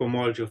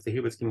cohomology of the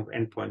Hilbert scheme of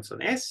endpoints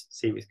on S,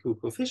 say with Q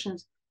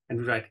coefficients, and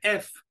we write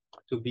F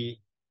to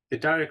be the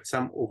direct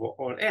sum over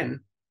all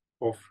n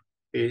of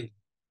the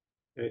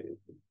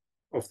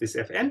of this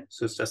Fn.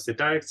 So it's just the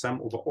direct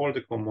sum over all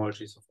the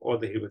cohomologies of all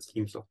the Hilbert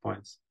schemes of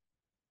points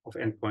of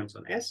endpoints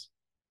on S.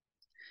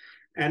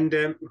 And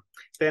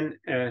then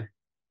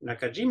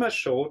Nakajima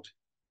showed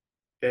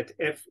that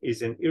F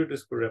is an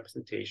irreducible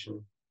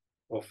representation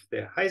of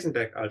the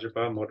Heisenberg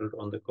algebra modeled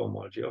on the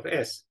cohomology of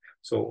S.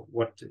 So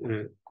what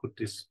could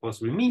this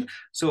possibly mean?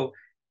 So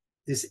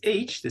this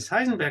H, this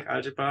Heisenberg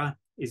algebra,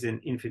 is an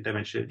infinite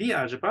dimensional D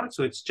algebra.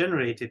 So it's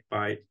generated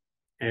by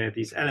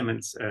these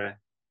elements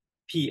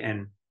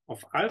Pn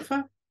of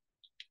alpha,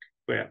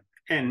 where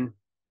n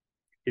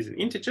is an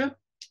integer.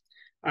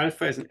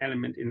 Alpha is an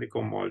element in the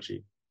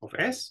cohomology of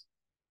S.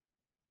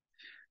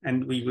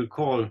 And we will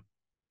call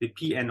the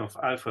Pn of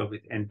alpha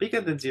with n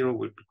bigger than 0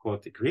 will be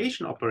called the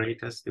creation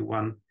operators. The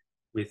one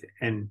with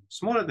n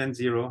smaller than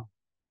 0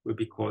 will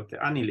be called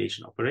the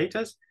annihilation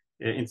operators.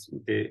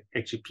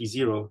 Actually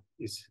P0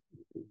 is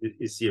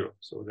 0,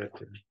 so that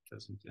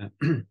doesn't.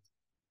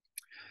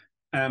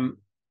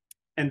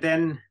 And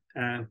then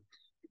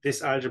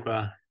this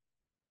algebra,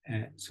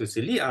 so it's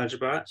a Lie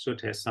algebra, so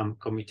it has some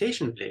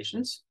commutation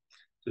relations.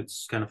 So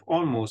it's kind of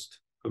almost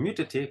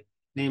commutative,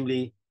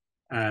 namely,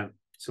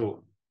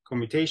 so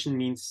commutation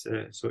means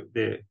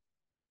the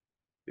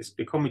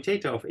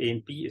commutator of A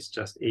and B is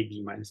just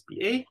AB minus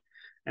BA.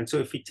 And so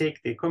if we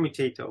take the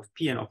commutator of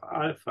Pn of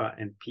alpha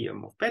and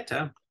Pm of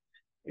beta,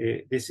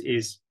 this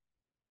is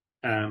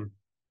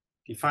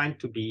defined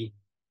to be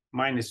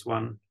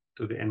 -1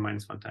 to the n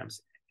minus 1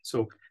 times.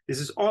 So this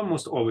is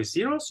almost always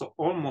 0, so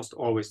almost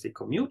always they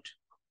commute.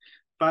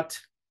 But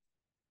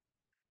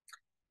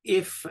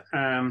if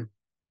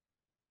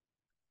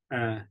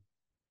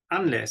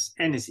unless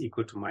n is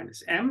equal to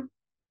 -m,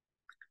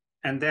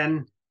 and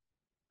then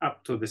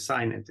up to the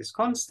sign and this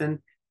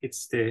constant,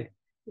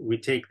 we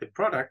take the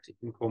product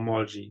in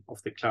cohomology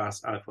of the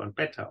class alpha and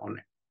beta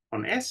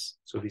on S.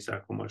 So these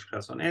are cohomology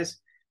class on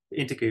S. We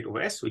integrate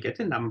over S, we get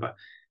a number,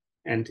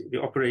 and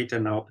the operator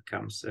now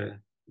becomes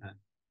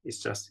is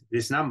just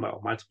this number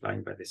or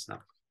multiplying by this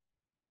number.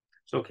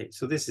 So okay,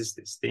 so this is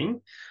this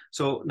thing.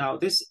 So now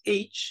this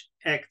H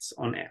acts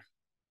on F.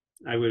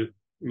 I will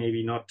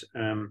maybe not.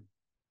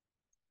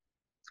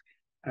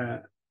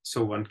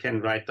 So one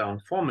can write down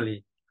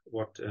formally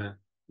what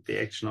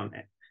the action on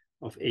F,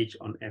 of H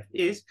on F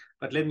is,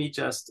 but let me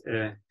just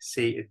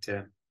say it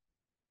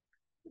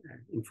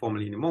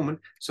informally in a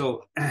moment.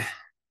 So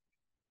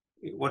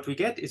what we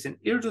get is an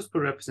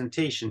irreducible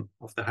representation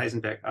of the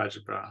Heisenberg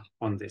algebra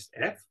on this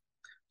F.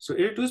 So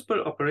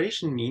irreducible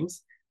operation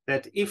means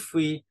that if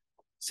we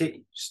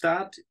say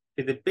start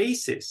with the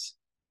basis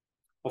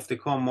of the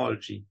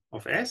cohomology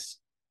of S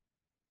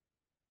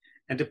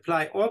and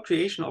apply all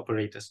creation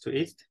operators to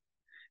it,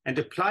 and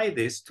apply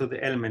this to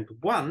the element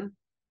 1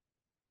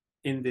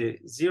 in the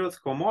 0th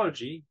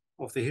cohomology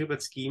of the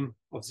Hilbert scheme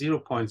of 0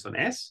 points on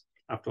S.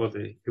 After all,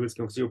 the Hilbert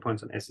scheme of 0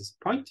 points on S is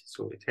a point,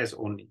 so it has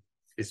only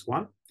this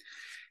one.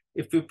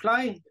 If we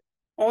apply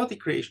all the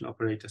creation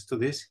operators to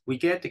this, we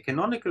get the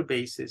canonical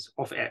basis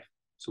of F.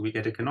 So we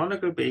get a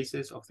canonical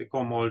basis of the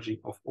cohomology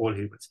of all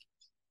Hilbert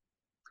schemes.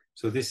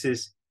 So this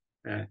is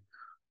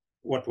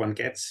what one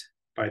gets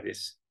by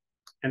this.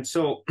 And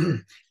so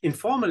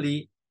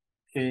informally,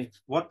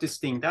 what this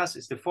thing does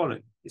is the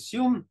following.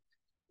 Assume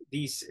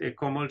these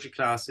cohomology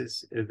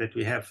classes that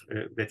we have,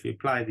 that we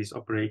apply these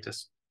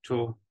operators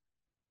to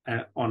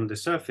on the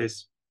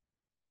surface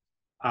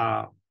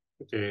are,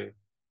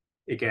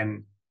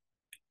 again,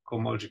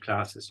 cohomology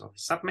classes of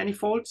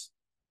submanifolds.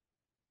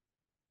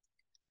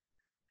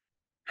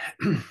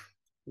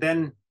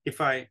 Then if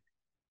I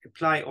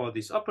apply all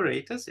these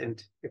operators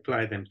and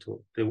apply them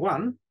to the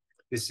one,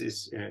 this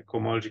is a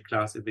cohomology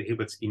class in the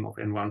Hilbert scheme of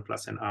N1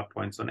 plus Nr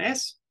points on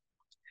S.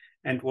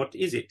 And what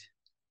is it?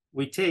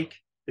 We take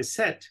the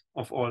set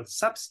of all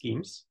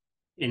subschemes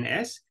in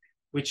S,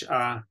 which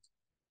are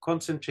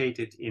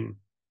concentrated in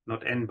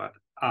not N, but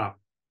R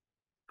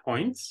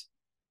points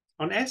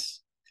on S.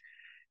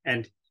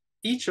 And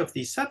each of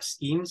these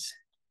subschemes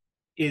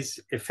is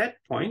a fed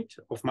point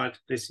of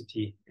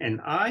multiplicity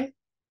Ni,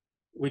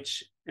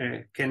 which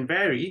can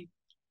vary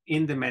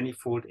in the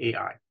manifold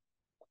AI.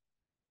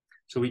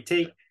 So we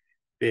take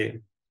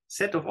the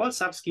set of all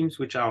subschemes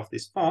which are of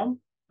this form,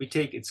 we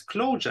take its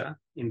closure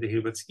in the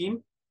Hilbert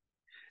scheme,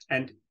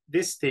 and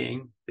this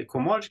thing, the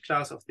cohomology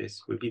class of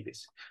this will be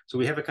this. So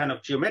we have a kind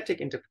of geometric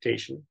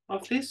interpretation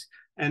of this,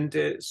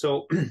 and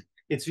so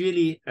it's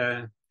really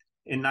a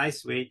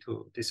nice way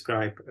to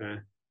describe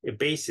a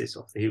basis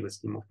of the Hilbert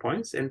scheme of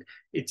points, and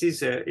it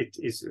is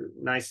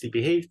nicely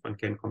behaved. One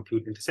can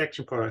compute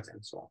intersection products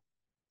and so on.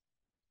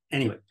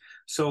 Anyway,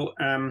 so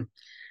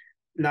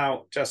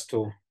now just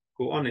to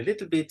go on a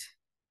little bit.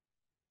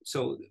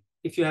 So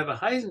if you have a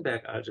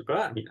Heisenberg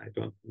algebra, I mean, I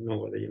don't know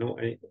whether you know,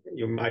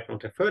 you might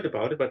not have heard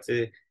about it, but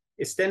a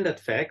standard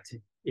fact,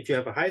 if you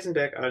have a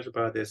Heisenberg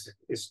algebra, there's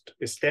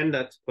a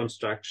standard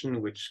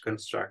construction which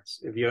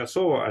constructs a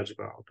Virasoro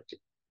algebra out of it.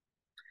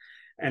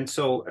 And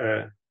so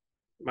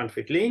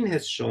Manfred Lehn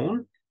has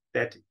shown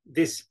that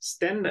this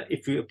standard,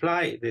 if you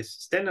apply this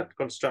standard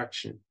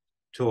construction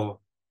to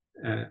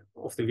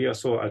of the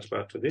Virasoro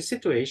algebra to this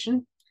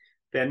situation,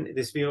 then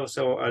this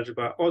Virasoro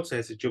algebra also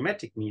has a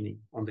geometric meaning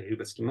on the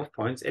Hilbert scheme of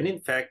points. And in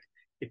fact,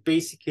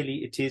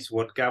 it is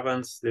what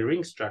governs the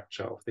ring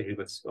structure of the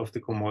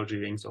cohomology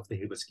rings of the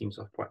Hilbert schemes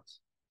of points.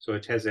 So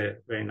it has a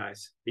very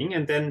nice thing.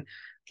 And then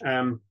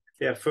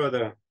there are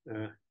further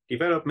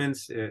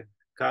developments.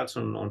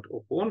 Carlson and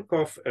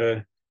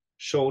Oponkov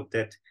showed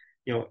that,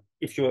 you know,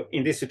 if you're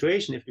in this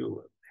situation, if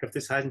you have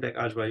this Heisenberg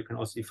algebra, you can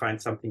also define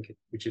something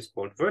which is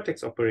called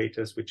vertex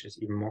operators, which is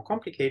even more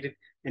complicated.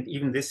 And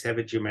even this have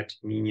a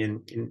geometric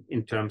meaning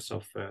in terms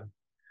of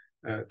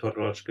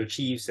tautological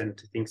sheaves and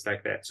things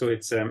like that. So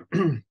it's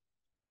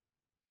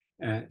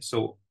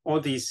so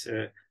all these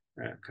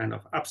kind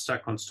of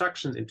abstract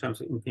constructions in terms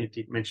of infinite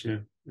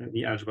dimensional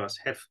the algebras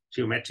have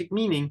geometric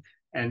meaning,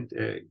 and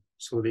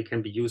so they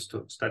can be used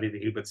to study the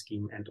Hilbert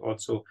scheme, and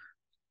also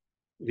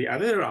the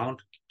other way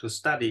around to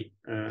study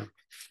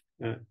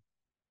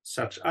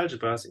such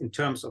algebras in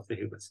terms of the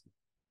Hilbert scheme.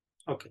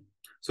 Okay,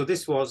 so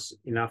this was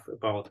enough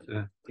about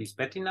these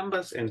Betti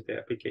numbers and their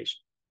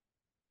application.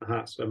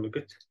 So I'm a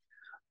bit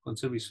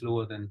considerably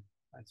slower than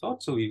I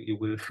thought, so you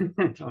will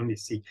only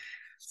see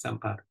some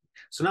part.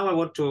 So now I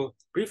want to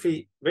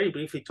very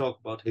briefly talk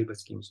about Hilbert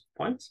schemes of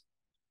points.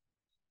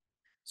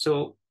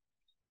 So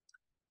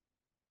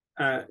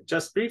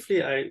just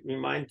briefly, I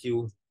remind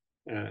you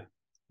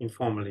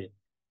informally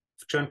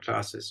of Chern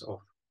classes of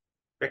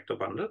vector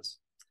bundles.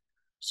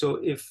 So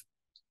if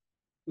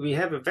we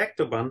have a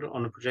vector bundle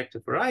on a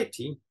projective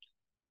variety,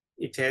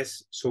 it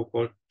has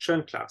so-called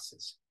Chern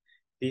classes.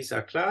 These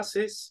are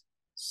classes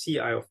Ci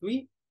of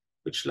V,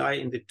 which lie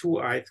in the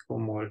 2ith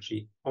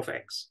cohomology of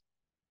X.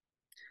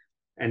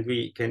 And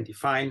we can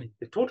define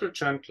the total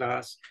Chern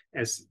class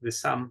as the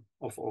sum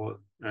of all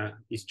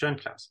these Chern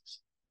classes.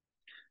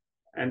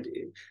 And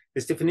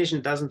this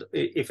definition doesn't,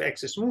 if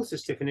X is smooth,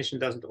 this definition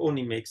doesn't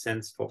only make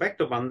sense for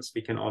vector bundles.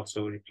 We can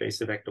also replace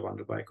the vector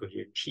bundle by a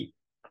coherent sheaf.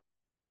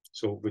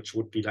 So, which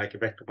would be like a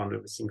vector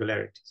bundle with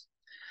singularities.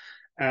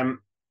 And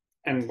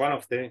one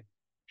of the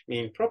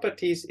main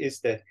properties is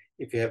that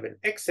if you have an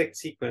exact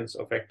sequence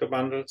of vector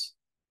bundles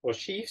or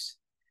sheaves,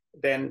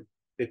 then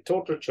the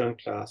total Chern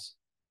class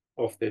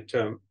of the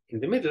term in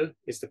the middle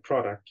is the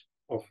product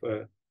of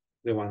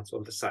the ones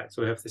on the side.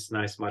 So we have this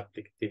nice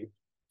multiplicativity.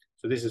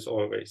 So this is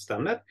all very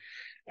standard.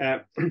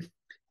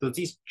 So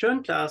these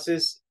Chern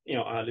classes, you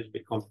know, are a little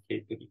bit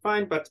complicated to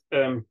define, but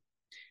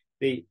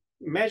they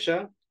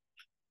measure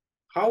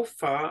how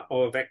far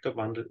our vector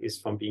bundle is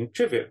from being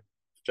trivial,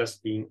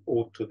 just being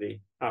O to the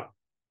R.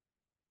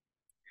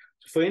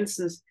 So for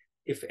instance,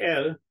 if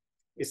L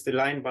is the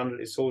line bundle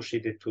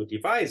associated to a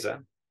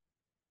divisor,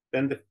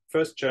 then the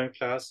first Chern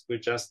class will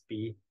just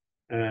be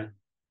the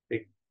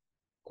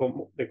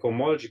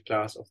cohomology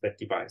class of that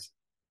divisor.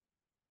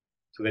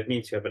 So that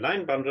means you have a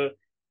line bundle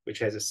which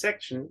has a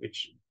section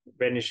which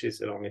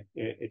vanishes along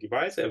a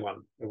divisor, a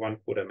one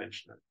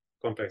four-dimensional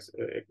complex,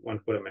 one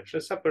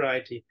four-dimensional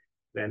subvariety,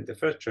 then the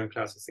first Chern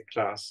class is the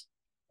class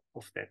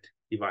of that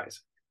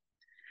divisor.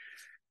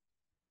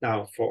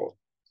 Now,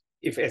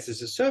 if S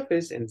is a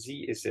surface and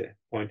Z is a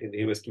point in the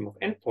Hilbert scheme of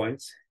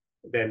endpoints,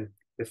 then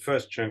the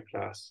first Chern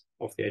class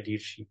of the ideal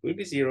sheaf will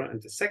be 0,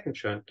 and the second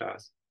Chern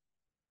class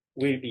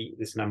will be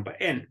this number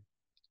n.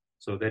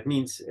 So that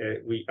means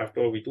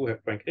after all, we do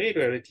have Poincare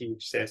duality,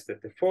 which says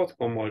that the fourth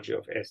homology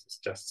of S is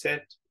just Z.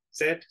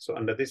 So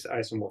under this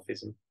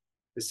isomorphism,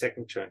 the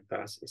second Chern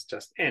class is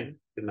just n,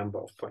 the number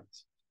of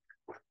points.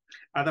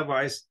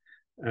 Otherwise,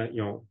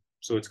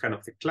 so it's kind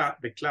of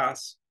the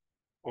class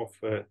of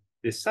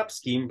this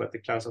subscheme, but the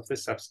class of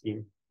this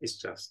subscheme is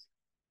just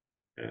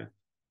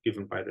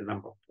given by the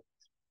number of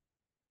points.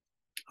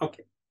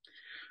 Okay.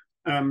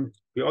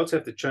 We also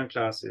have the Chern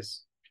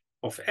classes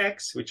of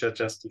X, which are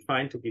just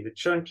defined to be the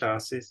Chern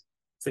classes,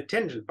 the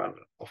tangent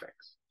bundle of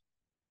X.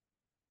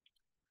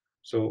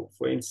 So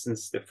for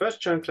instance, the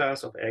first Chern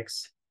class of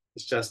X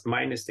is just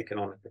minus the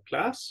canonical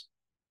class,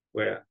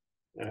 where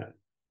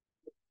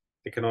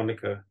the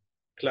canonical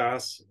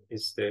class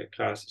is the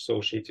class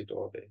associated,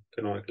 or the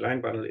canonical line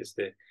bundle is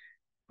the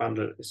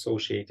bundle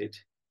associated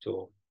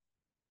to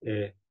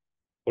a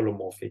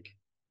holomorphic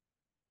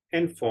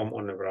n form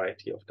on a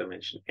variety of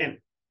dimension n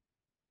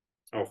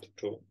of the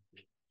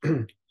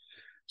two.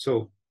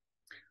 So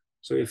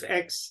if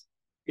X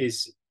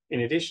is,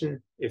 in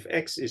addition, if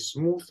X is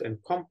smooth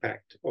and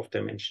compact of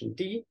dimension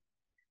D,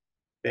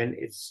 then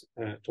its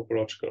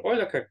topological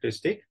Euler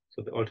characteristic,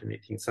 so the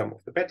alternating sum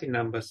of the Betti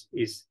numbers,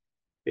 is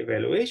the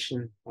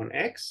evaluation on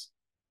X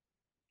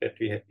that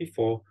we had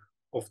before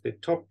of the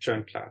top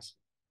Chern class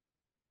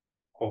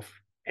of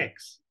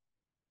X.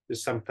 This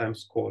is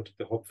sometimes called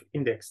the Hopf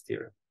index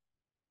theorem.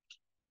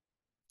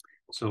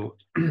 So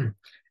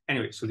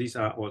anyway, so these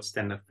are all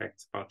standard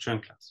facts about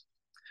Chern class.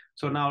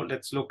 So now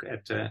let's look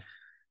at the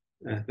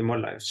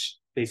moduli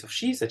space of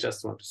sheaves. I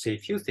just want to say a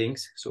few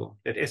things. So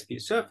let S be a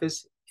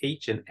surface,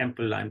 H an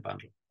ample line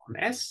bundle on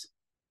S.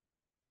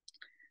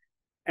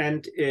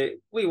 And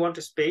we want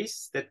a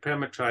space that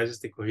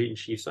parametrizes the coherent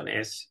sheaves on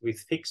S with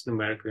fixed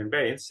numerical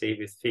invariance, say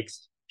with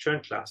fixed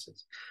Chern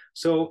classes.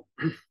 So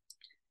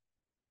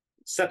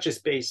such a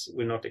space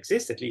will not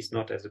exist, at least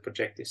not as a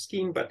projective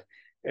scheme, but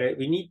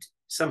we need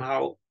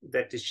somehow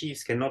that the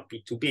sheaves cannot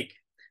be too big.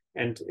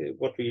 And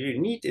what we really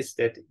need is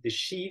that the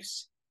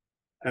sheaves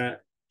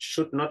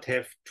should not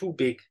have too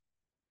big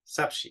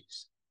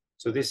subsheaves.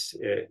 So this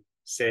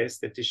says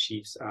that the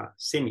sheaves are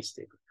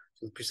semi-stable.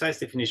 So the precise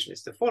definition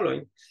is the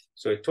following.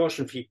 So a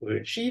torsion-free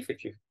coherent sheaf,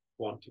 if you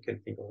want, you can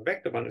think of a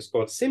vector one, is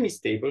called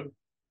semi-stable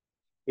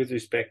with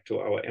respect to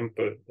our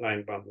ample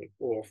line bundle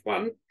O of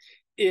 1.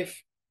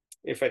 If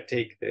I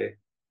take the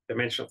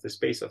dimension of the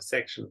space of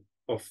section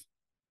of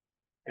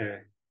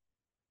a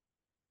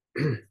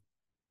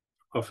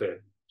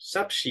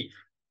subsheaf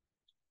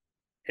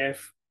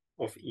f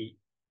of E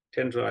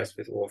tensorized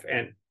with O of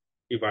n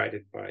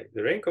divided by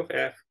the rank of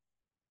f,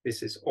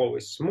 this is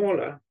always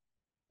smaller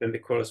than the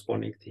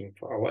corresponding thing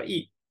for our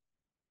E.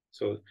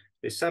 So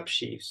the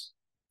subsheaves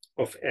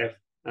of f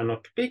are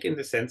not big in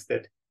the sense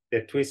that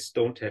their twists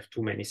don't have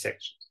too many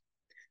sections.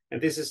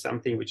 And this is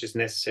something which is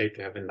necessary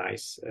to have a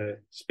nice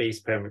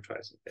space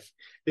parameterizing that.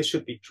 This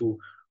should be true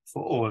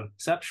for all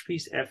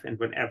subsheaves f and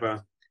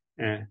whenever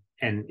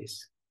n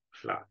is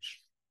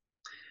large.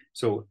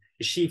 So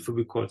a sheaf will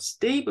be called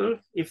stable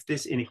if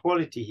this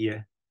inequality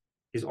here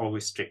is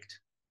always strict.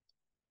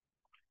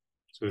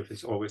 So if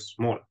it's always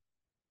smaller.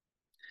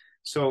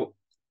 So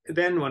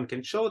then one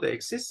can show there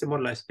exists a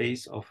moduli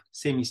space of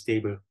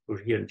semi-stable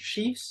coherent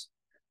sheaves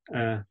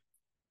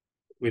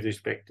with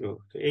respect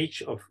to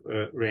H of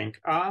rank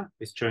R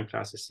with Chern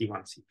classes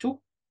C1, C2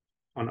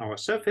 on our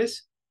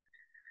surface.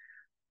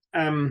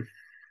 And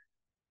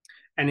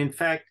in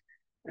fact,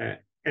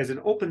 as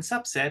an open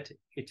subset,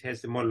 it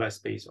has the moduli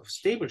space of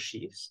stable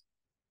sheaves.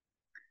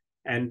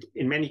 And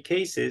in many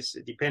cases,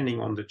 depending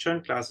on the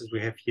Chern classes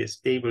we have here,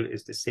 stable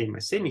is the same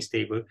as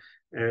semi-stable,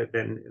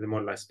 then the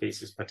moduli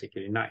space is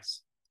particularly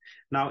nice.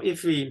 Now,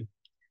 if we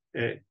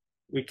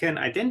can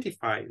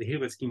identify the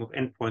Hilbert scheme of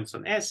endpoints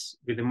on S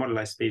with the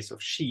moduli space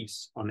of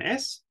sheaves on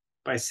S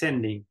by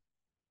sending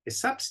a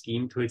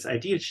subscheme to its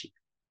ideal sheaf.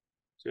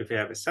 So if we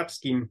have a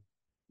subscheme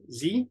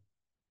Z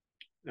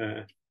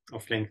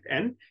of length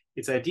n,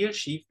 its ideal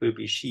sheaf will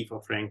be sheaf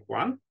of rank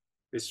 1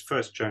 with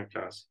first Chern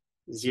class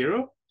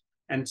 0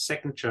 and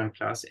second Chern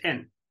class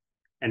n.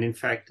 And in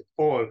fact,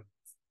 all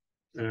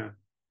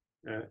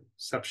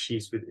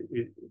subsheaves with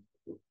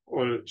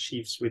all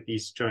sheaves with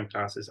these Chern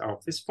classes are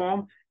of this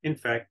form. In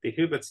fact, the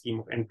Hilbert scheme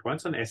of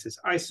endpoints on S is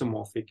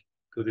isomorphic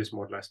to this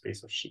moduli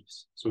space of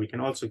sheaves. So we can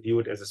also view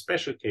it as a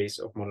special case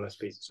of moduli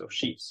spaces of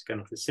sheaves,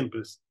 kind of the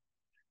simplest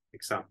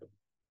example.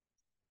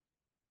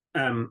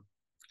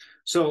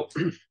 So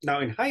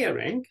now in higher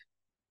rank,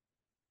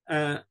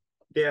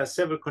 there are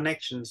several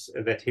connections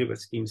that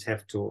Hilbert schemes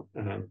have to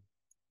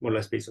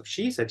moduli space of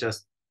sheaves. I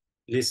just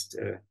list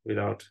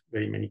without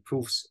very many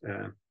proofs.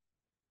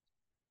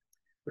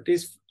 But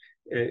this,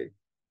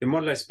 the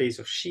moduli space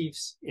of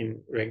sheaves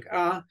in rank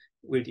R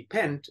will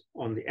depend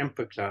on the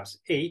amper class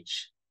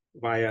H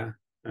via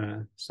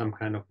some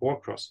kind of wall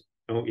crossing.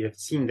 We have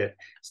seen that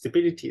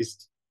stability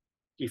is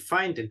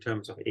defined in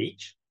terms of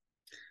H,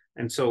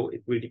 and so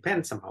it will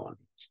depend somehow on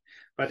H.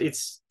 But it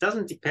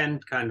doesn't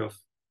depend kind of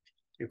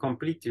a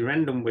completely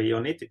random way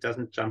on it. It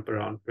doesn't jump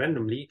around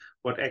randomly.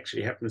 What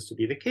actually happens to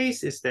be the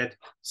case is that,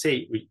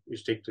 say we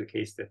stick to the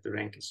case that the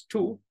rank is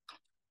 2,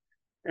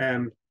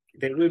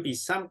 there will be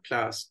some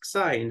class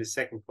psi in the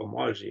second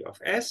cohomology of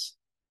S,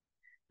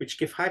 which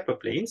give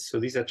hyperplanes. So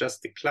these are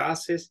just the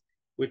classes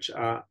which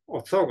are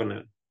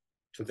orthogonal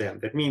to them.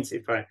 That means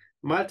if I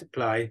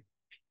multiply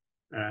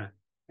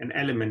an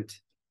element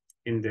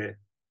in the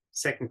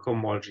second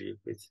cohomology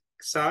with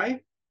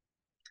psi,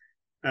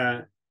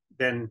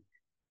 then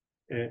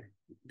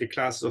the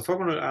classes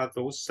orthogonal are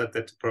those such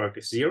that the product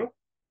is 0.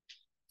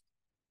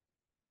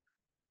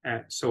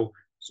 So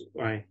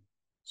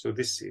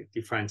this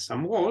defines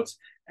some walls,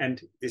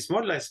 and this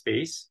moduli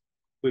space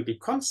will be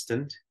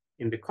constant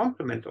in the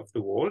complement of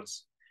the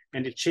walls,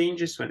 and it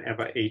changes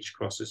whenever H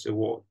crosses a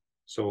wall.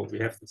 So we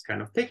have this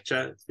kind of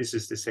picture. This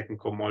is the second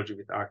cohomology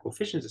with R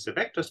coefficients. It's a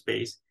vector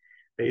space.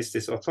 There is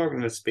this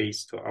orthogonal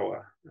space to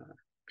our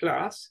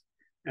class,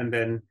 and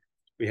then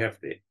we have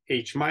the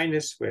H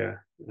minus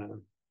where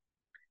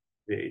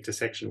the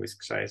intersection with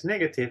psi is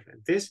negative,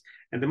 and this,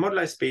 and the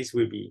moduli space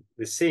will be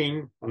the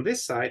same on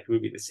this side, will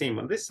be the same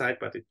on this side,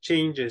 but it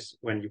changes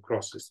when you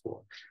cross this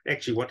wall.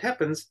 Actually, what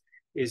happens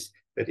is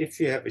that if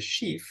you have a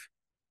sheaf,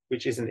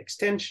 which is an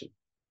extension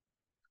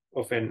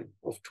of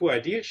two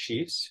ideal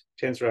sheaves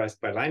tensorized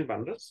by line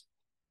bundles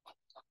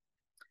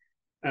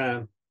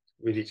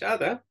with each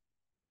other,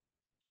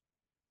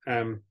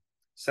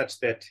 such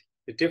that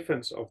the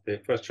difference of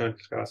the first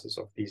joint classes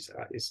of these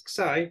is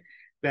psi,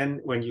 then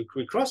when you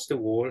recross the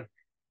wall,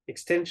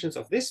 extensions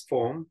of this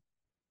form,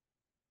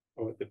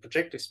 or the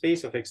projective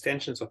space of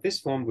extensions of this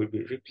form, will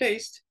be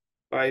replaced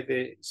by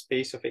the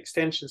space of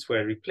extensions where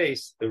I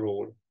replace the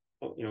role,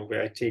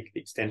 where I take the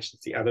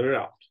extensions the other way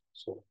around.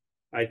 So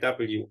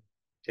IW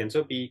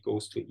tensor B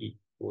goes to E,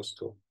 goes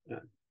to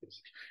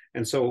this.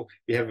 And so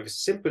we have a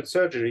simple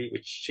surgery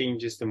which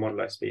changes the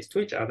moduli space to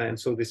each other, and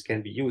so this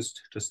can be used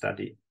to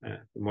study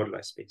the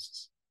moduli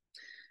spaces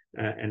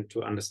and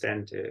to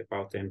understand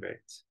about the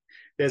invariance.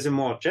 There's a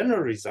more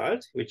general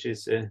result, which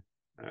is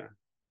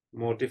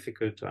more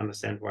difficult to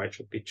understand why it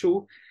should be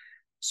true.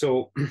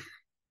 So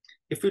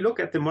if we look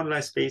at the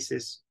moduli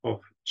spaces of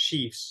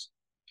sheaves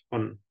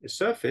on a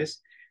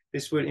surface,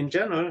 this will in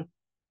general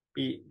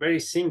be very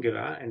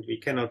singular, and we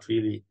cannot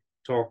really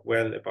talk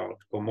well about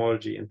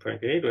cohomology and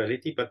point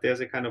graduality, but there's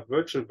a kind of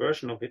virtual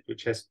version of it,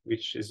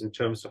 which is in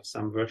terms of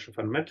some virtual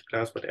fundamental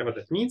class, whatever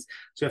that means.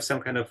 So you have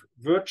some kind of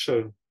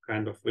virtual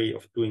kind of way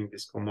of doing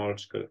these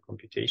cohomological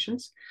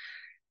computations.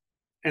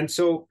 And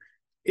so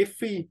if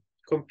we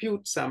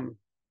compute some,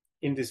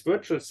 in this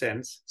virtual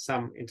sense,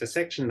 some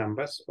intersection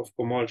numbers of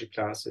cohomology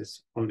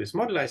classes on this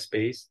moduli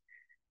space,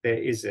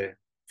 there is a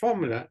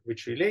formula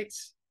which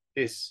relates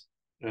this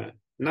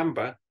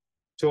number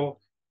to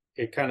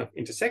a kind of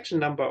intersection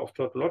number of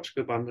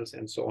tautological bundles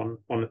and so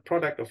on a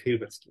product of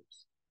Hilbert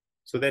schemes.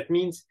 So that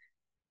means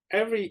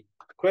every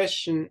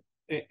question,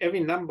 every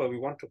number we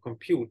want to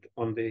compute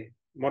on the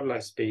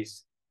moduli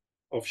space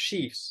of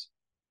sheaves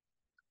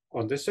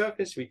on the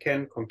surface, we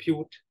can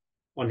compute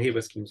on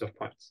Hilbert schemes of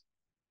points.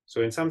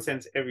 So in some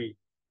sense, every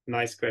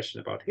nice question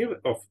about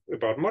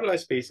moduli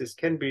spaces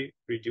can be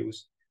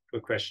reduced to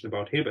a question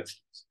about Hilbert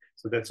schemes.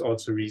 So that's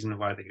also a reason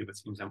why the Hilbert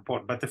schemes are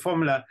important. But the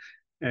formula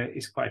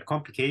is quite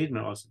complicated and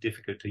also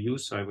difficult to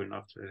use, so I will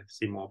not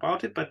say more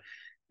about it. But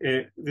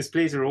this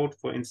plays a role,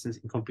 for instance,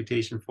 in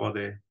computation for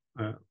the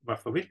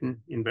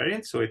Waffer-Witten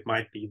invariance. So it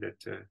might be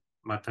that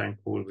Marta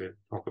and Kohl will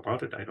talk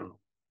about it. I don't know.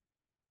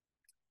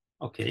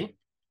 Okay,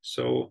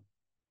 so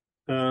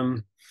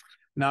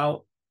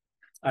now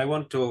I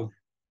want to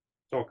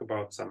talk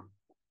about some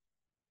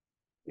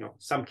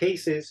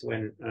cases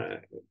when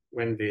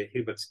the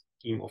Hilbert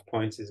scheme of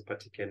points is a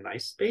particularly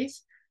nice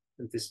space,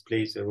 and this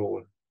plays a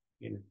role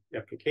in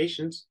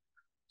applications.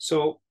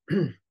 So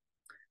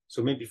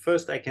maybe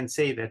first I can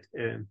say that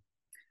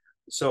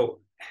so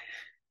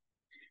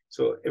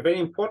a very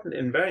important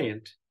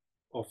invariant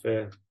of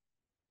a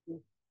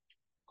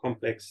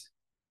complex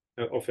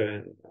of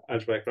an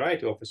algebraic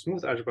variety, of a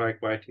smooth algebraic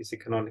variety, is the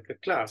canonical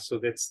class. So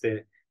that's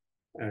the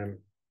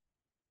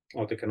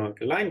or the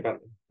canonical line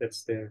bundle.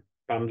 That's the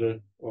bundle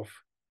of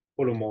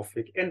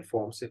holomorphic n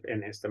forms if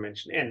n has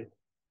dimension n.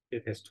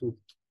 It has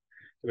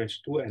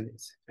dimension 2n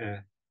is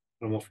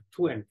holomorphic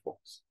 2n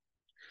forms.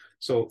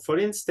 So for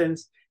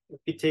instance,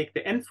 if we take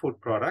the n-fold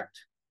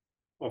product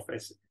of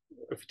S,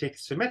 if we take the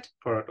symmetric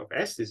product of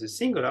S, this is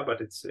singular,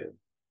 but it's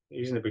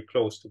reasonably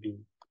close to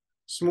being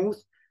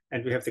smooth.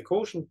 And we have the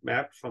quotient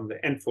map from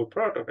the n-fold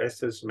product of S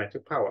to the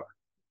symmetric power,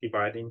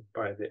 dividing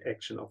by the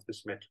action of the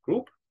symmetric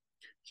group.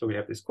 So we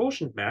have this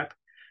quotient map,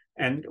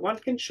 and one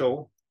can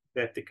show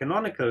that the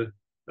canonical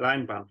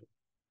line bundle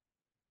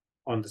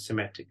on the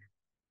symmetric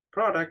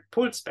product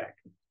pulls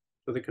back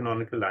to the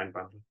canonical line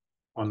bundle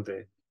on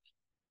the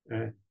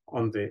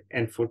on the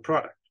n-fold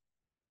product.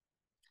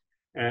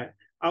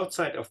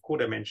 Outside of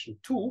codimension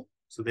 2,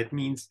 so that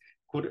means,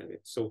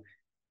 so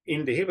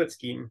in the Hilbert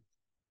scheme,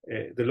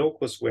 the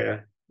locus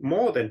where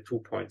more than 2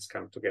 points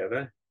come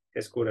together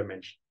has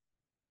codimension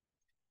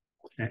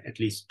at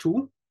least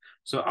 2.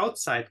 So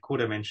outside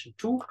codimension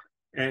 2,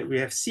 we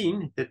have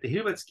seen that the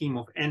Hilbert scheme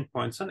of n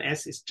points on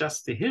S is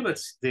just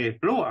the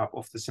blow up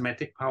of the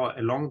symmetric power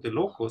along the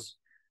locus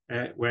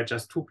where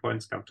just 2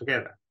 points come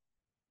together.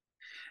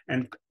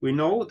 And we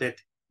know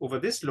that over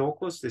this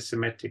locus, the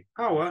symmetric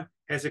power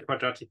has a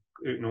quadratic,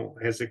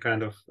 has a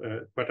kind of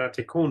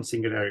quadratic cone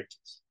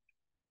singularities.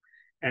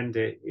 And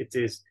it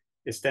is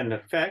a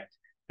standard fact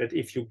that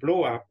if you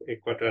blow up a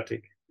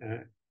quadratic,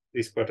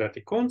 these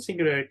quadratic cone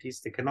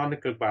singularities, the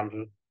canonical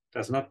bundle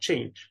does not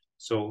change.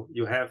 So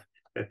you have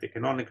that the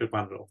canonical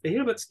bundle of the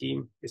Hilbert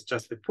scheme is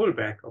just the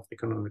pullback of the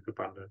canonical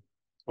bundle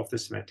of the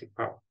symmetric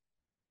power.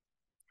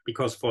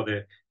 Because for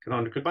the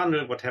canonical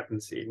bundle, what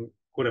happens in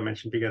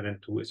codimension bigger than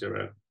 2 is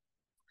irrelevant.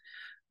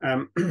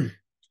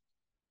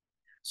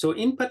 So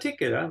in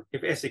particular,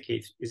 if S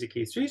is a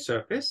K3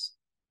 surface,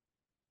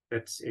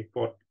 that's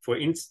for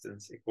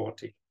instance, a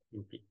quartic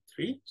in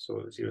P3,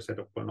 so zero set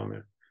of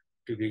polynomial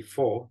degree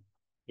 4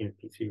 in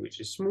P3, which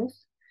is smooth,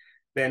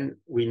 then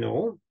we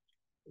know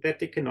that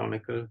the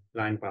canonical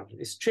line bundle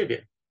is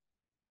trivial.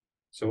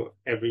 So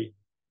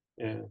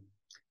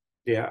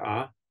there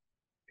are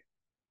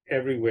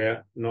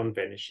everywhere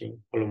non-vanishing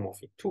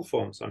holomorphic 2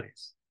 forms on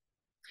S.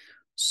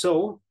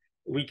 So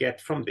we get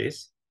from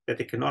this that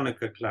the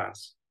canonical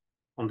class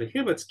on the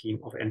Hilbert scheme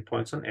of n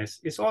points on S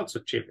is also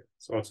trivial.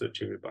 It's also a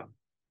trivial bundle.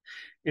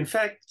 In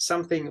fact,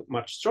 something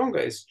much stronger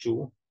is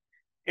true.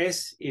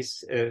 S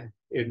is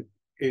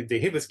the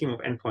Hilbert scheme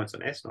of n points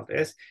on S, not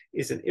S,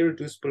 is an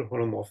irreducible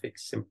holomorphic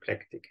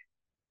symplectic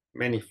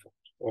manifold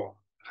or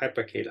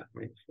hyperkähler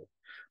manifold.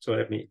 So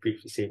let me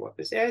briefly say what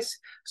this is.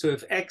 So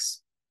if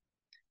X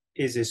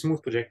is a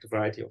smooth projective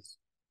variety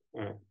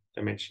of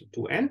dimension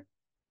 2n,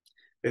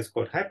 that's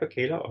called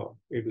hyperkähler or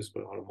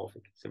irreducible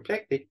holomorphic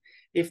symplectic.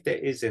 If there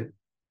is a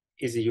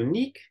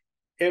unique,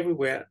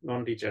 everywhere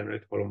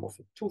non-degenerate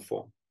holomorphic 2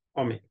 form,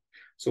 omega.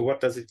 So what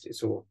does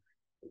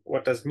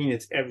it mean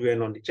it's everywhere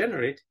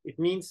non-degenerate? It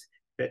means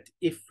that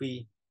if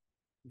we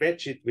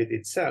wedge it with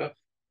itself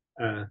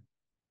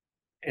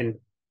n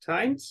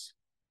times,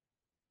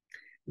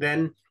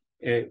 then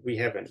we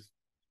have a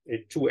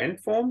 2n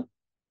form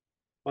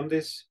on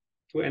this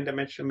 2n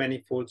dimensional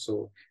manifold.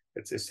 So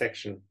that's a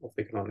section of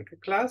the canonical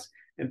class.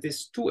 And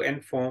this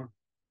 2n form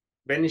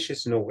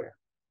vanishes nowhere.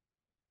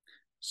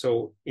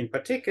 So in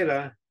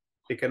particular,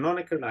 the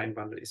canonical line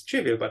bundle is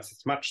trivial, but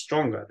it's much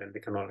stronger than the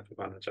canonical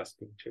bundle just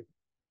being trivial.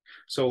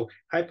 So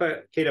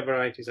hyperkähler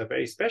varieties are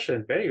very special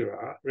and very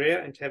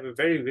rare and have a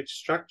very rich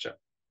structure.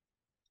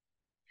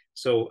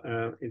 So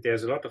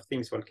there's a lot of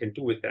things one can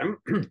do with them.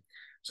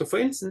 So for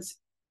instance,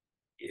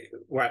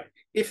 well,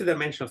 if the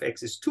dimension of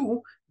X is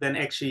 2, then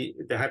actually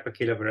the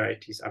hyperkähler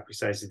varieties are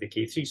precisely the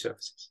K3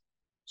 surfaces.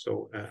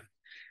 So,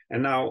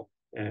 and now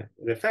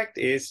the fact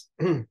is,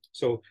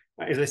 so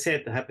as I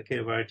said, the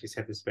hyperkähler varieties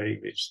have this very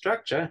rich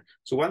structure.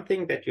 So one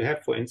thing that you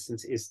have, for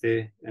instance, is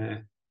the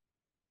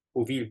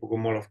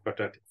Bouville-Bogomolov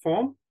quadratic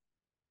form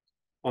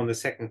on the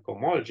second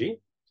cohomology.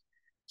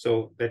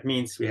 So that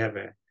means we have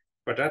a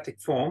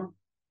quadratic form.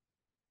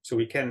 So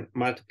we can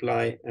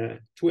multiply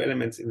 2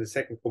 elements in the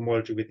second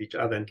cohomology with each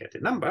other and get a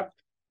number.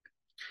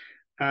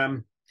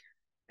 And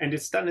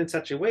it's done in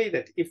such a way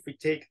that if we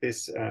take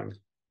this,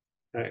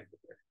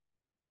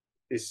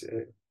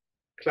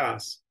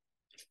 class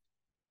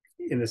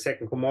in the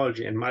second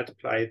cohomology and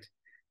multiply it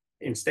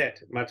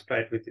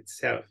with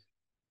itself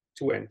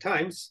 2n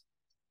times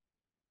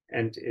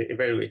and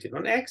evaluate it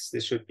on X,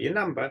 this should be a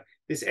number.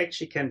 This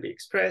actually can be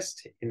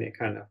expressed in a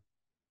kind of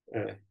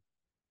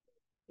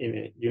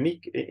in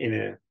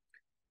a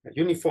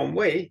uniform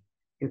way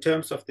in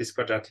terms of this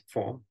quadratic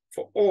form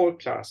for all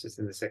classes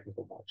in the second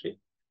cohomology.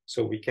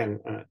 So we can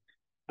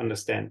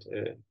understand,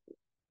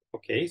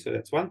 okay, so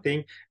that's one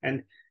thing.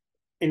 And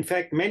in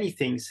fact, many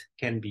things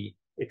can be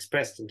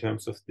expressed in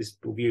terms of this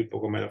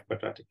Bouville-Bogomolov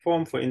quadratic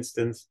form. For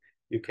instance,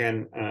 you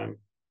can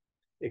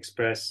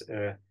express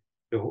the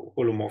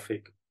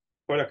holomorphic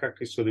Euler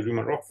characteristic, so the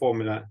Riemann-Roch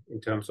formula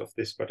in terms of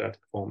this quadratic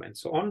form and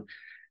so on.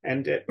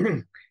 And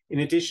in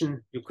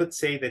addition, you could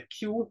say that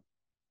Q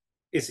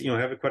is,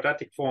 have a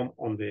quadratic form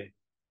on the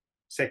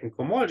second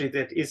cohomology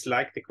that is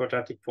like the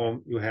quadratic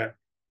form you have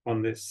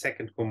on the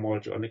second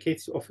cohomology on the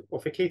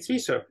of a K3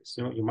 surface.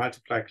 You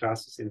multiply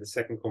classes in the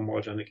second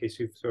cohomology on the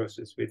K3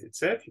 surface with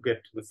itself, you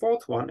get to the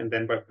fourth one, and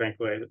then by Frank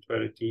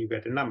relativity, you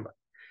get a number.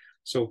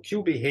 So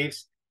Q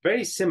behaves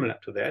very similar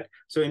to that.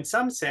 So in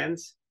some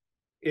sense,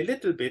 a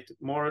little bit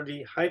more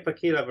the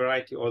hyperkähler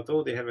variety,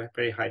 although they have a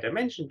very high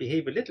dimension,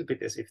 behave a little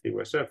bit as if they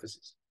were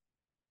surfaces.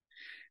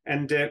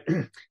 And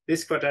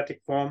this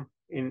quadratic form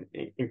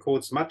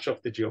encodes much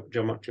of the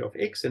geometry of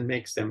X and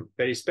makes them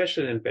very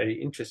special and very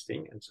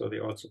interesting. And so they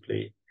also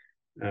play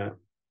a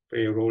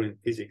role in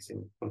physics,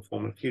 in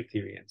conformal field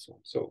theory and so on.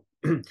 So,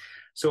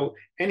 so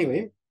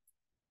anyway,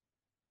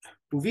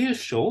 Bouville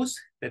shows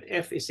that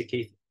if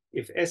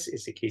S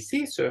is a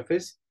K3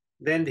 surface,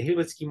 then the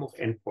Hilbert scheme of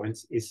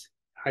endpoints is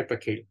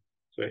hyperkähler.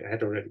 So I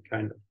had already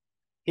kind of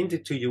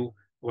hinted to you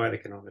why the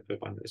canonical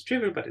bundle is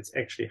trivial, but it's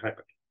actually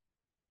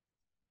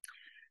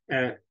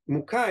hyperkähler.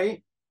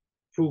 Mukai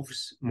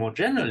proves more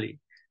generally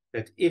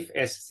that if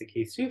S is a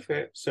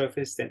K3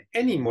 surface, then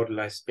any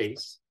moduli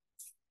space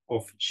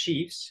of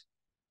sheaves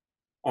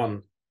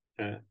on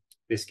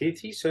this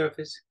K3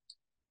 surface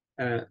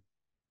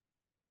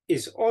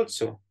is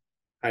also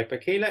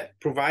hyperkähler,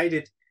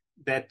 provided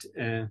that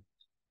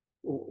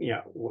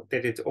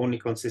that it only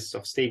consists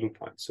of stable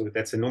points. So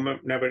that's a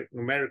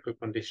numerical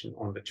condition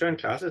on the Chern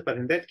classes, but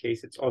in that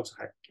case, it's also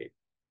hyperkähler.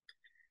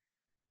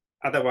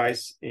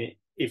 Otherwise,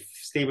 if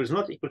stable is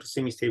not equal to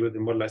semi-stable, the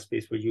moduli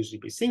space will usually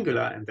be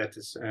singular, and that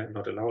is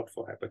not allowed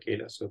for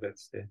hyperkähler. So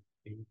that's the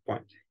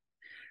point.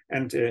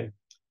 And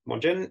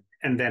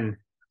then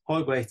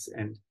Holbrechts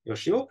and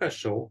Yoshioka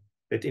show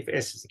that if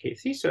S is a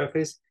K3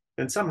 surface,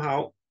 then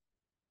somehow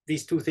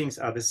these two things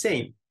are the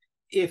same.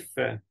 If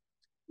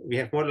we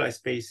have moduli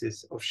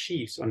spaces of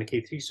sheaves on a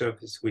K3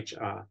 surface, which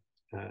are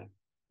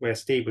where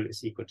stable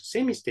is equal to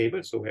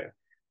semi-stable, so where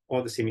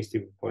all the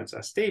semi-stable points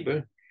are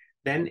stable,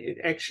 then it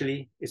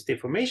actually is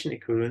deformation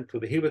equivalent to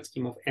the Hilbert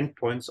scheme of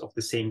endpoints of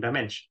the same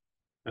dimension.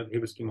 Now, the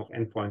Hilbert scheme of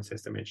endpoints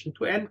has dimension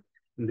 2n,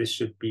 and this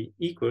should be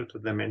equal to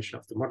the dimension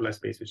of the moduli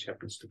space, which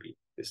happens to be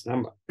this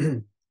number.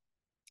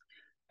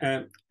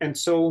 And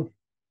so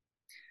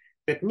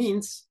that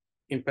means,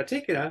 in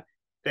particular,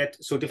 that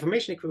so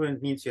deformation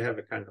equivalent means you have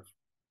a kind of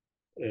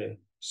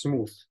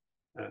smooth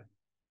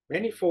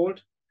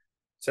manifold,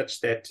 such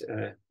that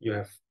you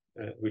have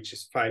which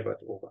is fibered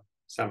over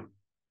some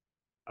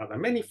other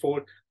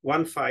manifold.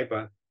 One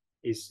fiber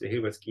is the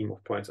Hilbert scheme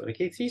of points on a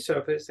K3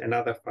 surface.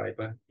 Another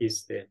fiber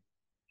is the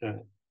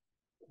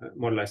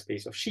moduli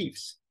space of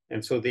sheaves.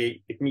 And so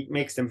it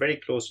makes them very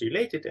closely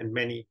related, and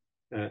many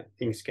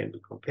things can be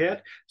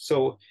compared.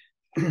 So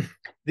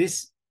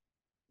this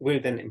will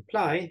then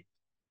imply,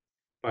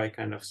 by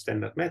kind of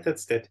standard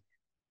methods, that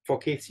for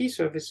K3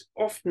 surface,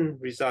 often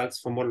results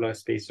for moduli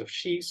space of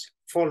sheaves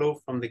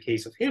follow from the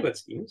case of Hilbert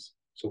schemes.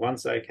 So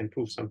once I can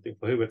prove something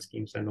for Hilbert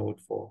schemes, I know it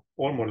for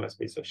all moduli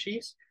space of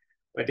sheaves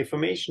by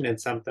deformation, and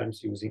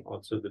sometimes using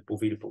also the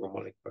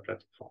Bouville-Bogomolek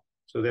quadratic form.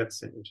 So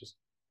that's an interesting.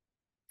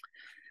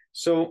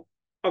 So,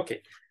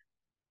 okay.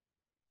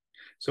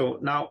 So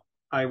now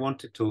I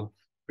wanted to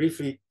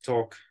briefly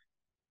talk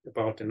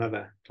about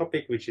another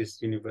topic, which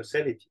is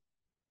universality.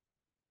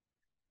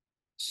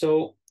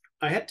 So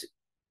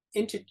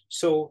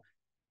so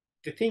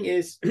the thing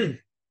is,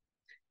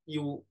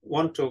 you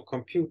want to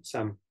compute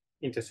some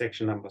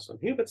intersection numbers on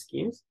Hilbert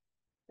schemes,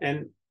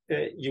 and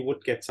you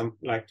would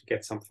like to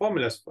get some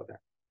formulas for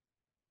that.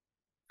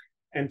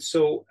 And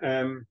so,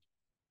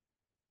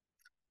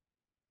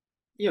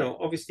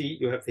 obviously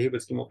you have the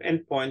Hilbert scheme of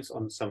endpoints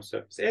on some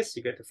surface S,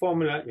 you get the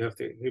formula. You have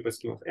the Hilbert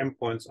scheme of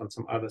endpoints on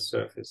some other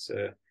surface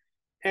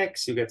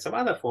X, you get some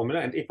other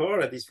formula. And if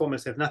all these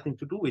formulas have nothing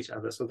to do with each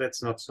other, so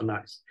that's not so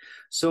nice.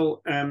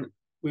 So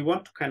we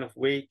want to kind of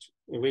wait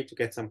to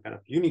get some kind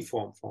of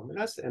uniform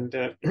formulas, and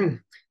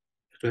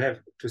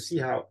to see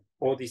how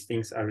all these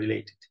things are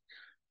related.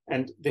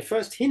 And the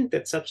first hint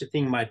that such a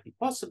thing might be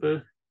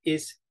possible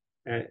is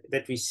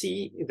that we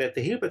see that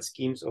the Hilbert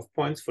schemes of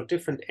points for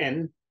different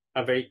n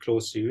are very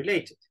closely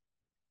related.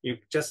 You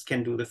just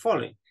can do the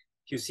following.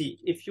 You see,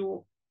 if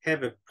you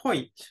have a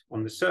point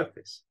on the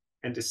surface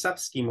and a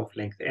subscheme of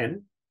length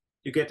n,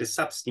 you get a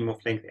subscheme of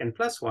length n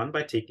plus 1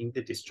 by taking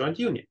the disjoint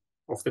union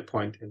of the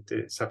point and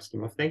the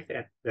subscheme of length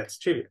n. That's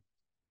trivial.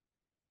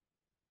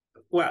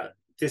 Well,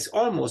 this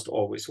almost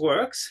always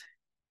works,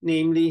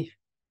 namely,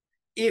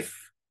 if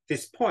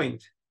this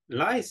point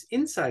lies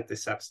inside the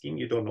subscheme,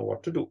 you don't know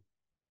what to do.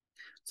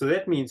 So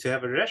that means you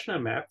have a rational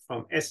map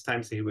from S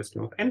times the Hilbert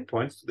scheme of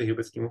endpoints to the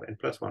Hilbert scheme of n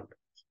plus 1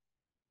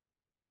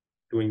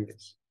 doing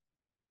this.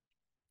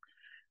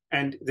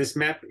 And this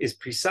map is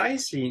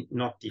precisely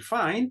not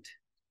defined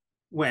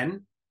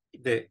when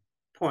the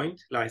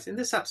point lies in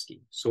the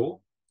subscheme,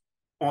 so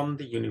on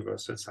the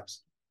universal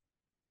subscheme.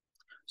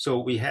 So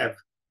we have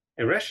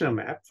a rational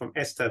map from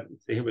S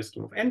times the Hilbert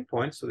scheme of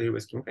endpoints to the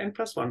Hilbert scheme of n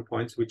plus 1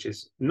 points, which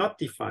is not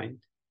defined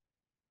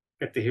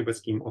at the Hilbert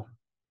scheme of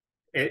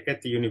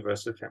at the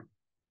universal family.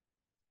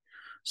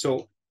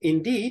 So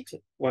indeed,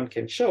 one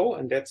can show,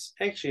 and that's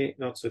actually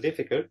not so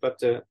difficult,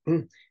 but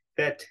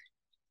that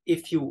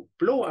if you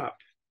blow up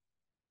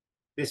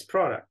this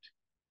product,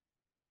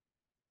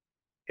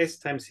 S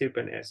times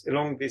Hilbert and S,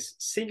 along this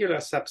singular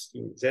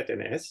subscheme Z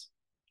and S,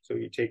 so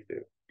you take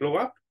the blow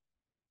up,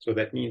 so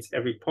that means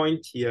every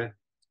point here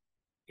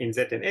in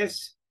Z and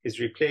S is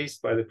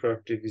replaced by the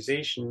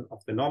productization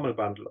of the normal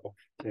bundle of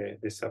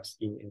the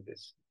subscheme in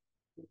this,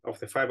 of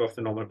the fiber of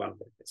the normal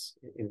bundle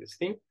in this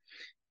thing.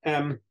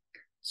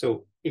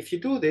 So if you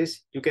do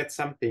this, you get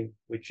something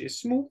which is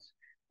smooth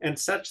and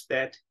such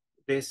that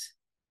this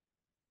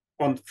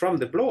from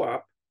the blow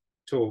up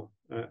to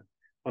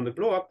on the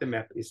blow up, the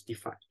map is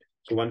defined.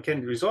 So one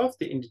can resolve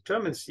the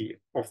indeterminacy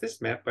of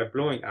this map by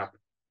blowing up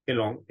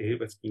along the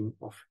Hilbert scheme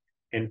of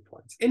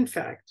endpoints. In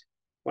fact,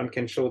 one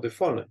can show the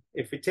following.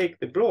 If we take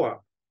the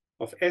blow-up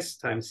of S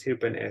times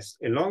Hilbert S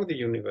along the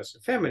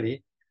universal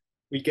family,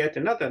 we get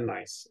another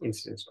nice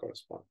incidence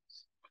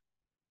correspondence.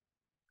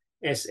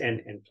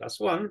 Sn n plus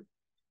 1,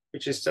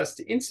 which is just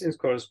the incidence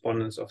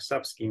correspondence of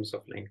subschemes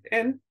of length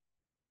n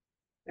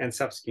and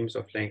subschemes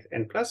of length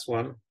n plus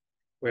 1,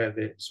 where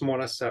the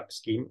smaller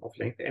subscheme of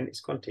length n is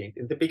contained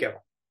in the bigger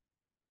one.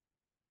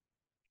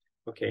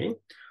 Okay,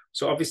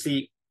 so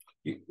obviously,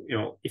 you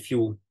know, if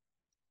you,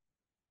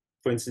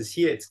 for instance,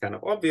 here it's kind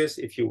of obvious,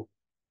 if you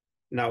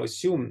now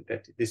assume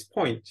that this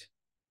point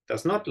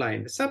does not lie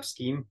in the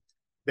subscheme,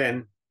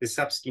 then the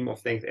subscheme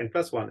of length n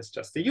plus 1 is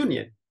just the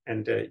union,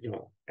 and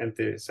and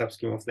the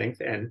subscheme of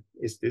length n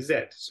is the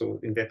z. So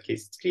in that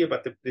case, it's clear,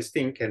 but this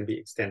thing can be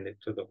extended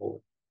to the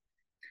whole.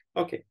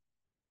 Okay,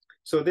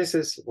 so this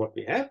is what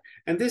we have,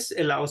 and this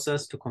allows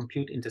us to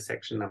compute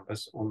intersection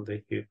numbers on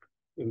the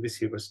in this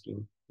Hilbert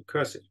scheme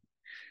recursively.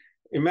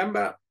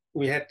 Remember,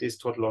 we had these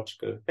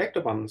tautological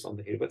vector bundles on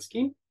the Hilbert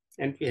scheme,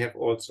 and we have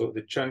also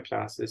the Chern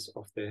classes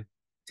of the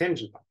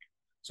tangent bundle.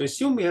 So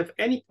assume we have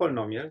any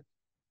polynomial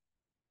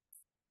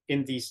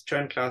in these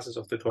Chern classes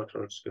of the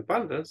tautological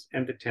bundles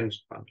and the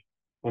tangent bundle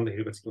on the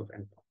Hilbert scheme of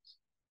endpoints.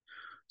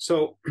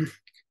 So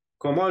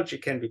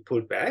cohomology can be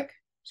pulled back.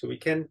 So we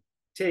can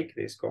take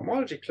this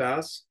cohomology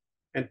class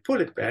and pull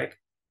it back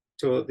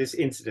to this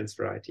incidence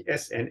variety,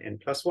 Sn n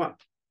plus 1.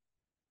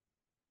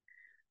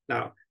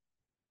 Now,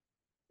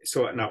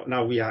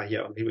 now we are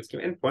here on the Hilbert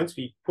scheme endpoints.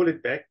 We pull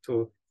it back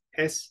to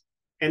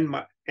Sn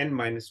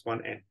minus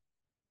 1n.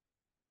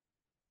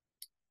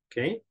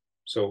 Okay,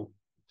 so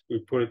we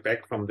pull it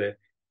back from the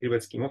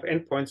Hilbert scheme of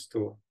endpoints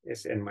to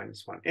Sn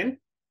minus 1n.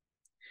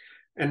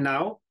 And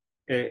now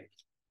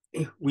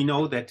we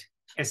know that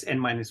Sn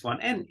minus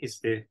 1n is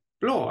the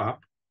blow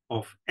up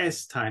of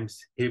S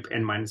times Hilb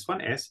n minus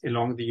 1s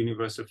along the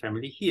universal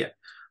family here.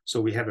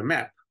 So we have a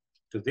map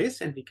to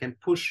this, and we can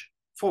push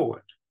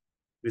forward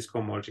this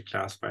cohomology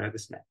class via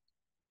this map.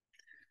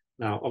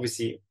 Now,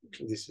 obviously,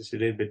 this is a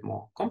little bit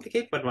more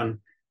complicated, but one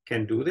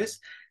can do this.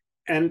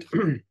 And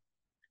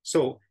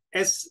so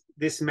as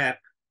this map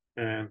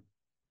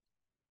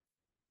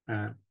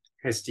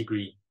has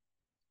degree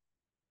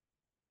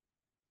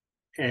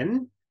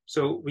n,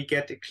 so we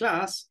get a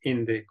class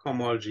in the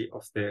cohomology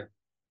of the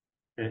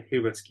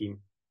Hilbert scheme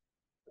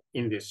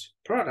in this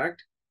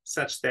product,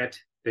 such that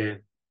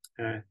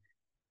that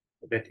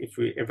if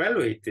we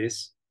evaluate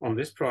this on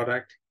this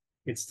product,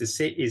 it's the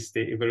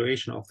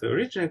evaluation of the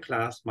original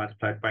class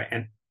multiplied by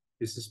n.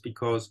 This is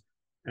because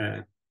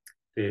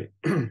this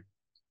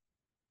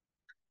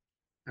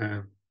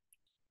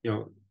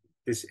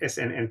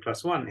Sn n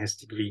plus 1 has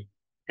degree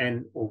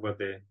n over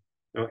the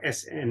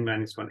Sn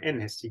minus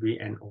 1n has degree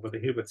n over the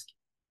Hilbert scheme.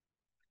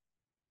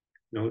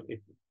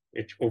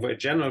 Over a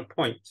general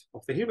point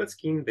of the Hilbert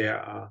scheme, there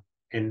are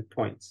n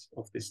points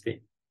of this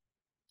thing.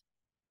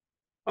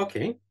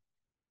 Okay,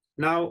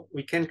 now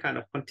we can kind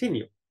of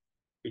continue.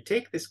 We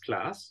take this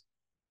class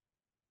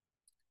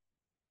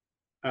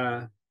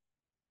that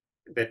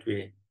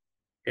we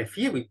have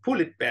here, we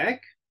pull it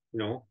back,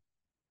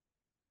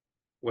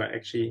 well,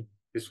 actually,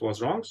 this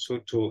was wrong. So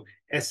to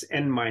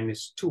Sn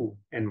minus 2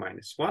 n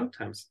minus 1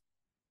 times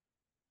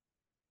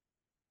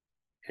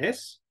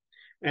S,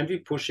 and we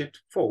push it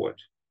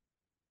forward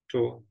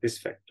to this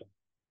factor.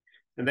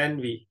 And then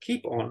we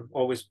keep on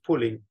always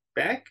pulling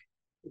back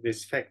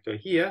this factor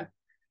here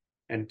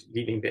and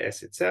leaving the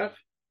S itself,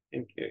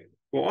 and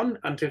go on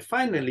until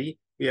finally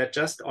we are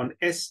just on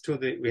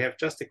we have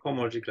just a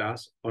cohomology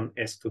class on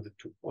S to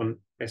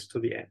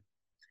the n.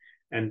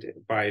 And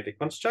by the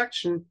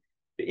construction,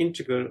 the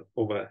integral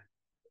over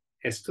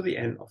S to the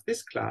n of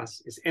this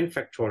class is n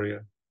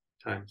factorial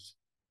times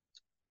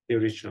the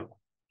original one.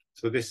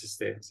 So this is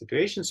the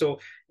situation. So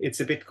it's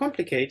a bit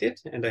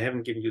complicated, and I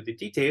haven't given you the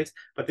details,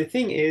 but the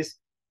thing is,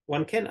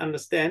 one can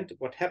understand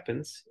what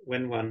happens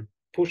when one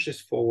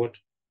pushes forward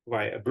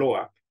via a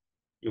blow-up.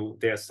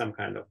 There's some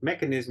kind of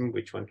mechanism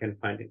which one can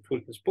find in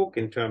Fulton's book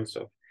in terms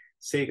of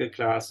Segel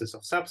classes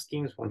of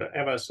subschemes,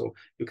 whatever. So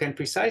you can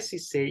precisely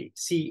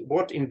see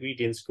what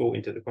ingredients go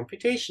into the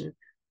computation,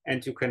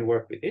 and you can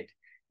work with it.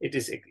 It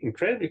is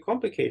incredibly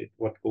complicated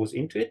what goes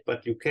into it,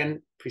 but you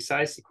can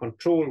precisely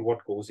control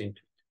what goes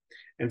into it.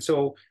 And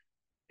so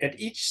at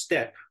each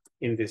step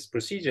in this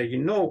procedure, you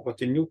know what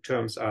the new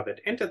terms are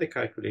that enter the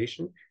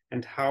calculation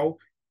and how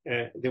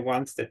the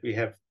ones that we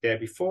have there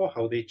before,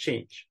 how they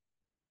change.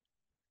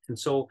 And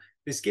so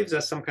this gives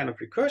us some kind of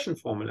recursion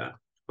formula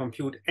to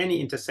compute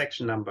any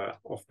intersection number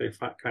of the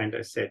kind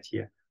I said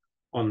here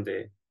on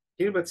the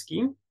Hilbert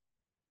scheme.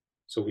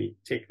 So we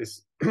take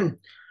this,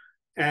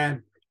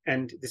 and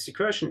this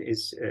recursion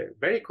is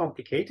very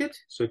complicated,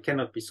 so it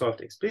cannot be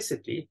solved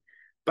explicitly,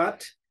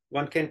 but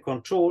one can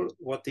control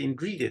what the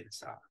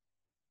ingredients are.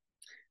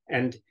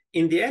 And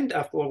in the end,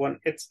 after all,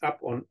 one ends up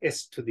on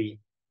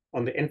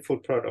on the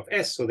n-fold product of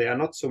S, so there are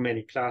not so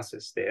many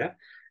classes there.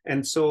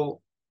 And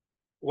so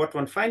what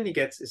one finally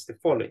gets is the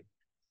following.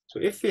 So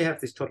if we have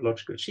these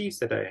tautological sheaves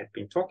that I had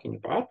been talking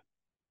about,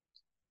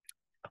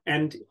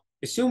 and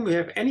assume we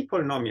have any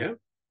polynomial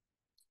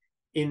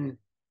in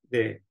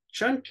the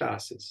Chern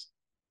classes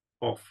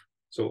of,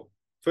 so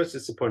first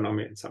it's a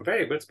polynomial in some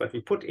variables, but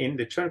we put in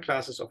the Chern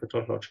classes of a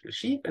tautological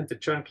sheaf and the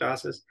Chern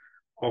classes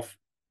of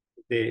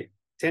the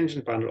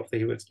tangent bundle of the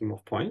Hilbert scheme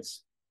of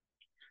points.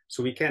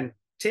 So we can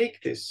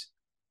take this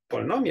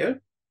polynomial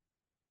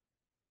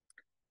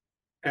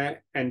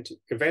and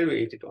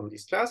evaluate it on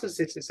these classes.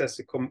 This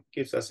is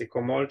gives us a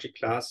cohomology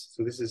class.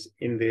 So this is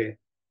in the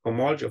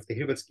cohomology of the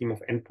Hilbert scheme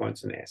of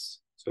endpoints on S.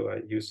 So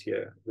I use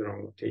here the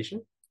wrong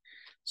notation.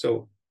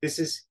 So this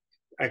is,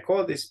 I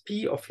call this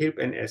P of Hilb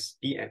and S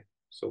Bn.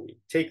 So we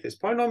take this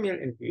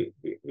polynomial and we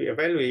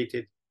evaluate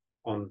it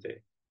on the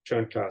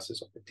Chern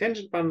classes of the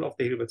tangent bundle of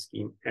the Hilbert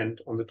scheme and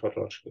on the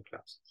tautological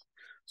classes.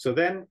 So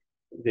then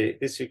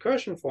this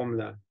recursion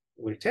formula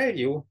will tell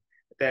you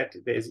that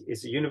there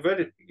is a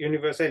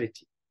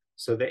universality.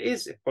 So there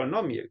is a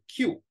polynomial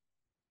Q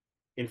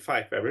in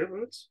 5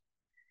 variables,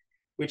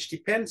 which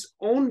depends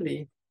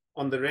only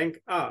on the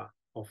rank R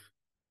of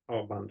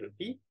our bundle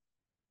B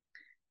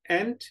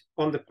and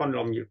on the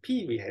polynomial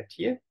P we had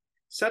here,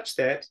 such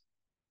that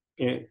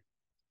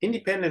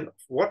independent of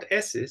what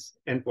S is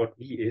and what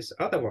B is,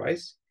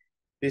 otherwise,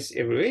 this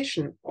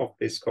evaluation of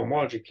this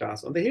cohomology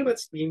class on the Hilbert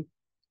scheme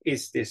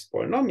is this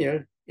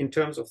polynomial in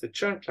terms of the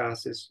Chern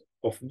classes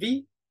of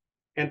V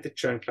and the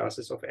Chern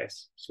classes of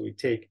S. So we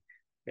take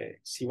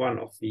C1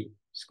 of V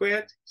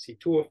squared,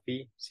 C2 of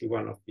V,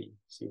 C1 of V,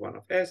 C1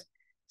 of S,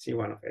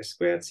 C1 of S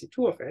squared,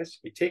 C2 of S.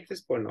 We take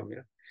this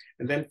polynomial.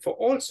 And then for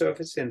all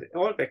surfaces and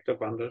all vector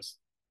bundles,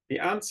 the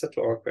answer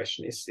to our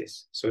question is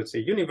this. So it's a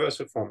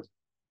universal formula.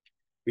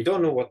 We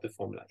don't know what the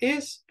formula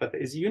is, but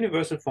there is a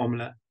universal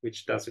formula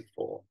which does it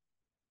for all.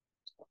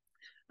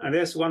 And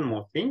there's one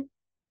more thing,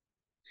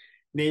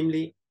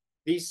 namely,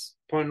 these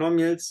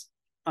polynomials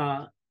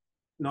are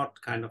not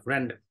kind of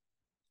random.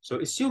 So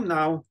assume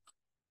now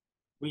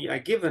we are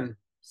given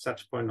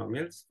such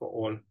polynomials for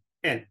all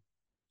n.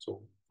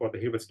 So for the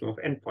Hilbert scheme of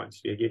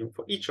endpoints, we are given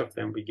for each of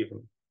them, we're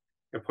given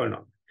a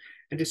polynomial.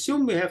 And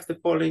assume we have the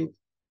following.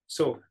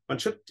 So one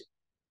should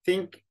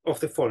think of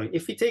the following.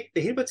 If we take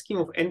the Hilbert scheme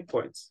of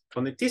endpoints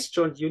on the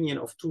disjoint union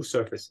of 2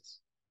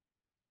 surfaces,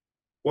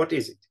 what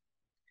is it?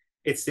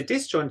 It's the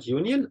disjoint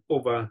union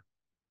over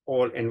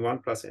all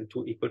n1 plus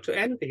n2 equal to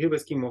n, the Hilbert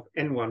scheme of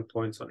n1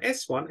 points on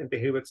S1 and the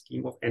Hilbert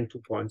scheme of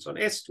n2 points on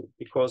S2.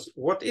 Because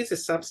what is a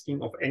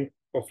subscheme of n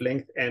of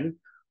length n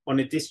on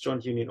a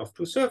disjoint union of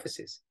 2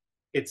 surfaces?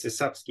 It's a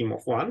subscheme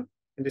of 1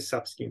 and a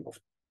subscheme of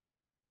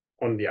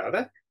on the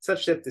other,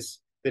 such that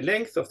the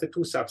length of the 2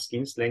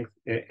 subschemes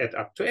add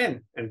up to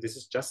n, and this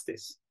is just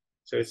this.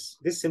 So it's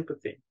this simple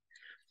thing.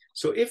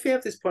 So if we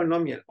have this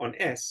polynomial on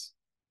S,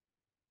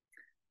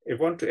 if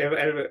we want to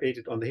evaluate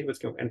it on the Hilbert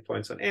scheme of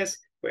endpoints on S,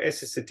 where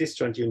S is the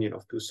disjoint union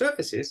of 2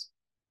 surfaces,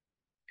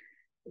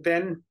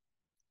 then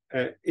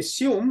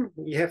assume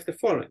we have the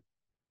following.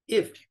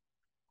 If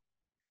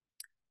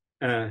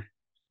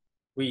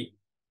we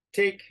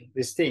take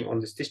this thing on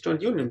this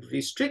disjoint union,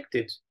 restrict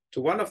it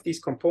to one of these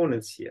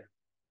components here,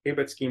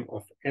 Hilbert scheme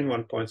of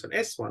n1 points on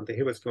S1, the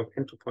Hilbert scheme of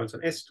n2 points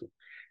on S2,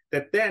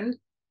 that then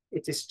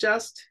it is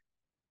just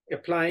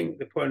applying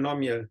the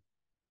polynomial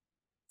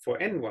for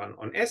n1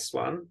 on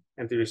S1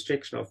 and the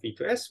restriction of V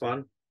to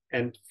S1,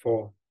 and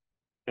for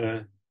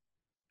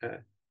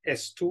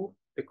S2,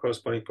 the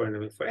corresponding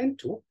polynomial for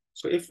n2.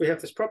 So if we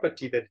have this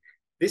property that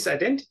this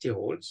identity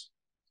holds,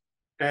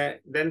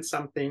 then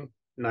something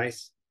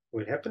nice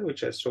will happen,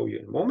 which I'll show you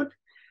in a moment.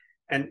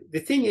 And the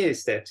thing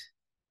is that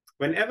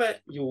whenever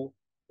you,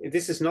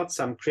 this is not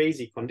some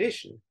crazy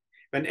condition,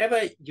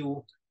 whenever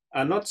you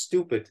are not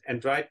stupid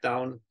and write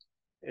down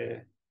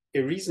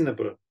a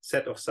reasonable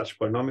set of such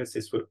polynomials,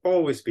 this will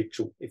always be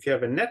true. If you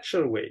have a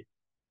natural way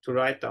to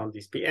write down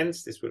these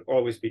PNs, this will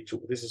always be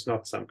true. This is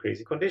not some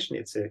crazy condition.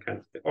 It's a kind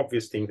of the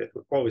obvious thing that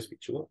will always be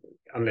true,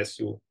 unless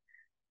you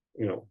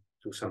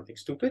do something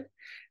stupid.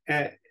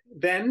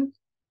 Then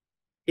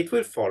it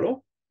will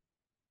follow,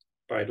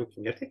 by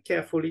looking at it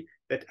carefully,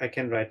 that I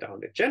can write down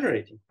the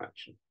generating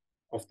function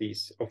of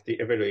these, of the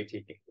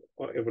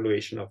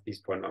evaluation of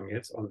these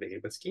polynomials on the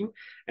Hilbert scheme.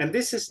 And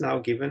this is now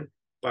given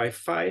by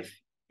 5,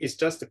 is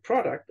just a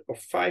product of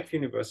 5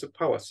 universal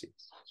power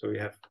series. So we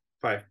have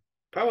 5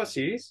 power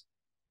series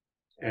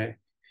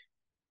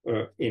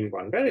in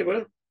one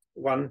variable,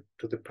 1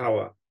 to the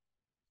power,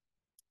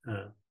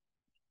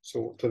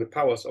 so to the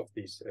powers of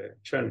these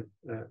Chern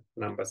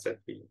numbers that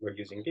we were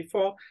using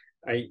before.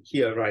 I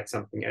here write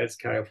something else,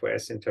 chi of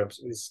S, in terms,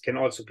 this can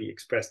also be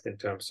expressed in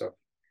terms of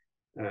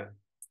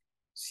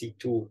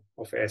C2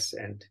 of S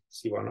and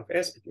C1 of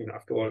S, but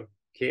after all,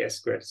 Ks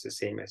squared is the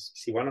same as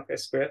C1 of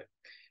S squared.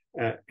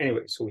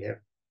 Anyway, so we have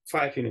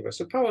 5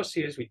 universal power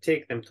series. We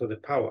take them to the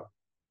power,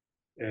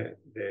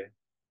 the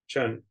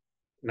Chern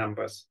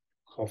numbers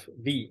of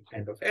V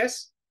and of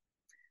S,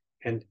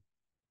 and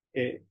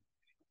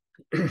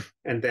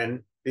and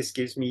then this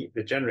gives me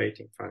the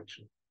generating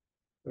function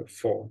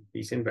for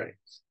these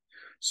invariants.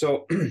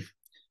 So,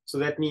 so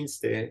that means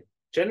the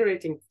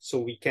generating, so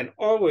we can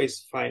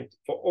always find,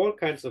 for all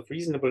kinds of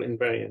reasonable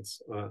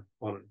invariants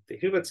on the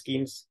Hilbert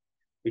schemes,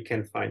 we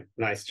can find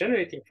nice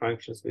generating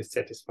functions which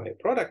satisfy a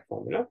product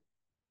formula.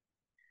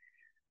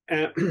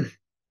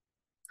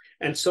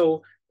 And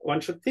so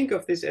one should think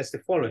of this as the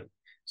following.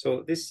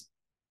 So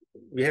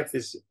we have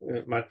this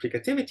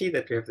multiplicativity,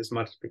 that we have this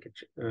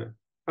multiplication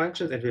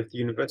functions, and we have the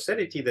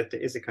universality, that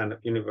there is a kind of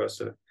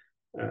universal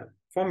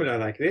formula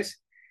like this.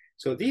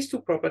 So these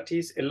two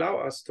properties allow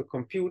us to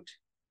compute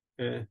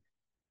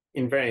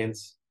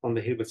invariance on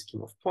the Hilbert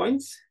scheme of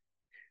points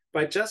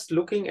by just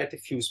looking at a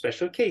few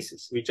special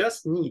cases. We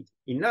just need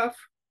enough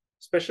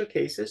special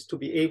cases to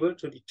be able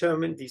to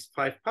determine these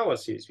 5 power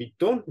series. We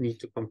don't need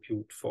to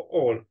compute for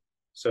all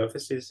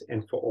surfaces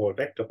and for all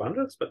vector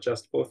bundles, but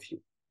just for a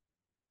few.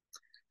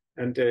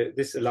 And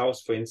this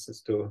allows, for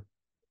instance, to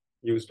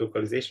use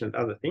localization and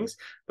other things.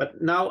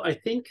 But now I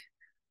think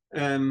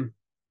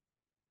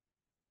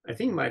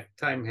my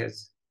time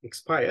has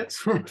expired.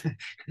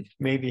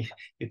 Maybe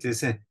it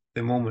is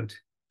the moment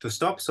to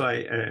stop. So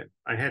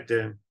I had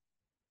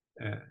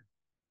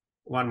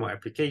one more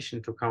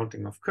application to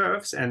counting of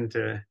curves and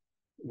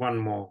one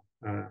more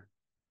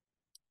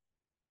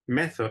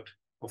method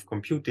of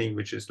computing,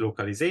 which is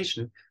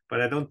localization.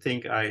 But I don't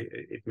think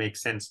it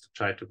makes sense to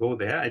try to go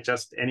there. I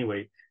just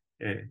anyway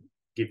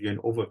give you an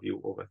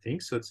overview over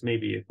things. So it's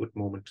maybe a good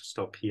moment to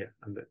stop here.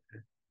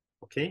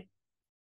 Okay.